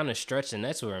down the stretch, the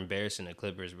Nets were embarrassing the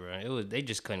Clippers, bro. They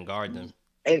just couldn't guard them.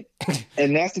 And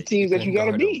that's the teams that you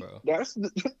gotta beat.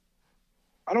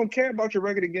 I don't care about your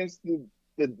record against the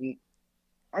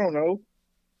I don't know,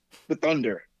 the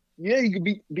Thunder. Yeah, you could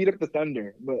beat up the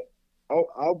Thunder, but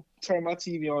I'll turn my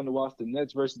TV on to watch the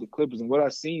Nets versus the Clippers, and what I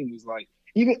seen was like,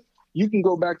 even you can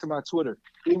go back to my Twitter.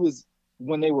 It was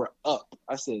when they were up.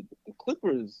 I said the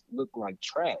Clippers look like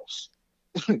trash.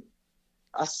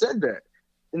 I said that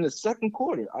in the second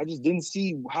quarter. I just didn't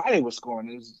see how they were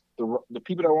scoring. It was the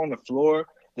people that were on the floor,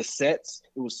 the sets.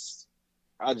 It was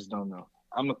I just don't know.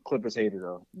 I'm a Clippers hater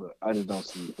though, but I just don't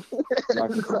see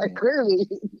it. Like clearly,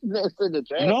 that's in the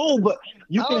draft. No, but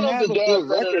you I can don't know if have the a good Jazz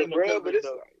better record, than the bro. Clippers, But it's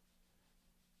though. like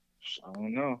I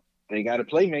don't know. They got a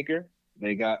playmaker.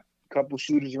 They got a couple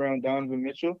shooters around Donovan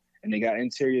Mitchell, and they got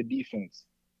interior defense.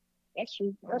 That's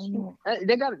true. That's know. true.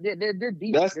 They got they're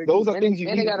deep. Those are things you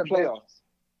need in the playoffs. playoffs.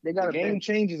 They got The a game bench.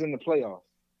 changes in the playoffs.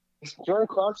 Jordan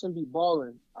Clarkson be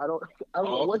balling. I don't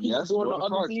know what he's doing on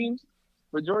other teams,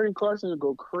 but Jordan Clarkson will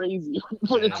go crazy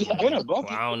for the Jazz. Well,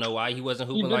 I don't know why he wasn't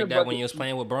hooping like that when he was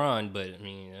playing with Bron, but I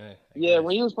mean, yeah,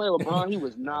 when he was playing with Bron, he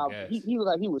was not. He was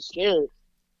like he was scared.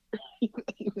 He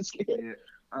was scared. Yeah,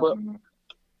 but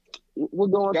we're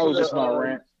going. That was just my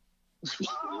rant.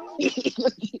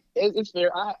 It's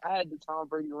fair. I had the Tom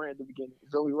Brady rant at the beginning.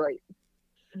 It's only right.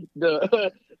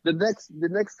 The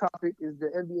next topic is the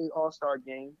NBA All-Star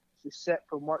Game. It's set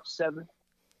for March 7th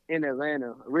in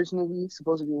Atlanta. Originally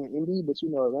supposed to be in Indy, but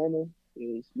Atlanta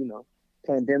is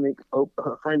pandemic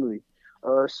friendly.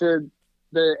 Should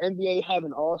the NBA have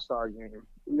an All-Star Game? What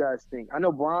do you guys think? I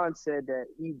know Bron said that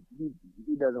he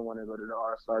doesn't want to go to the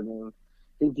All-Star Game.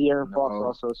 I think De'Aaron Fox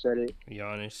also said it.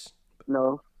 Giannis.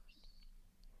 No.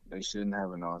 They shouldn't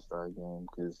have an All-Star Game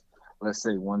because let's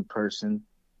say one person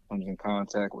comes in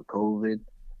contact with COVID,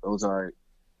 those are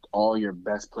all your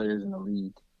best players in the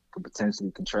league could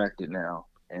potentially contract it now,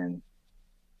 and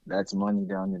that's money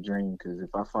down the drain. Because if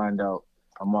I find out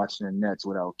I'm watching the Nets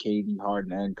without KD,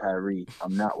 Harden, and Kyrie,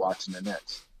 I'm not watching the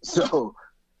Nets. So,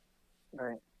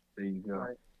 right there you go.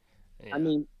 Right. Yeah. I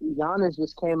mean, Giannis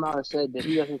just came out and said that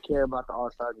he doesn't care about the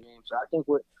All-Star Game. So I think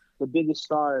what the biggest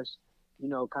stars,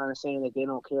 kind of saying that they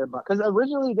don't care about, because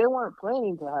originally they weren't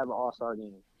planning to have an All-Star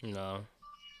Game. No.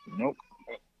 Nope.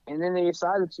 And then they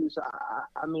decided to. So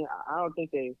I mean, I don't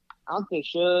think they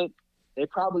should. They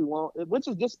probably won't. Which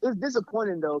is it's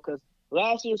disappointing though, because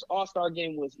last year's All-Star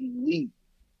Game was elite.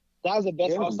 That was the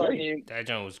best All-Star game. That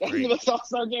joint was That great. was the best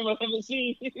All-Star game I've ever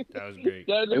seen. That was great.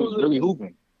 They was really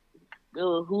hooping. They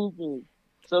were hooping.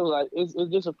 So like it's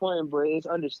disappointing, but it's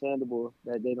understandable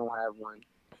that they don't have one.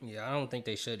 Yeah, I don't think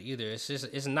they should either.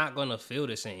 It's not gonna feel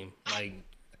the same. Like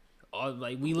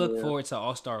we look forward to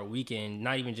All-Star Weekend,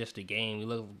 not even just the game. We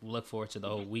look forward to the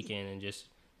whole weekend, and just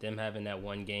them having that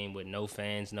one game with no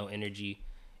fans, no energy.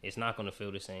 It's not gonna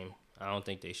feel the same. I don't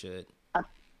think they should.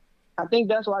 I think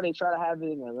that's why they try to have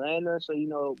it in Atlanta. So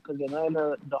because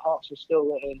Atlanta, the Hawks are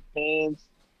still letting fans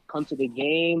come to the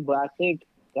game, but I think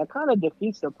that kind of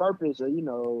defeats the purpose of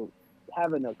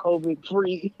having a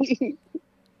COVID-free.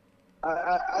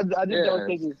 I just don't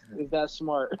think it's that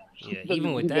smart. Yeah,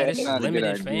 even with that, it's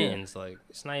limited fans. Like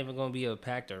it's not even gonna be a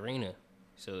packed arena,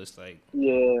 so it's like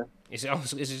it's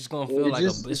just gonna feel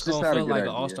like an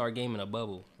All-Star game in a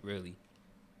bubble, really.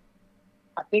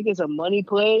 I think it's a money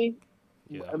play,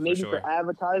 maybe for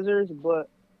advertisers, but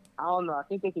I don't know. I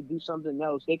think they could do something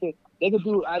else. They could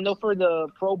do. I know for the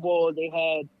Pro Bowl they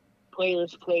had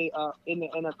players play in the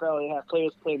NFL. They had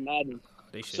players play Madden.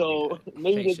 So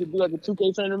maybe they could do like a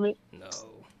 2K tournament. No.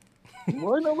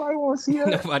 Boy, nobody want to see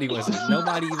that.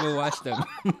 Nobody even watched that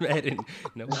Madden.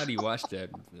 Nobody watched that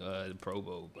Pro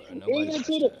Bowl, bro.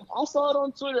 I saw it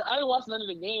on Twitter. I didn't watch none of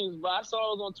the games, but I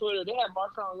saw it on Twitter. They had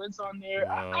Marshawn Lynch on there.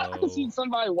 No. I could see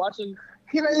somebody watching.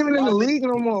 He's not even in the league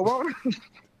no more.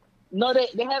 No,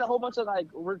 they had a whole bunch of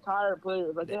retired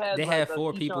players. Like they had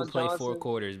four people play 4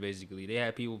 quarters basically. They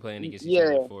had people playing against each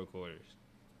other in 4 quarters.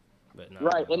 But no,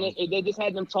 right, and they just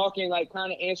had them talking,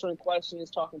 kind of answering questions,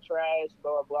 talking trash,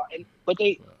 blah blah blah. But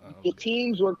the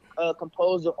teams were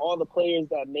composed of all the players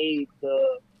that made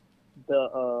the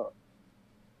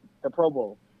Pro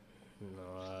Bowl.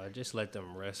 No, just let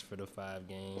them rest for the 5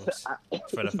 games.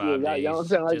 For the 5 days.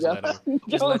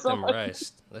 Just let them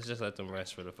rest. Let's just let them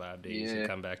rest for the 5 days and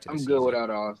come back to the season. I'm good without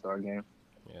an All-Star game.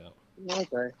 Yeah.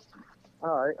 Okay.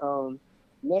 All right.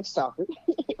 Next topic.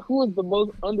 Who is the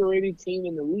most underrated team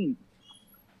in the league?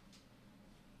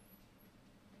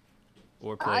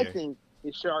 Or player. I think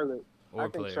it's Charlotte.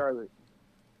 Charlotte.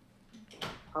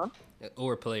 Huh?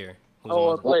 Or player.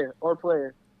 Or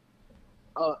player.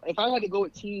 If I had to go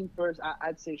with team first,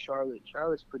 I'd say Charlotte.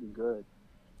 Charlotte's pretty good.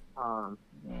 I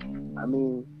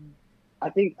mean,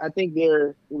 I think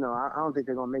they're, I don't think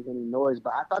they're gonna make any noise,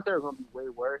 but I thought they were gonna be way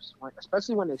worse,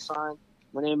 especially when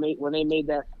they made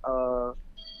that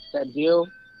deal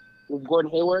with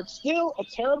Gordon Hayward. Still a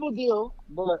terrible deal,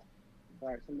 but all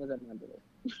right, someone's at my door.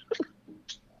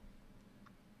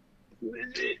 What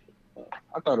is it?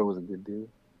 I thought it was a good deal,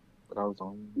 but I was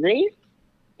on. Really?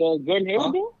 The Gordon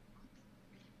Hayward deal?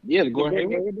 Yeah, the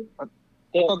Gordon Hayward. I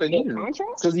thought they needed him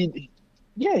because he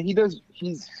does.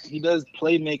 He does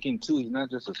playmaking too. He's not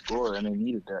just a scorer, and they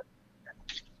needed that.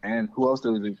 And who else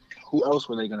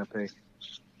were they gonna pay?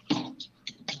 I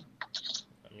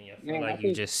mean, I feel like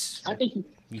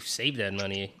you saved that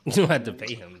money. You don't have to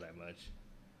pay him that much.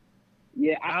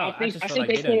 Yeah, I think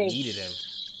they could have needed him.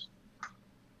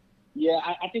 Yeah,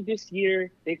 I think this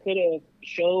year they could have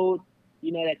showed,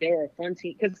 that they were a fun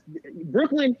team. Because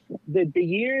Brooklyn, the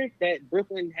year that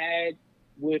Brooklyn had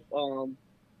with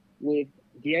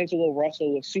D'Angelo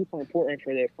Russell was super important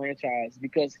for their franchise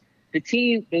because the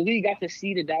league got to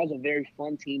see that was a very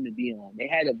fun team to be on. They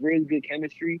had a really good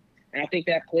chemistry, and I think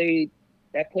that played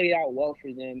out well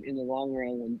for them in the long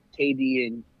run when KD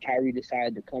and Kyrie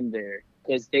decided to come there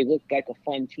because they looked like a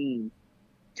fun team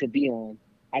to be on.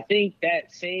 I think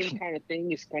that same kind of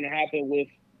thing is going to happen with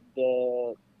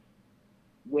the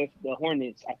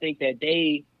Hornets. I think that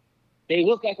they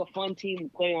look like a fun team to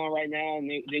play on right now, and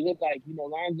they look like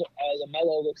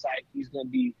LaMelo looks like he's going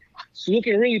to be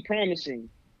looking really promising,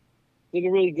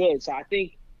 looking really good. So I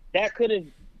think they could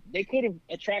have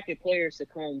attracted players to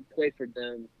come play for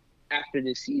them after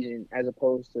this season as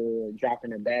opposed to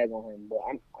dropping a bag on him. But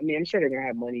I'm sure they're going to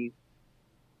have money.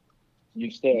 You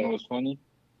know what's funny?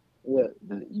 What?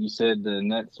 You said the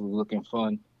Nets was looking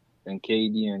fun, and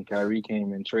KD and Kyrie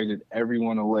came and traded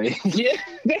everyone away. Yeah,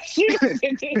 that's true.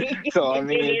 So I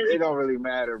mean, it don't really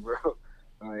matter, bro.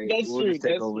 Like, we'll just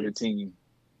take over the team.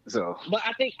 So, but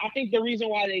I think the reason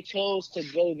why they chose to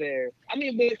go there,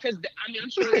 because I'm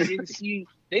sure they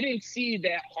didn't see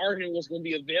that Harden was going to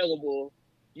be available.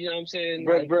 You know what I'm saying?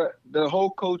 Bro, the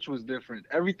whole coach was different.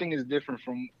 Everything is different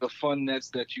from the fun Nets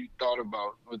that you thought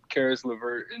about with Karis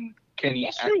LeVert and Kenny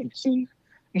Atkinson.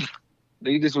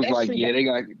 They just was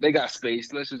they got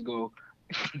space. Let's just go.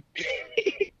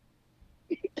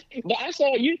 But I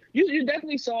saw you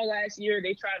definitely saw last year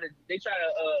they try to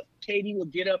KD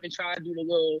would get up and try to do the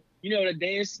little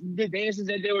the dances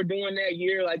that they were doing that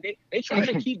year. Like they tried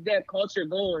to keep that culture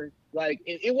going. Like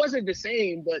it wasn't the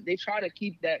same, but they try to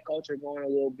keep that culture going a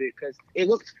little bit because it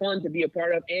looks fun to be a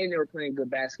part of, and they were playing good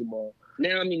basketball.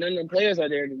 Now, none of the players are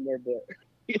there anymore, but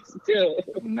it's still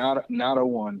not a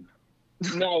one.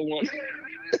 Not one.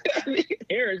 Joe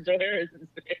Harris is there.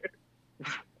 I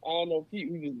don't know if he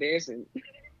was dancing.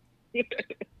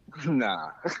 Nah.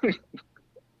 Who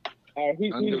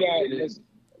got?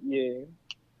 Yeah.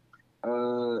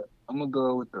 I'm gonna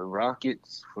go with the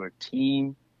Rockets for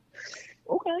team.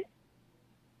 Okay.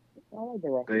 I like the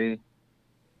Rockets.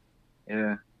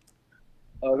 Yeah.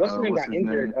 What's his name got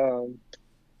injured?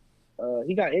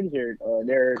 He got injured.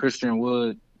 Christian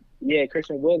Wood. Yeah,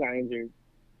 Christian Wood got injured.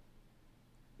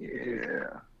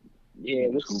 Yeah,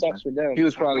 which sucks for them. He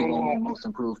was probably the most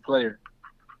improved player.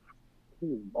 He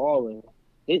was balling.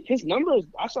 His numbers,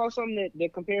 I saw something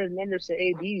that compared numbers to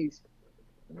AD's.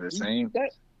 The same.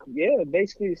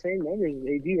 Basically the same numbers as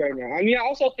AD right now. I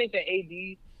also think that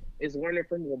AD is learning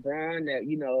from LeBron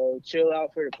that, chill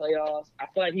out for the playoffs. I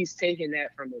feel like he's taking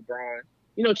that from LeBron.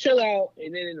 Chill out,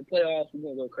 and then in the playoffs, we're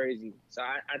going to go crazy. So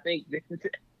I think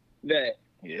that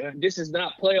this is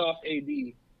not playoff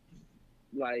AD.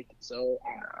 Not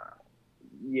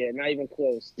even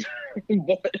close.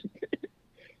 but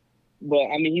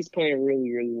he's playing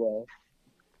really, really well.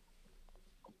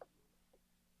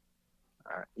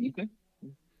 Ethan?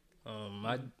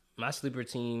 My sleeper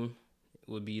team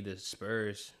would be the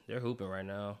Spurs. They're hooping right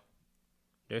now.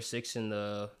 They're sixth in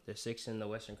the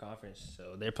Western Conference,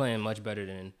 so they're playing much better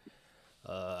than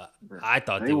I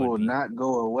thought they would. They will not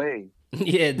go away.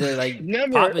 Yeah, they're like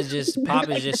Pop is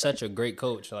just such a great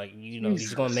coach. Like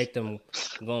he's gonna make them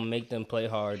play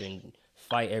hard and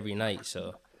fight every night.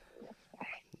 So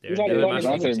they're my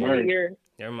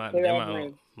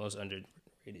most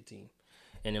underrated team,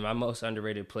 and then my most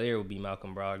underrated player would be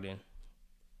Malcolm Brogdon.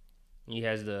 He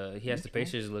has the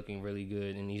Pacers looking really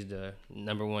good, and he's the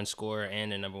number one scorer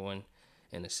and the number one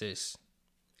in assists,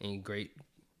 and great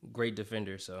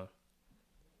defender. So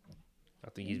I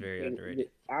think he's very underrated.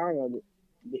 I don't know.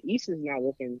 The East is not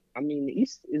looking. The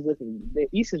East is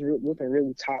looking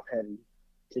really top heavy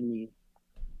to me.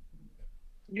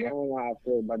 Yeah. I don't know how I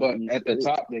feel about but the East. At the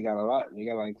top, they got a lot. They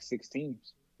got like 6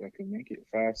 teams that can make it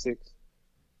 5, 6.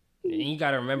 And you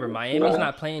got to remember, Miami's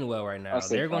not playing well right now.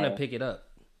 They're going to pick it up.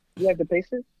 You have the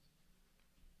Pacers?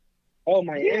 Oh,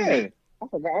 Miami. Yeah. I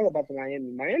forgot all about the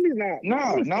Miami. Miami's not. No,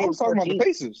 I'm talking about the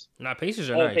Pacers. Nah, Pacers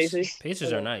are nice.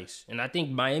 Pacers are nice. And I think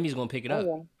Miami's going to pick it up.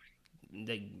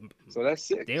 So that's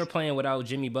 6. They were playing without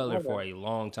Jimmy Butler for a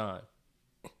long time.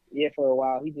 Yeah, for a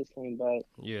while. He just came back.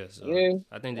 Yeah, so Yeah.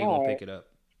 I think they're gonna pick it up.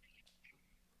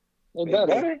 They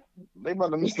better. They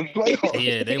about to miss the playoffs.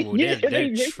 Yeah, they will. Yeah,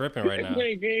 They're tripping right now.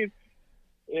 Playing games.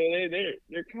 Yeah,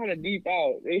 they're kind of deep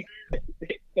out. They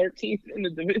 13th in the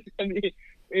division. I mean,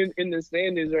 in the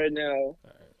standings right now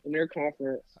in their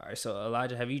conference. All right, so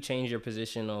Elijah, have you changed your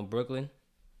position on Brooklyn?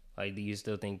 Like, do you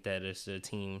still think that it's a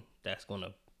team that's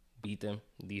gonna beat them?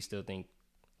 Do you still think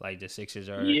like the Sixers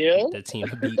are the team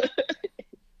to beat?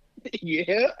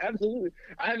 Yeah, absolutely.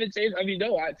 I haven't changed. I mean,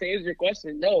 no. To answer your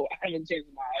question, no, I haven't changed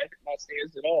my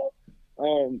stance at all.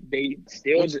 They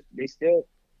still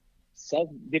suck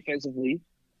defensively.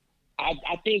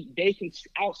 I think they can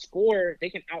outscore.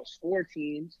 They can outscore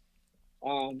teams.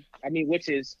 I mean, which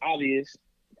is obvious.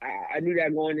 I knew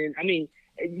that going in. I mean,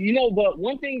 but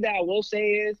one thing that I will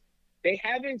say is they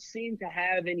haven't seemed to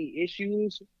have any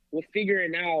issues with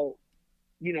figuring out,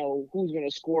 who's going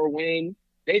to score when.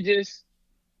 They just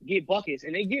get buckets,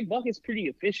 and they get buckets pretty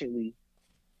efficiently.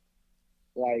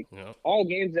 Like all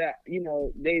games that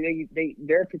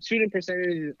their shooting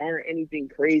percentages aren't anything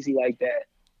crazy like that.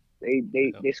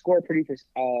 They score pretty. But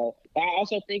I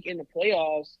also think in the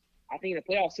playoffs,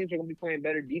 teams are gonna be playing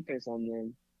better defense on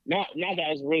them. Not that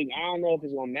it's really. I don't know if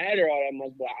it's gonna matter all that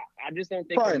much, but I just don't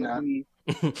think probably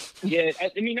it's not. Yeah, I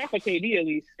mean not for KD at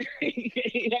least.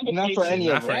 Not for any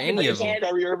of them.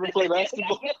 Kyrie Irving play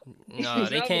basketball? No,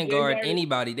 they can't guard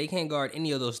anybody. They can't guard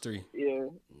any of those three. Yeah.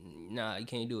 Nah, you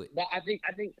can't do it. But I think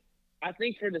the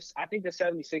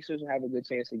 76ers will have a good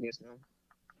chance against them.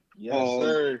 Yes,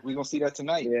 sir. We're gonna see that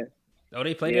tonight. Yeah. Oh,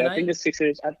 they play tonight? I think the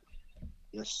Sixers.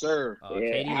 Yes, sir.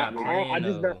 KD's not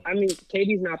playing.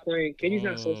 KD's not playing.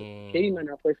 KD might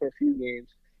not play for a few games.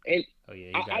 And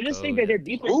I just think that their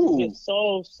defense is just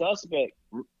so suspect.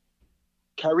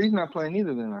 Kyrie's not playing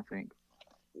either. Then I think.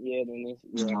 Yeah, then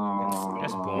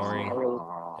that's boring.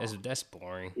 That's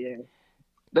boring. Yeah.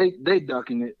 They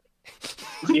ducking it.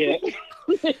 Yeah.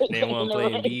 They didn't want to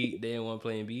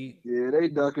play Embiid. Yeah, they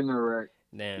ducking the wreck.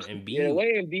 Damn, Embiid. Yeah, the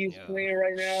way Embiid's playing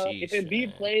right now. If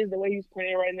Embiid plays the way he's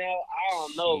playing right now, I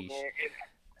don't know, man.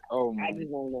 I just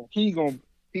don't know. He gonna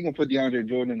put DeAndre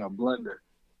Jordan in a blender.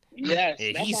 Yes,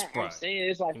 yeah, that's what I'm saying.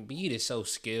 It's like Embiid is so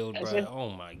skilled, bro. Oh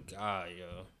my god,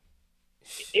 yo.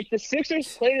 If the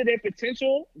Sixers play to their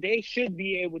potential, they should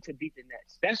be able to beat the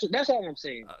Nets. That's all I'm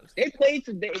saying. They played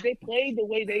the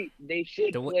way they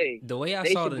should play. The way I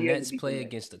saw the Nets play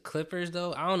against the Clippers,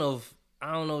 though, I don't know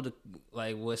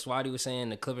what Swaty was saying.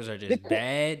 The Clippers are just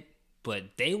bad,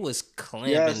 but they was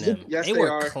clamping them. Yes, they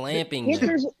were clamping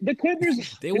them. The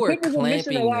Clippers. They were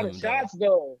clamping a lot of them. Shots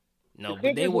though. No,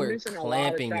 but they were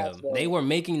clamping them. They were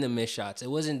making them miss shots. It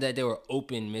wasn't that they were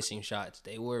open missing shots.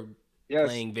 They were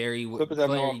playing very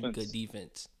good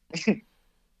defense.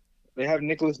 They have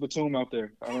Nicholas Batum out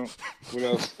there. What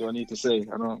else do I need to say?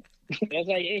 That's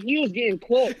like he was getting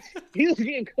cooked.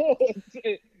 Philly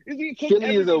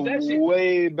is a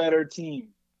way better team.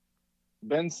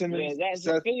 Ben Simmons,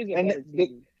 Seth, and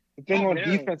the thing on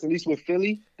defense, at least with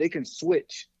Philly, they can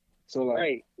switch. So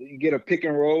you get a pick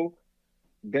and roll.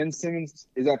 Ben Simmons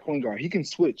is that point guard. He can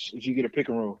switch if you get a pick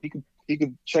and roll. He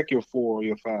could check your 4 or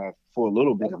your 5 for a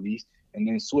little bit at least, and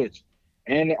then switch.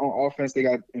 And on offense, they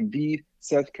got Embiid,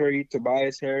 Seth Curry,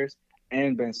 Tobias Harris,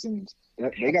 and Ben Simmons.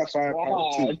 They got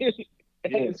firepower too.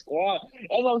 Yeah. Squad. That's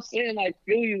what I'm saying. Like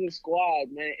Philly is a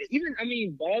squad, man. Even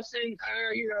Boston.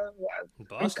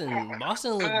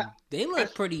 Boston. They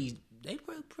look pretty. They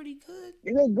look pretty good.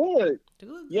 They look good.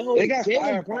 They got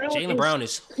firepower. Jaylen Brown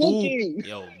is hooping.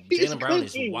 Jaylen Brown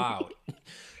is wild.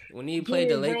 When he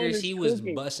played the Lakers, he was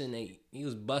busting. He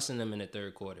was busting them in the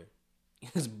third quarter. He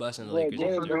was busting the Lakers.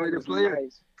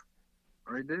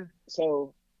 Right there.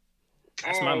 So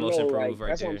that's my most improved right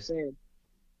that's there. That's what I'm saying.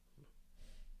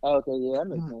 Okay, yeah, that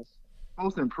makes sense.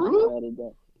 Most improved? I'm not mad at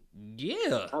that.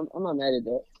 Yeah. I'm not mad at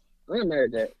that. I'm not mad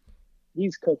at that.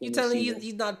 He's cooking. You telling me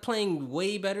he's not playing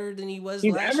way better than he was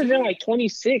he's last year? He's averaging like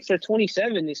 26 or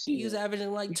 27 this season. He was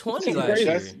averaging like 20 last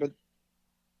year.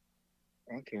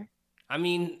 Okay. I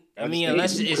mean,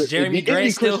 unless it's Jeremy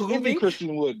Grant still hooping. It'd be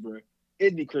Christian Wood, bro.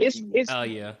 It'd be Christian Wood. Oh,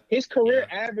 yeah. His career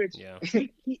average. Yeah.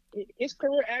 His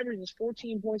career average is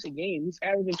 14 points a game. He's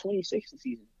averaging 26 this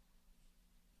season.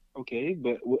 Okay,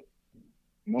 but what?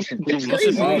 Most improved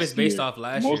is based off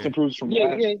last year. Most improved from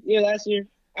last year. Yeah, last year.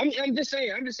 I'm just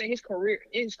saying his career.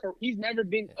 He's never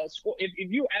been a score.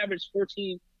 If you average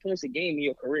 14 points a game in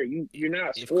your career, you're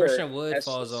not a scorer. If Christian Wood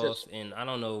falls off, and I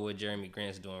don't know what Jeremy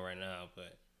Grant's doing right now,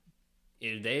 but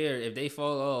if they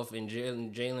fall off and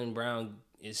Jaylen Brown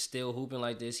is still hooping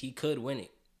like this, he could win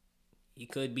it. He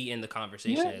could be in the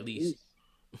conversation at least.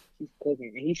 He's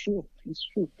cooking, and he's shooting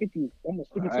 50,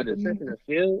 almost 52% from the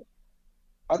field.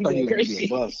 I thought he was gonna be a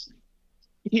bust.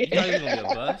 You thought he was gonna be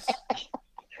a bust?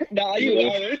 Nah, you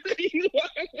are.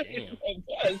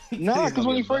 Nah, because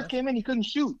when he first came in, he couldn't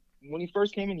shoot. When he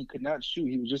first came in, he could not shoot.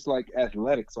 He was just like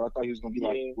athletic. So I thought he was gonna be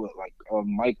like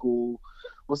Michael.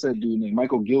 What's that dude named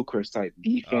Michael Gilchrist type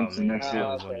defense, and that's that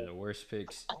was one of the worst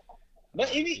picks.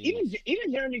 But even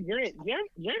Jeremy Grant,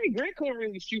 Jeremy Grant couldn't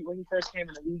really shoot when he first came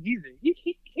in the league either.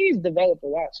 He's developed a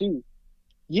lot too.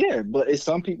 Yeah, but it's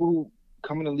some people who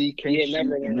come in the league can't shoot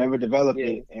and never develop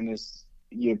it, and it's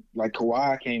like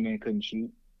Kawhi came in couldn't shoot.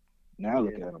 Now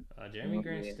look at him. Jeremy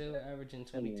Grant's still averaging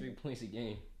 23 points a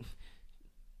game.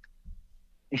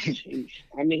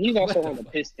 I mean, he's also on the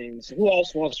Pistons. Who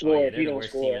else wants to score if he don't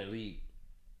score?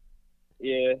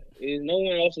 Yeah, no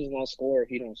one else is gonna score if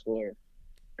he don't score.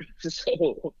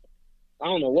 So I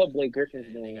don't know what Blake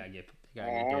Griffin's doing. They gotta get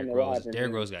Derrick Rose.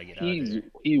 Derrick Rose gotta get out of there.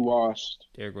 He washed.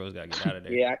 Derrick Rose gotta get out of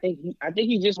there. Yeah, I think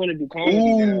he just want to do comedy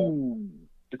now.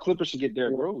 The Clippers should get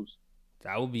Derrick Rose.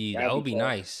 That would be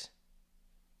nice.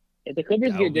 If the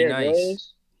Clippers get Derrick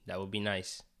Rose, that would be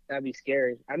nice. That'd be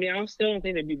scary. I mean, I still don't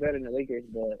think they'd be better than the Lakers,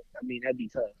 but I mean that'd be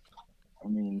tough. I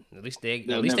mean, at least they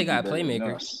got a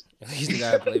playmaker. At least they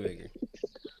got a playmaker.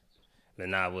 But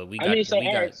nah, we got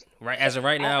right as of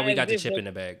right now, we got the chip in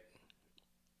the bag.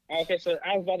 Okay, so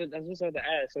I just about to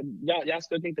ask. So y'all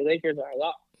still think the Lakers are a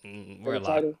lot? We're a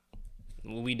lot.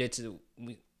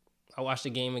 I watched the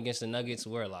game against the Nuggets.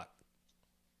 We're a lot.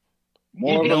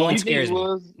 No one scares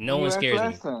me. No one scares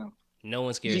me. No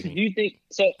one scares me. Do you think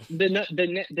so? The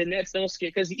Nets don't scare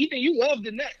because even you love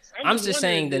the Nets. I'm just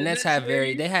saying the Nets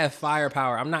have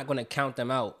firepower. I'm not going to count them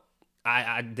out.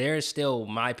 They're still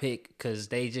my pick because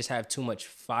they just have too much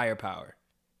firepower,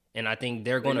 and I think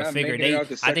they're going to figure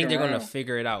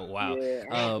it out. Wow,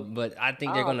 yeah. But I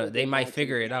think they might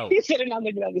figure it out. He said they're not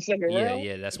making out the second round.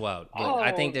 Yeah, that's wild. But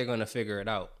I think they're going to figure it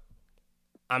out.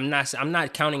 I'm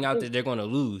not counting out that they're going to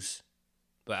lose,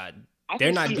 but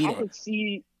they're not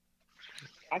beating.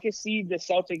 I can see the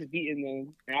Celtics beating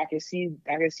them, and I can see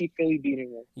Philly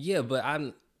beating them. Yeah,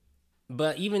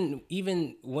 but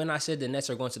even when I said the Nets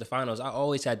are going to the finals, I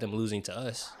always had them losing to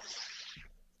us.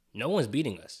 No one's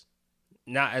beating us.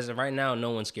 Not as of right now,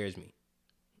 no one scares me.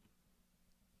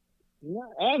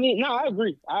 I mean, I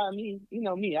agree. I mean, you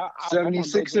know me.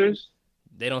 76ers,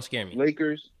 they don't scare me.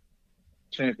 Lakers,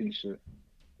 championship.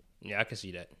 Yeah, I can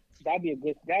see that. That'd be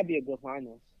a good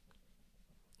finals.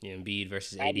 Yeah, Embiid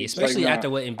versus AD, especially after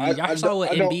what Embiid. Y'all saw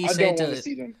what Embiid said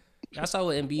to. Y'all saw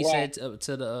what Embiid said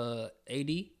to the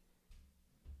AD.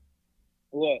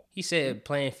 What? He said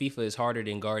playing FIFA is harder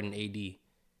than guarding AD.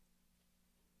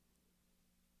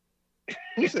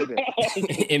 Who said that?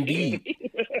 Embiid.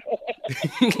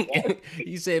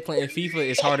 He said playing FIFA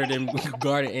is harder than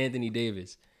guarding Anthony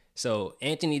Davis. So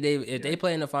Anthony Davis, if they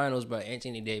play in the finals, bro,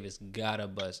 Anthony Davis gotta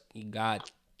bust. He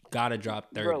gotta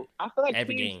drop 30. Bro, I feel like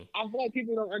every game. I feel like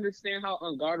people don't understand how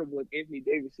unguardable Anthony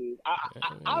Davis is.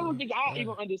 I don't think I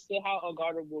even understood how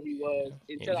unguardable he was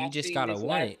until I seen his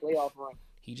last playoff run.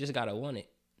 He just gotta win it.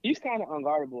 He's kind of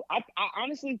unguardable. I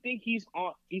honestly think he's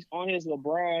on his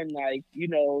LeBron. Like, you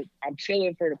know, I'm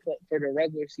chilling for the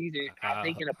regular season. I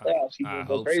think in the playoffs he will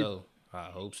go crazy. I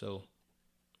hope so.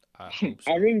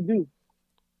 I really do.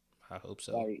 I hope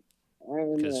so. Like,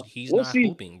 because he's not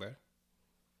hooping, bro.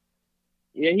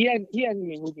 Yeah, he hasn't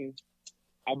been hooping.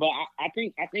 But I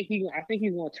think he's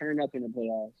gonna turn up in the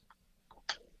playoffs.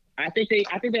 I think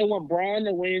they want Bron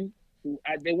to win.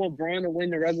 They want Bron to win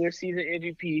the regular season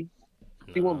MVP.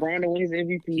 He want Bron to win his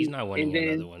MVP. He's not winning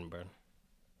another one, bro.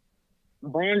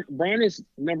 Bron is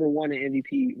number 1 in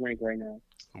MVP rank right now.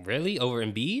 Really? Over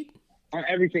Embiid? On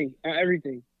everything.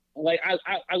 Like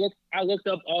I looked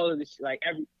up all of this, like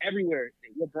everywhere.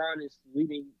 LeBron is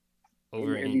leading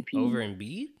over MVP. Over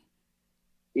Embiid.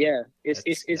 Yeah, it's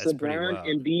LeBron,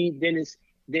 Embiid, then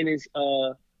it's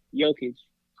Jokic.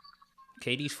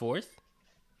 KD's 4th.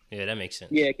 Yeah, that makes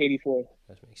sense. Yeah, KD 4th.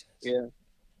 That makes sense. Yeah.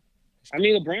 I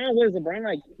mean, LeBron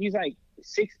like? He's like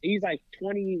 6. He's like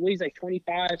 20. What, he's like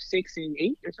 25, 6, and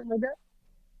 8 or something like that.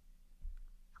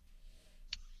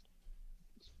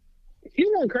 He's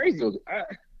going crazy. I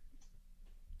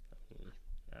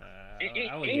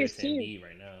would give it to Embiid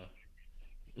right now.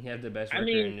 He has the best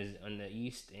record on the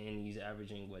East, and he's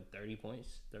averaging 30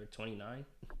 points? They're 29,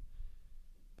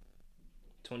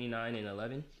 29 and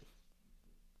 11.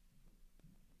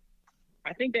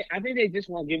 I think they just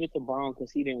want to give it to Bron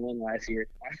because he didn't win last year.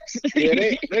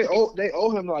 Yeah, they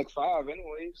owe him like 5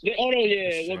 anyways. Yeah.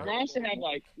 LeBron should have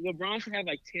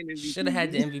like 10 MVP. Should have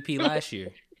had the MVP last year.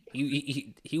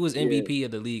 He was MVP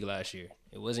of the league last year.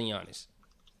 It wasn't Giannis.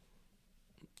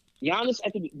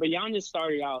 Giannis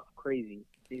started out crazy,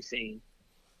 insane.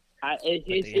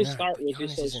 His start was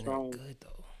just so strong. Good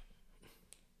though.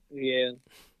 Yeah,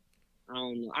 I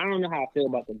don't know. I don't know how I feel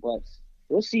about the Bucks.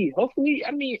 We'll see. Hopefully,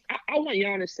 I mean, I want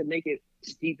Giannis to make it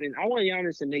deep in. I want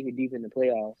Giannis to make it deep in the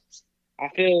playoffs. I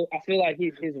feel like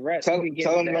his reps. Tell him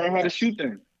learn how to shoot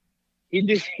then. He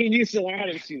needs to learn how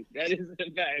to shoot. That is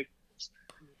the fact.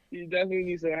 He definitely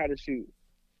needs to learn how to shoot.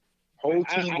 Whole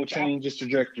team will change his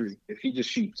trajectory if he just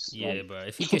shoots. Yeah, bro.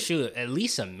 If he can shoot at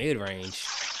least a mid range,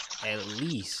 at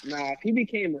least. Nah, if he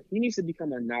needs to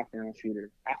become a knockdown shooter.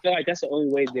 I feel like that's the only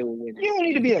way they will win. You don't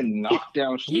need to be a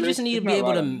knockdown shooter. You just need to be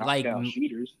able to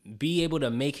be able to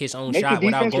make his own shot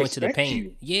without going to the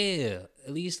paint. Yeah,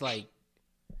 at least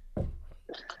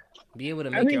be able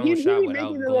to make your own shot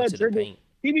without going to the paint.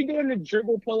 He be doing the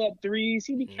dribble pull up threes.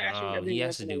 He be catching. No, he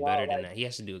has to do better than that. He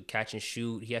has to do a catch and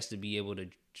shoot. He has to be able to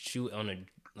shoot on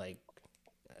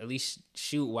at least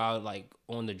shoot while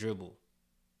on the dribble.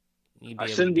 I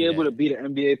shouldn't be able to beat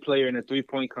an NBA player in a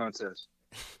 3-point contest.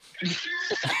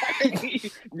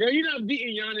 Bro, you're not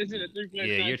beating Giannis in a 3-point contest.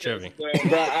 Yeah, you're tripping. Bro,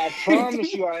 I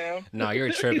promise you I am. No,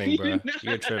 you're tripping, bro.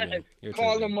 You're tripping.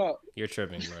 Call him up. You're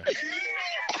tripping, bro.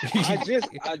 I just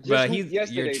bro, yesterday,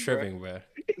 you're tripping, bro.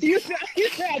 You said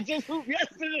I just hooped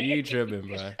yesterday. You tripping,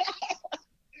 bro.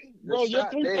 Bro, your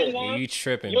 3-point line. You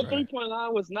tripping, Your bro. 3-point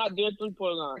line was not their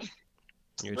 3-point line.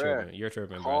 You're tripping. You're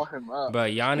tripping, Call bro. him up.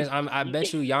 But Giannis, I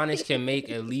bet you Giannis can make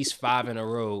at least 5 in a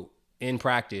row in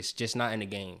practice, just not in the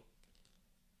game.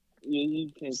 Yeah,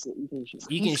 you can shoot.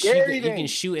 You can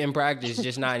shoot in practice,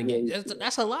 just not in the game.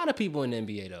 That's a lot of people in the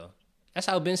NBA though. That's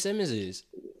how Ben Simmons is.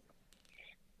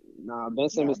 Nah, Ben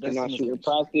Simmons cannot shoot in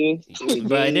practice.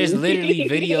 But there's literally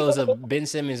videos of Ben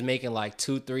Simmons making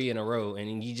 2-3 in a row,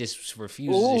 and he just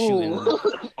refuses to shoot.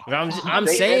 I'm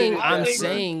saying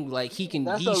he can.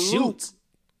 That's he shoots.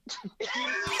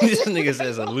 This nigga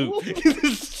says a loop.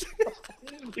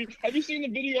 Have you seen the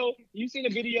video? You seen the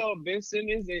video of Ben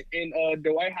Simmons and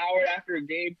Dwight Howard after a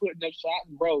game putting up shots,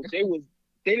 bro?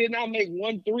 They did not make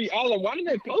 1-3. I was like, why did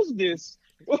they post this?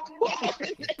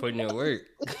 Putting in work.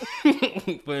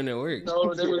 Putting in work.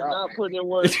 No, they was not putting in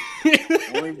work.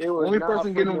 Only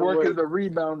person getting work is the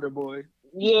rebounder, boy.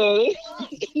 Yeah,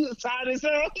 he was tired as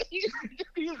hell. He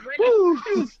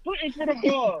was sprinting for the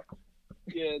ball.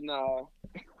 Yeah, nah.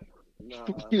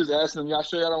 He was asking, y'all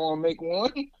sure y'all don't want to make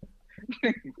one?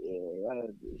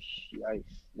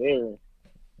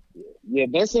 Yeah,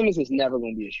 Ben Simmons is never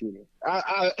going to be a shooter.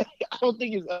 I don't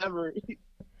think he's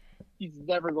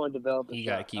never going to develop a He shot.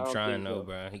 got to keep trying, though,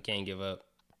 bro. He can't give up.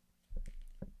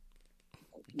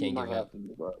 He can't give up.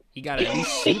 He got to at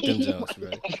least shoot them jumps,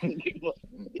 bro.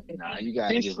 Nah, you got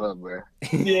to give up, bro.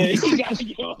 Yeah, you got to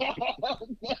give up.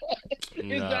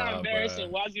 It's not embarrassing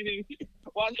bro.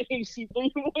 watching him shoot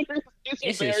 3-pointers.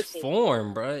 It's his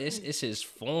form, bro. It's his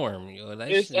form, yo.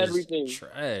 That's everything.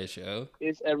 Trash, yo.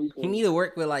 It's everything. He need to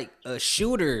work with a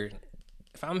shooter.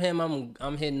 If I'm him,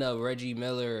 I'm hitting up Reggie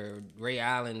Miller or Ray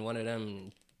Allen, one of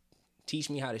them. Teach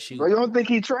me how to shoot. Bro, you don't think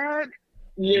he tried?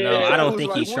 Yeah, no, I don't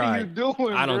think he's tried.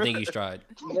 I don't think he's tried.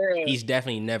 Bro, He's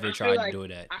definitely never tried to do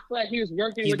that. I feel like he was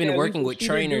working. He's been working with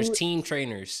trainers, team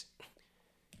trainers.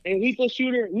 And lethal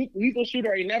shooter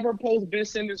ain't never posed Ben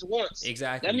Simmons once.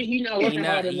 Exactly. That means he's not working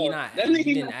hard enough.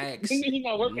 He didn't ask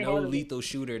no hard lethal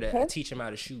shooter to teach him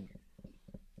how to shoot.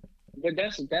 But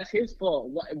that's his fault.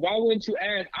 Why wouldn't you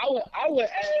ask? I would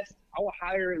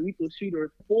hire a lethal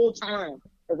shooter full time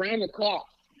around the clock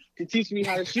to teach me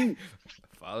how to shoot.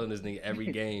 Following this nigga every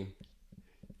game.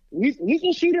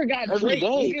 Lethal shooter got every Drake day.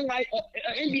 looking like an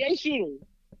NBA shooter.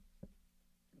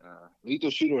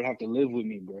 Lethal shooter would have to live with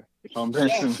me, bro. If I'm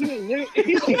benching.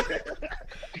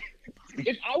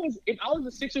 If I was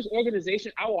a Sixers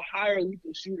organization, I would hire a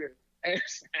lethal shooter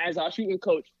as our shooting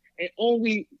coach, and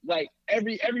only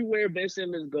everywhere Ben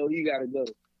Simmons go, you gotta go.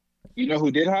 You know who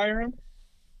did hire him?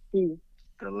 Who?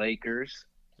 The Lakers.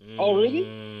 Oh, really?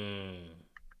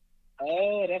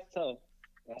 Oh, that's tough.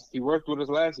 He worked with us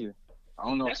last year. I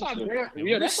don't know. That's why Brown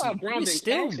we been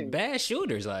still catching. bad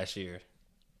shooters last year.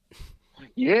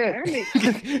 Yeah.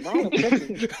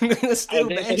 Still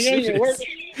bad shooters.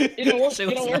 It don't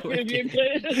work for NBA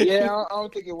players. Yeah, I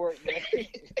don't think it worked, man.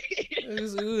 It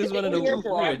was one of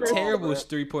the terrible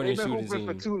 3-pointer shooting team.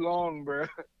 For too long, bro.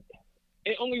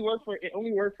 It only worked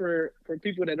for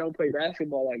people that don't play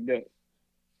basketball like that.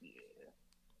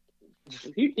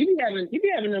 He be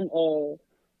having them.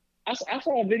 I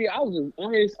saw a video. I was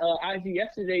on his IG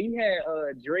yesterday. He had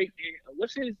Drake and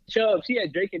what's his Chubbs. He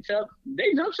had Drake and Chubbs.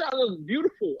 They jump shot was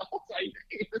beautiful. I was like,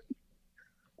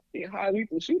 he a high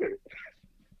lethal shooter.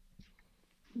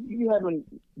 You having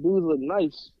dudes look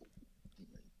nice.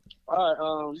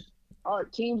 All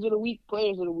right. Teams of the week,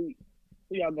 players of the week.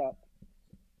 Who y'all got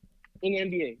in the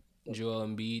NBA? Joel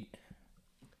Embiid.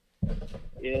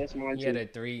 Yeah, that's mine He too. had a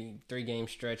three game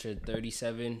stretch of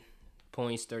 37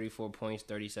 points, 34 points,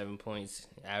 37 points,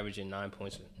 averaging 9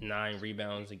 points, 9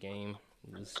 rebounds a game.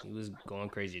 He was going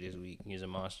crazy this week. He's a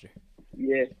monster.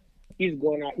 Yeah, he's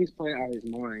going out. He's playing out his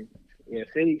mind. Yeah,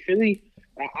 Philly.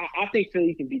 I think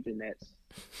Philly can beat the Nets.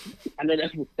 I know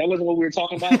that wasn't what we were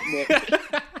talking about, but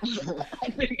I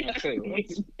think he can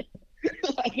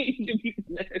beat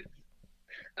the Nets.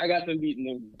 I got them beating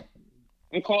them.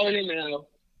 I'm calling it now.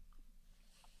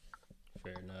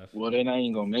 Fair enough. Well, they're not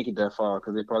even gonna make it that far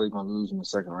because they're probably gonna lose in the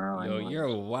second round. Yo, anyway.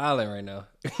 you're wilding right now.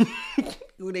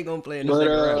 Who they gonna play in the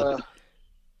second round?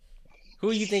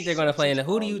 Who do you think they're gonna play in?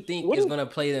 Who do you think is gonna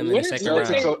play them in the second round?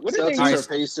 Celtics or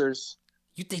Pacers?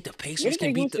 You think the Pacers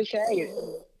can beat the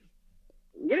Charlotte?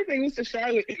 What if they lose to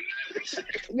Charlotte?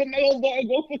 The Melo Ball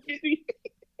go for 50.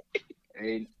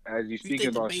 Hey, as you speaking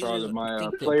about Charlotte, my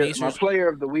Pacers, player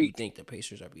of the week. You think the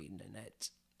Pacers are beating the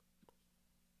Nets?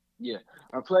 Yeah,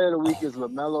 my player of the week is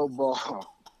LaMelo Ball.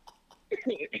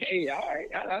 Hey, all right.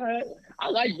 I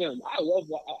like them. I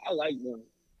like them.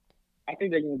 I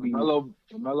think they're gonna be.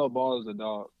 LaMelo Ball is a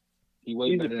dog. He's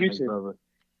better than his brother.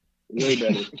 Way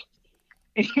better.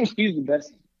 He's the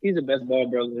best. He's the best ball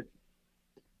brother.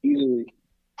 Easily.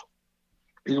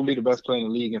 He's gonna be the best player in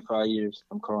the league in 5 years.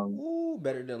 I'm calling. Ooh,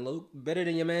 better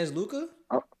than your man's Luka.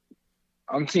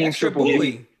 I'm team That's your Triple boy.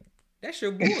 E. That's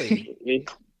your boy.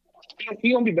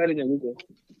 He gonna be better than Luka.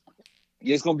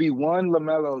 Yeah, it's gonna be 1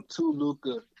 LaMelo, 2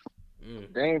 Luka.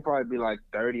 They ain't probably be like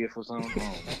 30th or something.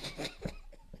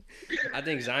 I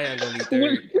think Zion gonna be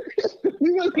third.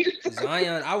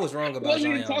 Zion, I was wrong about Zion.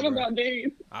 What are you talking about,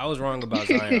 Dave? I was wrong about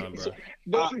Zion,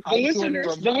 bro.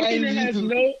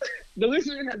 The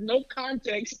listener has no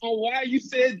context on why you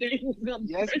said Dave was gonna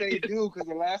be Yes, they do, because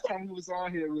the last time he was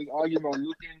on here, we was arguing about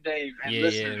Luka and Dave.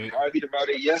 And we argued about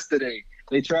it yesterday.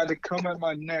 They tried to come at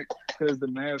my neck because the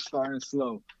man's starting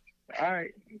slow. All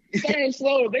right. Starting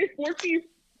slow. They 14th.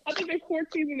 I think they're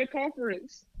 14th in the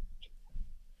conference.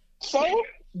 So?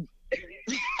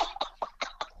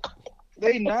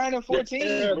 They 9 and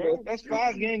 14, bro. That's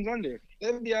 5 games under.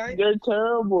 They'll be all right. They're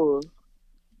terrible.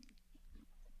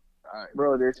 All right.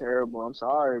 Bro, they're terrible. I'm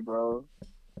sorry, bro.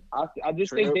 I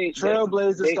just think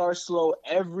Trailblazers start slow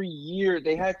every year.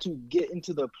 They had to get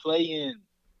into the play-in.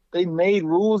 They made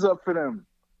rules up for them.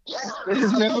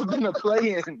 There's never been a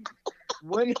play-in.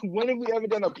 When have we ever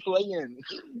done a play-in?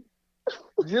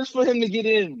 Just for him to get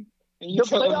in. And you the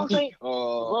playoff thing,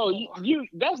 bro, you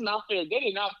that's not fair. They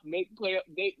did not make play.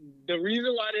 The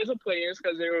reason why there's a play is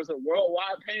because there was a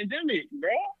worldwide pandemic,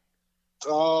 bro.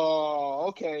 Oh,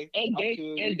 okay. And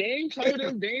Dame told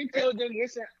them,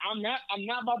 listen, I'm not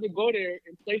about to go there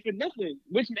and play for nothing,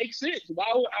 which makes sense.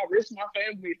 Why would I risk my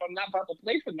family if I'm not about to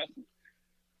play for nothing?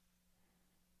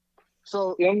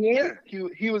 So yeah,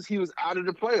 he was out of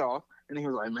the playoff, and he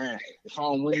was like, man, if I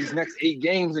don't win these next 8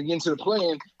 games and get into the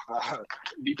play-in, it'd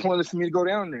be pointless for me to go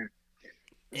down there.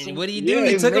 And what did he do?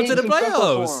 He took him to the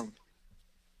playoffs.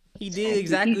 He did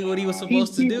exactly what he was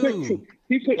supposed to do.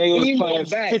 He was playing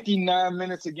 59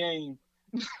 minutes a game.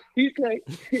 He put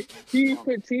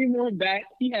team on back.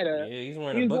 He's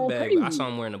wearing a book bag. Crazy. I saw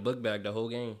him wearing a book bag the whole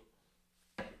game.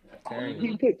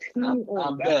 He put team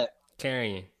on back.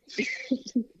 Carrying.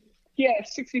 He had a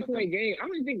 60-point game. I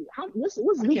don't think what's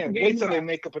Luka's game? Can't wait till they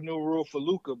make up a new rule for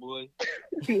Luka, boy.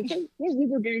 What's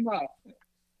Luka's game high?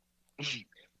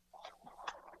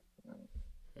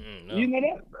 No. You know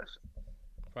that?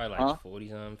 Probably like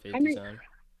 40-something, 50-something.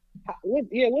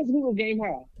 What's Luka's game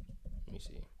high? Let me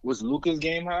see. Was Luka's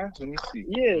game high? Let me see.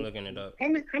 Yeah. I'm looking it up. How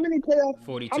many playoff?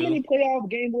 42. How many playoff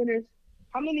game winners?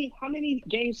 How many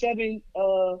game 7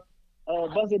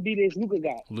 buzzer beaters Luka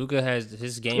got? Luka has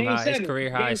his game high, his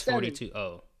career high is 42.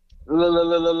 Oh.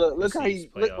 Look how he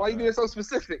look. Why you being so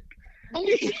specific? How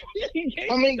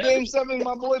many game 7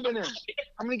 my boy been in?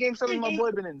 How many game 7 my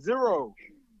boy been in? 0.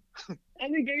 How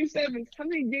many game 7s? How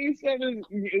many game 7s?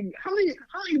 How many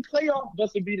playoff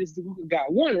buzzer beaters did Luka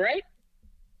got? 1, right?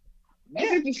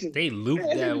 Yeah. They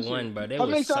looped that one, bro. They How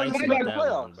were many times psyched he been about in the that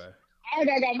playoffs? one, bro.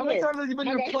 How many times has he been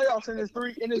in the playoffs in his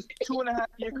 2.5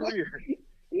 year career?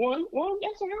 One.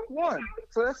 That's enough. 1.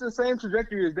 So that's the same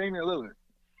trajectory as Damian Lillard.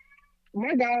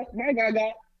 My guy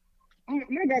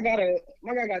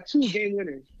got 2 game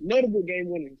winners, notable game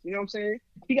winners. You know what I'm saying?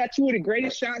 He got 2 of the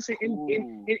greatest shots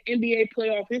in NBA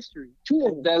playoff history. 2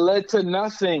 of them that led to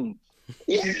nothing.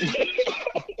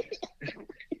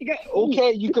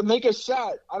 Okay, you can make a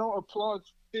shot. I don't applaud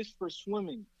fish for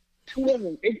swimming. 2 of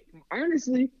them.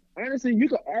 Honestly, you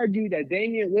could argue that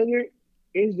Damian Lillard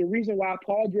is the reason why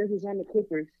Paul George is on the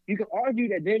Clippers. You can argue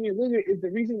that Damian Lillard is the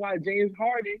reason why James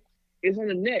Harden is on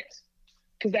the Nets.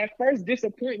 Because that first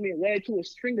disappointment led to a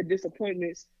string of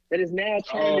disappointments that is now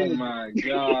turned into... Oh, my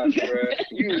God,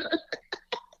 bro.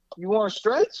 You want to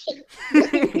stretch?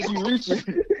 You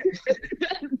reaching.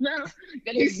 Now,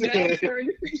 that is now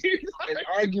turned An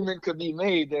argument could be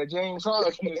made that James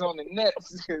Harden is on the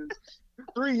Nets because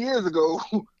 3 years ago.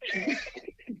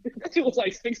 It was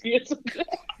like 6 years ago.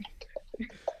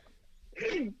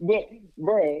 But,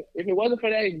 bro, if it wasn't for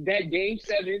that game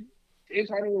 7, James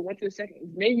Harden would have went to the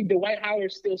second. Maybe Dwight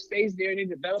Howard still stays there and they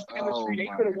develop chemistry. They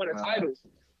could have won a title.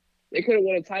 They could have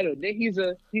won a title. Then he's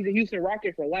a Houston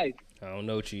Rocket for life. I don't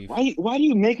know, Chief. Why do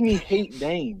you make me hate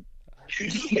Dame?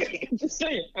 I'm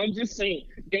just saying.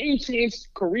 Dame changed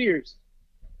careers.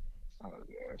 Oh,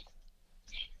 gosh.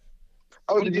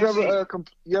 Oh, did you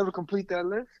ever complete that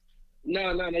list?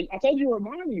 No. I told you to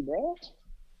remind me, bro.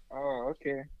 Oh,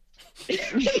 okay.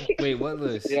 Wait, what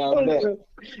list? Yeah, I bet.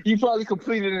 You probably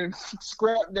completed and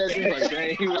scrapped that. You're like,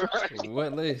 dang, right.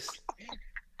 What list?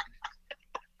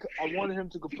 I wanted him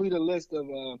to complete a list of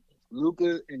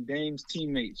Luka and Dame's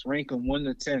teammates, rank them 1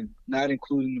 to 10, not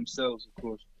including themselves, of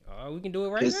course. We can do it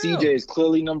right now. Because CJ is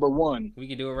clearly number 1. We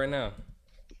can do it right now.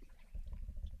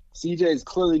 CJ is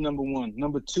clearly number 1.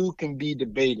 Number 2 can be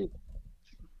debated.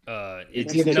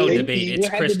 It's It no could debate. be- It's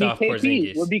it had to be Kristaps KP.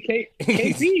 Porzingis. Would be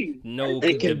KP. No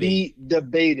It can debate. be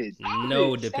debated.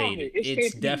 No Stop debate. it. It's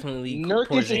It's KP. definitely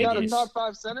Nurkic is not a Porzingis. top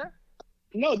 5 center.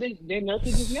 No, then Nurkic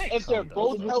is next. If they're Calm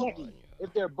both down.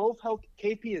 healthy,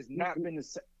 KP has not been the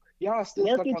same. Y'all still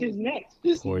stuck Nurkic on is next.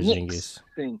 this Porzingis. Knicks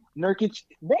thing. Nurkic,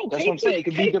 Bro, that's what I'm saying. It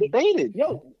could be debated.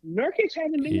 Yo, Nurkic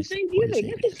hasn't been the It's same either.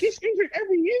 Porzingis. Nurkic gets injured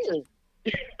every year.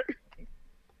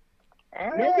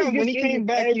 When he came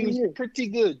back, he was pretty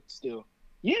good still.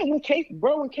 Yeah, when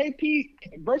KP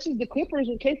versus the Clippers,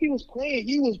 when KP was playing,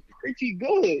 he was pretty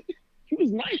good. He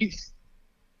was nice.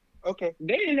 Okay.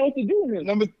 They didn't know what to do with him.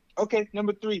 Number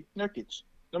 3, Nurkic.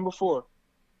 Number 4.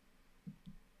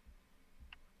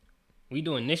 We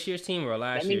doing this year's team or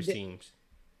last year's teams?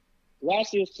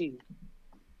 Last year's team.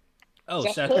 Oh,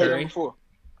 Seth Seth Curry. Curry. Number 4.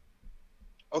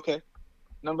 Okay.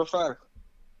 Number 5.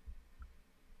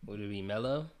 Would it be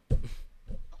Melo?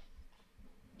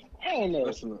 I don't know.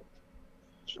 Let's look.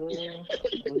 Hey,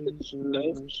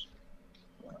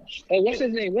 what's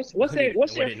his name? What's their Would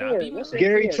four? it not be What's their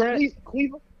Gary four? Trent?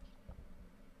 Cleveland.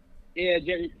 Yeah,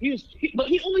 Jerry. But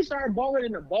he only started balling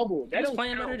in the bubble. He That was don't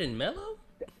playing count. better than Melo?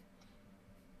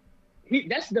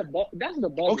 That's the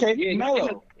bubble. Okay, yeah,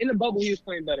 Melo. In the bubble, he was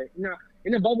playing better. No,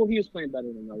 in the bubble, he was playing better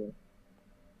than Melo.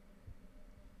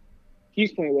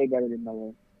 He's playing way better than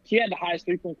Melo. He had the highest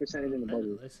 3-point percentage in the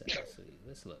bubble. Let's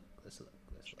look.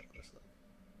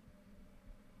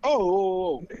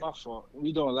 Oh, my fault.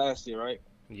 We doing last year, right?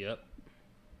 Yep.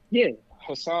 Yeah.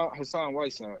 Hassan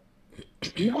Whiteside.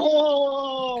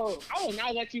 No, I will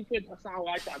not let you put Hassan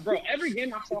Whiteside, bro. Every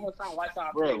game I saw Hassan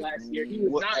Whiteside play last year, he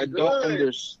was not I good. don't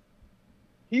understand.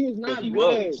 He was not But he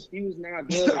good. was. He was not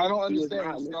good. I don't He was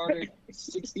understand. not He good. started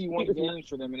 61 games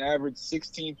for them and averaged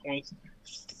 16 points,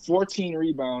 14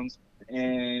 rebounds,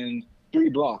 and 3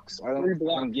 blocks. I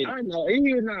don't get it. I know.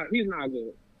 He's not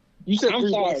good. You said I'm 3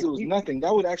 sorry. blocks. It was nothing.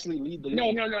 That would actually lead the league. No.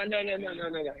 I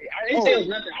didn't say it was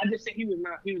nothing. I just said he was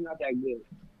not that good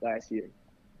last year.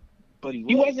 But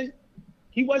He wasn't.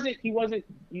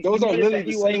 Those are literally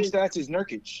the same stats as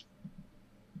Nurkic.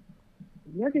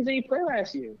 Nurkic didn't play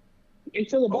last year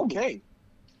until the bubble. Okay.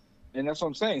 And that's what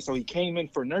I'm saying. So he came in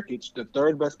for Nurkic, the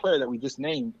 3rd best player that we just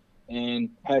named, and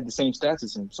had the same stats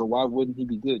as him. So why wouldn't he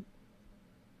be good?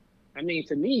 I mean,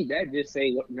 to me, that just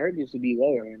say Nurkic should be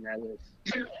lower in that list.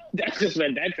 That's just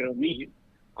what that tells me.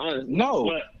 Honestly. No.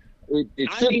 But It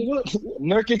I should mean,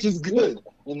 Nurkic is good.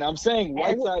 And I'm saying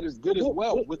Whiteside is good as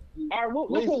well. All right, we'll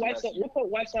put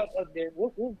Whiteside up there.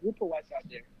 We'll put Whiteside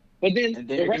there. But then And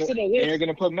the rest of the list. they're going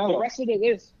to put Melo. The rest of the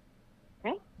list.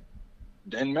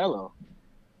 Then Melo.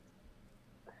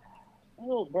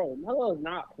 Oh, bro, Melo is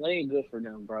not playing good for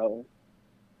them, bro.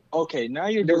 Okay, now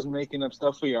you're just making up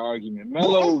stuff for your argument.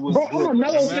 Melo was good.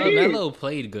 Melo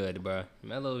played good, bro.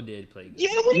 Melo did play good.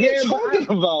 Yeah, what are you talking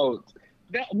about?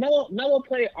 Melo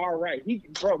played all right.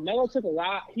 Melo took a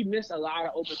lot. He missed a lot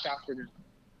of open shots for them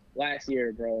last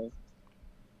year, bro.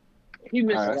 He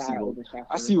missed a lot of open shots.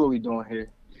 I see what we're doing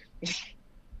here.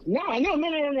 No.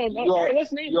 All right,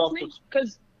 let's name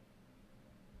because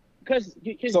I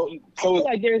feel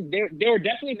like there were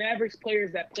definitely Mavericks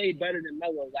players that played better than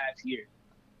Melo last year.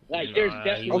 Like there's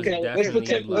definitely let's put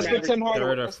Tim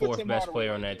Hardaway. 3rd or 4th best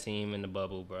player on that team in the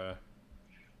bubble, bro.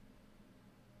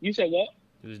 You said what?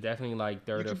 He was definitely like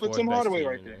 3rd or 4th put Tim best Hardaway team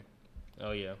right in there.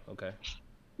 Oh yeah, okay.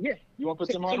 Yeah. You want to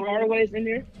put Tim Tim Hardaway? Hardaway's in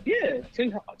there. Yeah,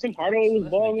 Tim Hardaway was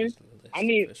balling. I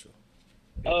mean, who's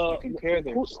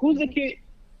the kid?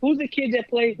 Who's the kid that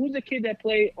played? Who's the kid that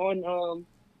played on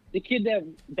the kid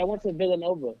that went to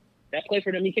Villanova that played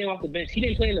for them? He came off the bench. He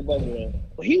didn't play in the bubble though,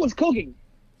 but he was cooking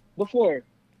before.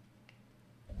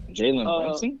 Jalen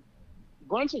Brunson.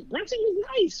 Brunson was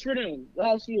nice for them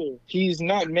last year. He's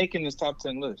not making this top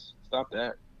 10 list. Stop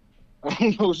that. I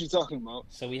don't know what you're talking about.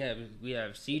 So we have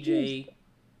CJ,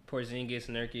 Porzingis,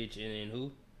 Nurkic, and then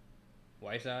who?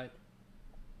 Whiteside.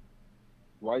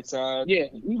 Yeah,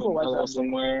 we put Whiteside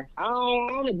somewhere. I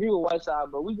don't agree with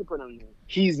Whiteside, but we can put him there.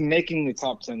 He's making the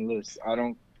top 10 list.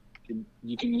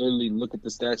 You can literally look at the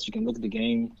stats. You can look at the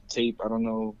game tape. I don't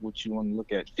know what you want to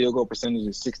look at. Field goal percentage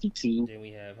is 62. Then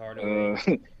we have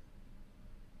Hardaway.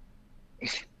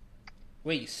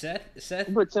 Wait, Seth?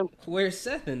 Where's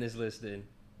Seth in this list then?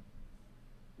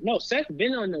 No, Seth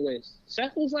been on the list.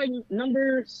 Seth was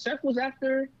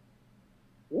after.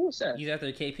 What was Seth? He's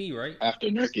after KP, right? After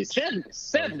Nurkic.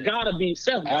 Seth gotta be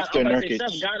after Nurkic.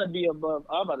 Seth gotta be above.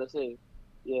 I'm about to say,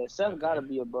 yeah, Seth gotta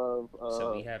be above.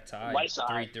 So we have tied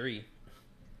 3-3.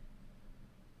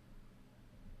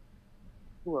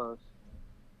 Who else?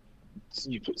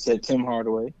 You said Tim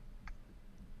Hardaway,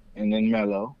 and then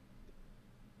Melo.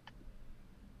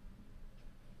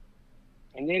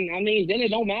 And then it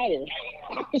don't matter.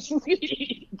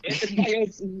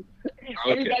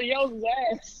 Everybody else is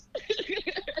ass.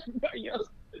 Everybody else,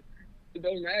 it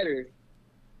don't matter.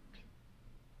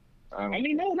 No,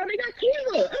 they got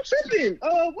Kuzma. I'm tripping.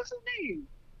 What's his name?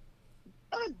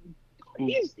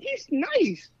 He's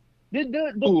nice.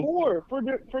 The four for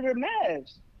their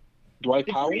Mavs. Dwight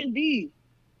The Powell. 3 and D.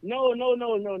 No.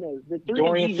 The 3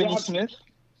 Dorian and D. Finney-Smith.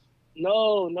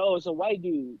 No, it's a white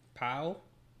dude. Powell.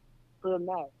 For the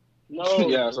Mavs. No,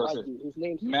 yeah, that's what I said. His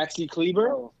name's Maxi Kleber.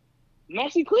 No.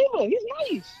 Maxi Kleber. He's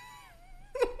nice.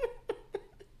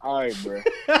 All right, bro.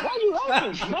 Why you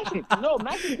laughing?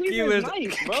 Maxi Kleber is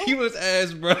nice, bro. He was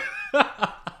ass, bro.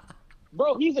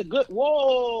 Bro, he's a good.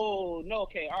 Whoa, no,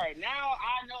 okay, all right. Now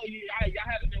I know you. Y'all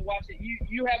haven't been watching.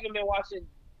 You haven't been watching.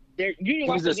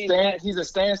 He's a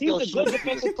standstill He's a shooter. good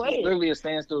defensive player. He's literally a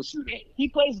standstill shooter. He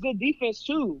plays good defense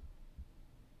too.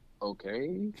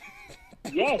 Okay.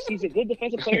 Yes, he's a good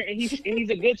defensive player, and he's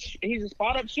a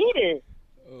spot up shooter.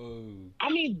 Oh.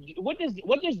 I mean, what does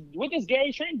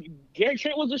Gary Trent? Gary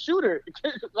Trent was a shooter.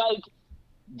 Like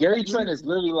Gary Trent is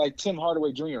literally like Tim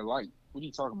Hardaway Jr. light. What are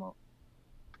you talking about?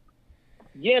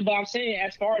 Yeah, but I'm saying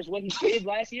as far as what he did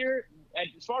last year,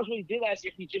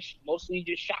 he just mostly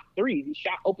shot threes. He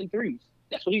shot open threes.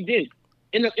 That's what he did.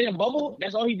 In a bubble,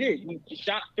 that's all he did. He just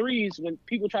shot threes when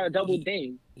people try to double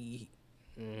Dame.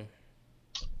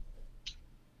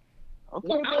 Okay,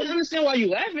 I don't understand why you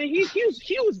laughing. He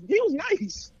was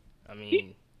nice. I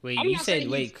mean, you said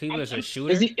Cleveland's a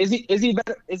shooter.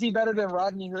 Is he better than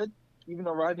Rodney Hood? Even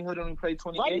though Rodney Hood only played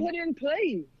 20 Rodney games. Hood didn't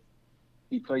play.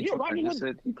 He played. Yeah, Rodney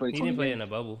Hood. He played. He didn't play in the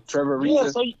bubble. Trevor Yeah,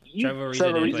 Ariza. so Trevor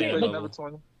Ariza didn't play in the bubble.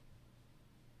 20.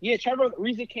 Yeah, Trevor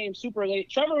Ariza came super late.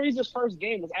 Trevor Ariza's first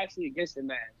game was actually against the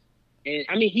Mavs, and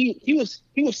I mean he was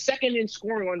second in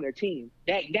scoring on their team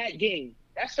that game.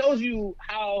 That shows you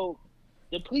how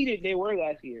depleted they were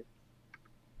last year.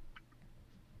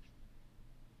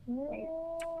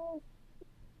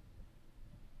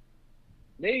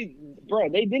 They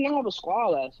did not have a squad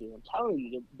last year. I'm telling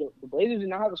you, the Blazers did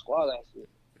not have a squad last year.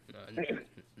 No,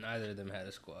 neither of them had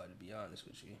a squad, to be honest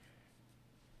with you.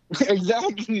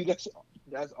 Exactly.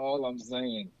 That's all I'm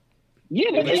saying.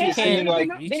 Yeah, But you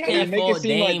can't fault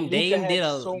Dame. Like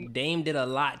Dame did a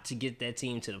lot to get that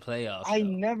team to the playoffs. I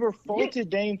never faulted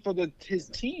Dame for his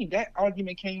team. That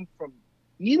argument came from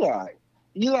Eli.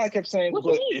 Eli kept saying, but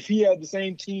if he had the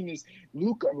same team as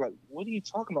Luka, I'm like, what are you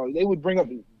talking about? They would bring up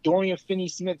Dorian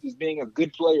Finney-Smith as being a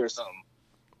good player or something.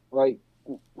 Like,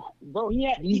 bro, they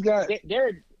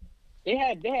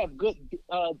have good.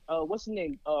 What's his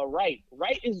name? Wright.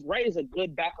 Wright is a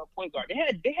good backup point guard. They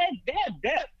had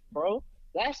depth, bro.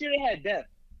 Last year they had depth.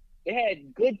 They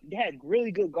had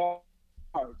really good guards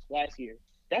last year.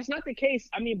 That's not the case.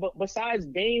 I mean, but besides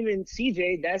Dame and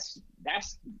CJ, that's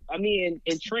I mean,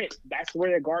 and Trent, that's where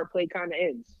their guard play kind of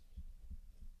ends.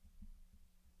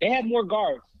 They have more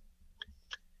guards.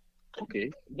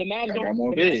 Okay. The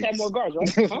Mavs have more guards,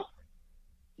 right? Huh?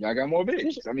 Y'all got more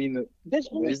bigs. I mean, there's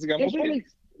only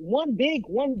one big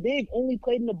only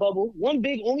played in the bubble. One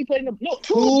big only played in the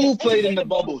two played in the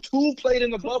bubble. Two played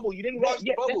in the bubble. You didn't watch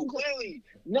the bubble, clearly.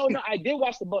 No, I did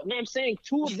watch the bubble. No, I'm saying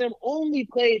two of them only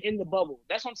played in the bubble.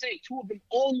 That's what I'm saying. Two of them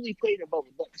only played in the bubble.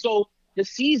 So the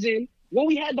season, when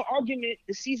we had the argument,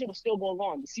 the season was still going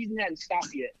on. The season hadn't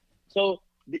stopped yet. So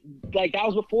Like that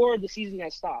was before the season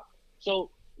had stopped.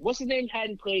 So what's his name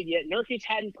hadn't played yet. Nurkic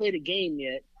hadn't played a game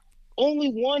yet. Only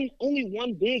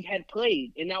one big had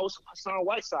played, and that was Hassan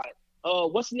Whiteside.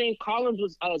 What's his name?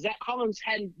 Zach Collins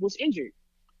was injured.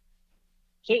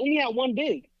 So they only had one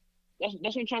big. That's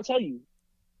what I'm trying to tell you.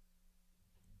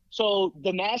 So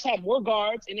the Mavs had more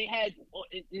guards, and they had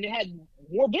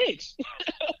more bigs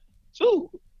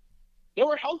too. They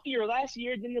were healthier last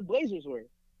year than the Blazers were.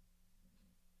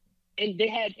 And they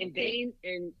had Dame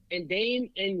and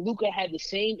Luka had the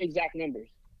same exact numbers.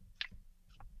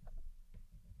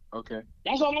 Okay.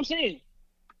 That's all I'm saying.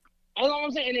 That's all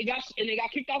I'm saying. And they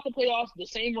got kicked out the playoffs the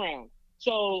same round.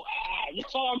 So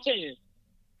that's all I'm saying.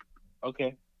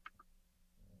 Okay.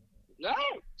 All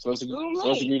right. So let's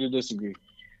agree to disagree.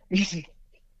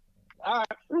 All right.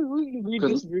 We can agree to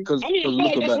disagree. I feel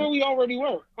like that's where we already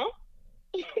were. Huh?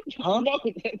 No,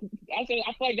 I feel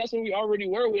like that's where we already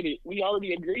were with it. We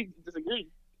already agreed to disagree.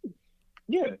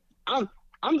 Yeah. I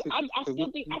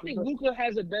think Luka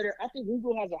has a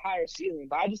higher ceiling,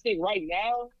 but I just think right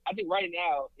now,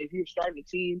 if you're starting a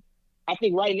team, I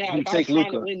think right now, if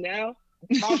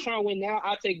I was trying to win now,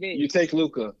 I'll take Dame. You take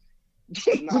Luka.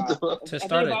 Nah. To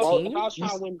start a team? If I was trying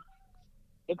to win,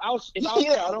 if I was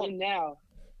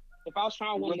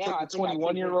trying to win now, I think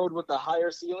 21-year-old with a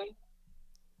higher ceiling.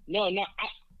 No,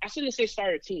 I shouldn't say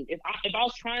start a team. If I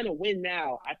was trying to win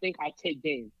now, I think I'd take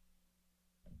Dame.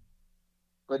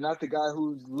 But not the guy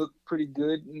who's looked pretty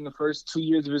good in the first 2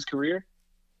 years of his career.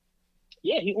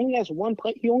 Yeah, he only has one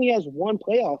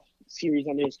playoff series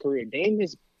under his career. Dame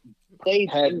has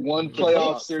had one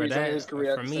playoff series under his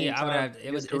career. For me, I would have.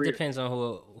 It depends on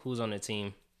who's on the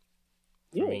team.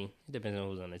 For me, it depends on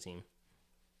who's on the team.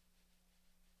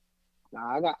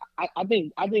 Nah, I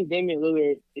think Damian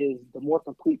Lillard is the more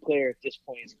complete player at this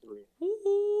point in his career.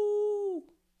 Ooh.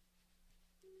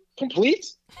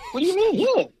 Complete? What do you mean?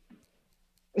 Yeah.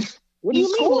 What do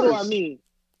you mean? What do I mean?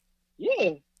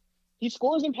 Yeah. He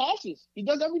scores and passes. He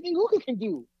does everything Luka can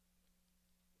do.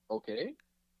 Okay.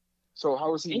 So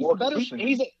how is he he's more better?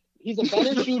 complete? He's a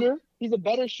better shooter. He's a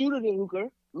better shooter than Luka.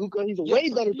 He's a way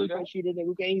better three-point shooter than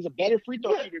Luka, and he's a better free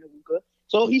throw shooter than Luka.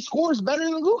 So he scores better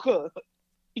than Luka.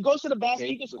 He goes to the basket.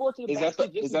 He can score to the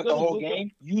basket. Is that the whole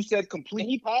game? You said complete. And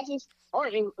he passes. All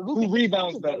right. And Luka, who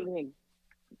rebounds better?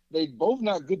 They both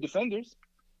not good defenders.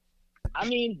 I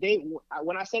mean,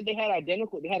 when I said they had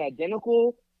identical.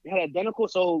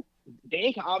 So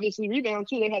they can obviously rebound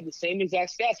too. They had the same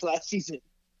exact stats last season.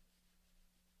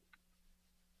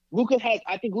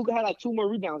 I think Luka had like 2 more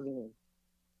rebounds than him.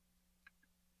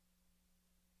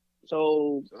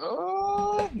 So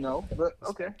no, but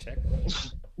okay. Check.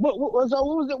 What was it?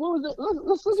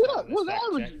 Let's look it up. What was the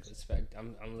average?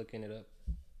 I'm looking it up.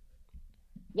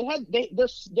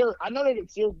 I know that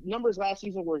their numbers last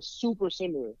season were super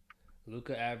similar.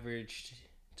 Luka averaged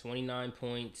 29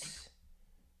 points,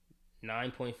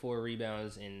 9.4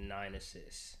 rebounds, and 9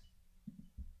 assists.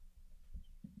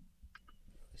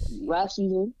 Last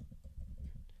season,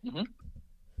 And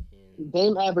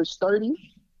Dame averaged 30,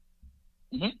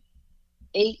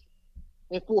 8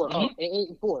 and 4. Mm-hmm. Oh, and 8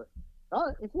 and 4. All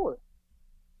right, and 4.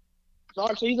 So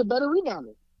he's a better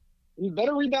rebounder. He's a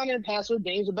better rebounder and passer.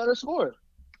 Dame's a better scorer.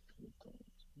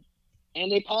 And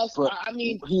they pass. But I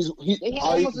mean, but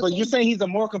you're saying he's a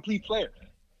more complete player.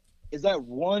 Is that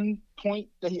one point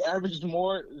that he averaged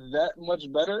more that much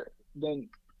better than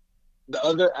the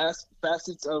other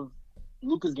facets of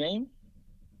Luka's game?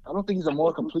 I don't think he's a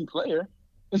more complete player.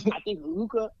 I think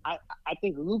Luka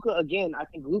again. I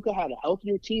think Luka had a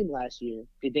healthier team last year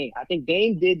than Dame. I think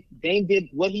Dame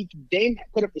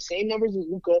put up the same numbers as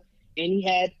Luka,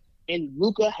 and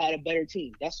Luka had a better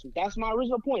team. That's my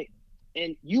original point.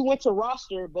 And you went to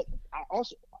roster, but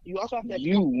you also have to.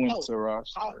 You went to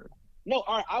roster. No,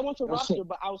 all right. I went to roster,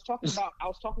 but I was talking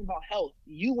about health.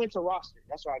 You went to roster.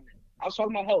 That's what I meant. I was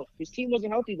talking about health. His team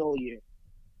wasn't healthy the whole year.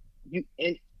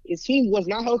 And his team was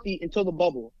not healthy until the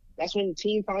bubble. That's when the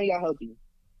team finally got healthy.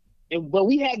 But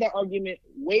we had that argument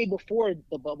way before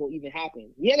the bubble even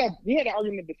happened. We had that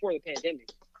argument before the pandemic.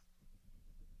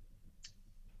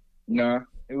 Nah,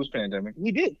 it was pandemic.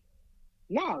 We did.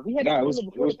 Nah, we had it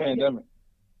was pandemic.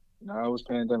 Nah, it was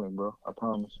pandemic, bro. I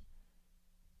promise.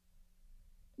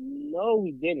 No,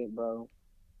 we didn't, bro.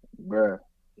 Bruh,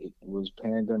 it was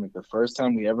pandemic. The first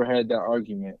time we ever had that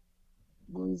argument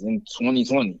was in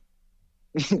 2020.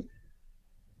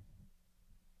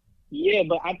 Yeah,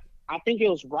 but I think it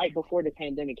was right before the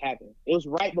pandemic happened. It was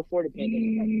right before the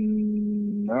pandemic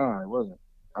happened. Nah, it wasn't.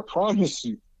 I promise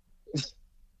you. It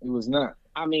was not.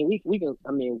 I mean, we can.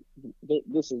 I mean,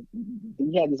 this is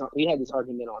we had this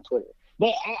argument on Twitter,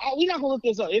 but we're not gonna look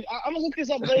this up. I'm gonna look this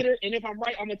up later, and if I'm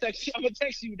right, I'm gonna text you. I'm gonna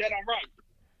text you that I'm right.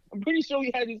 I'm pretty sure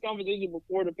we had this conversation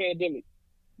before the pandemic,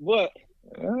 but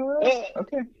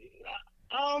okay.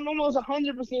 I'm almost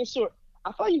 100% sure.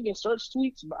 I thought you can search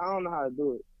tweets, but I don't know how to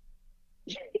do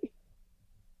it.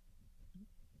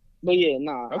 But yeah,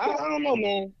 nah, okay. I don't know,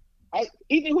 man.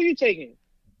 Ethan, who you taking?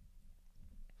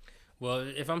 Well,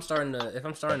 if I'm starting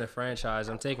a franchise,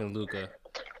 I'm taking Luka.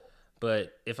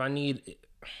 But if I need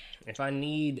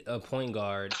a point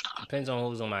guard, depends on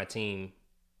who's on my team.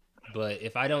 But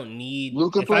if I don't need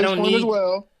Luka plays point as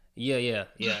well. Yeah.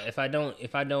 If I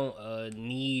don't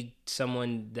need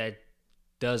someone that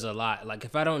does a lot, like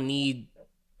if I don't need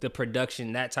the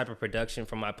production, that type of production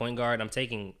from my point guard, I'm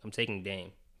taking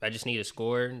Dame. If I just need a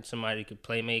scorer, somebody could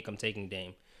play make, I'm taking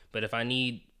Dame. But if I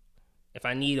need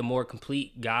a more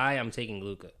complete guy, I'm taking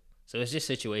Luka. So it's just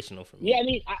situational for me. Yeah, I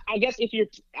mean, I guess if you're,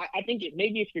 I think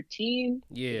maybe if your team,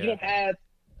 if you don't have,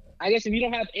 I guess if you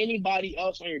don't have anybody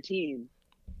else on your team.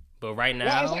 But right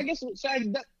now, well, I guess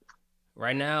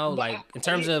right now, like in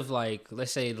terms of like,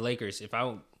 let's say the Lakers,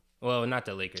 not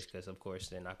the Lakers, because of course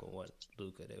they're not gonna want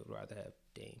Luka. They would rather have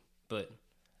Dame. But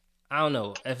I don't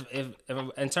know if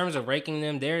in terms of ranking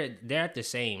them, they're at the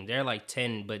same. They're like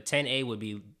 10, but 10A would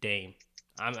be Dame.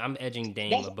 I'm edging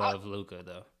Dame above Luka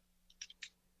though.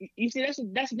 You see, that's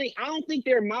the thing. I don't think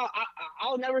they're miles.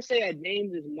 I'll never say that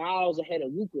Dame is miles ahead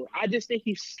of Luka. I just think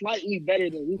he's slightly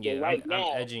better than Luka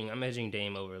now. I'm edging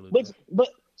Dame over Luka. But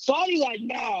Swaty like,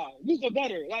 nah, Luka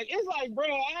better. Like it's like, bro,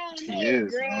 I don't know,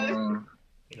 bro.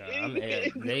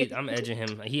 Nah, I'm edging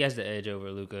him. He has the edge over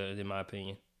Luka, in my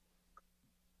opinion.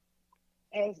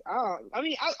 I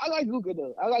mean, I like Luka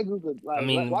though. I like Luka.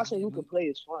 Like watching Luka play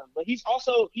is fun, but he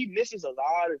misses a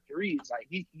lot of threes. Like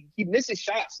he misses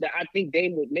shots that I think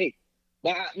Dame would make.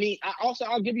 But I mean,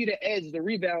 I'll give you the edge, the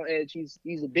rebound edge. He's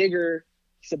a bigger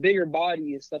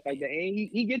body and stuff like that, and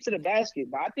he gets to the basket.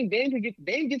 But I think Dame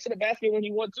gets to the basket when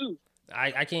he wants to.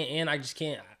 I just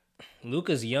can't.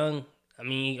 Luka's young. I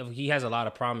mean, he has a lot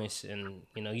of promise, and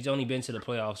he's only been to the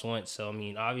playoffs once. So I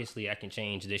mean, obviously, I can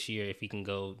change this year if he can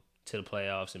go to the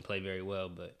playoffs and play very well,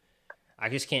 but I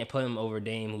just can't put him over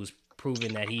Dame, who's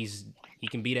proven that he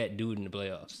can be that dude in the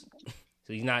playoffs.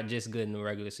 So he's not just good in the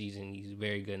regular season; he's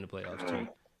very good in the playoffs too.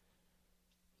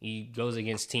 He goes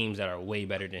against teams that are way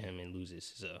better than him and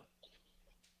loses. So,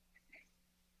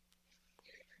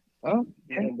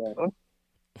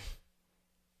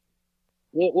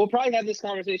 we'll probably have this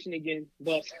conversation again,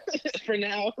 but for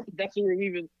now, that's what we're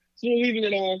leaving. So we're leaving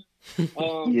it on.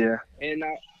 Yeah. And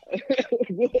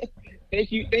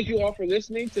thank you all for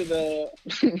listening to the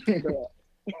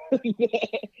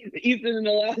Ethan and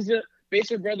Elijah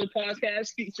Baser Brother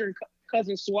podcast featuring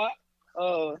cousin Swat.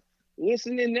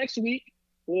 Listen in next week.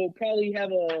 We'll probably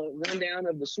have a rundown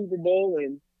of the Super Bowl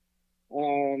and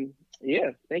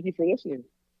thank you for listening.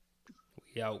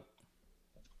 We out.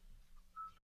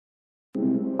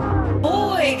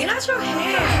 Boy, get out your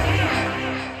hair.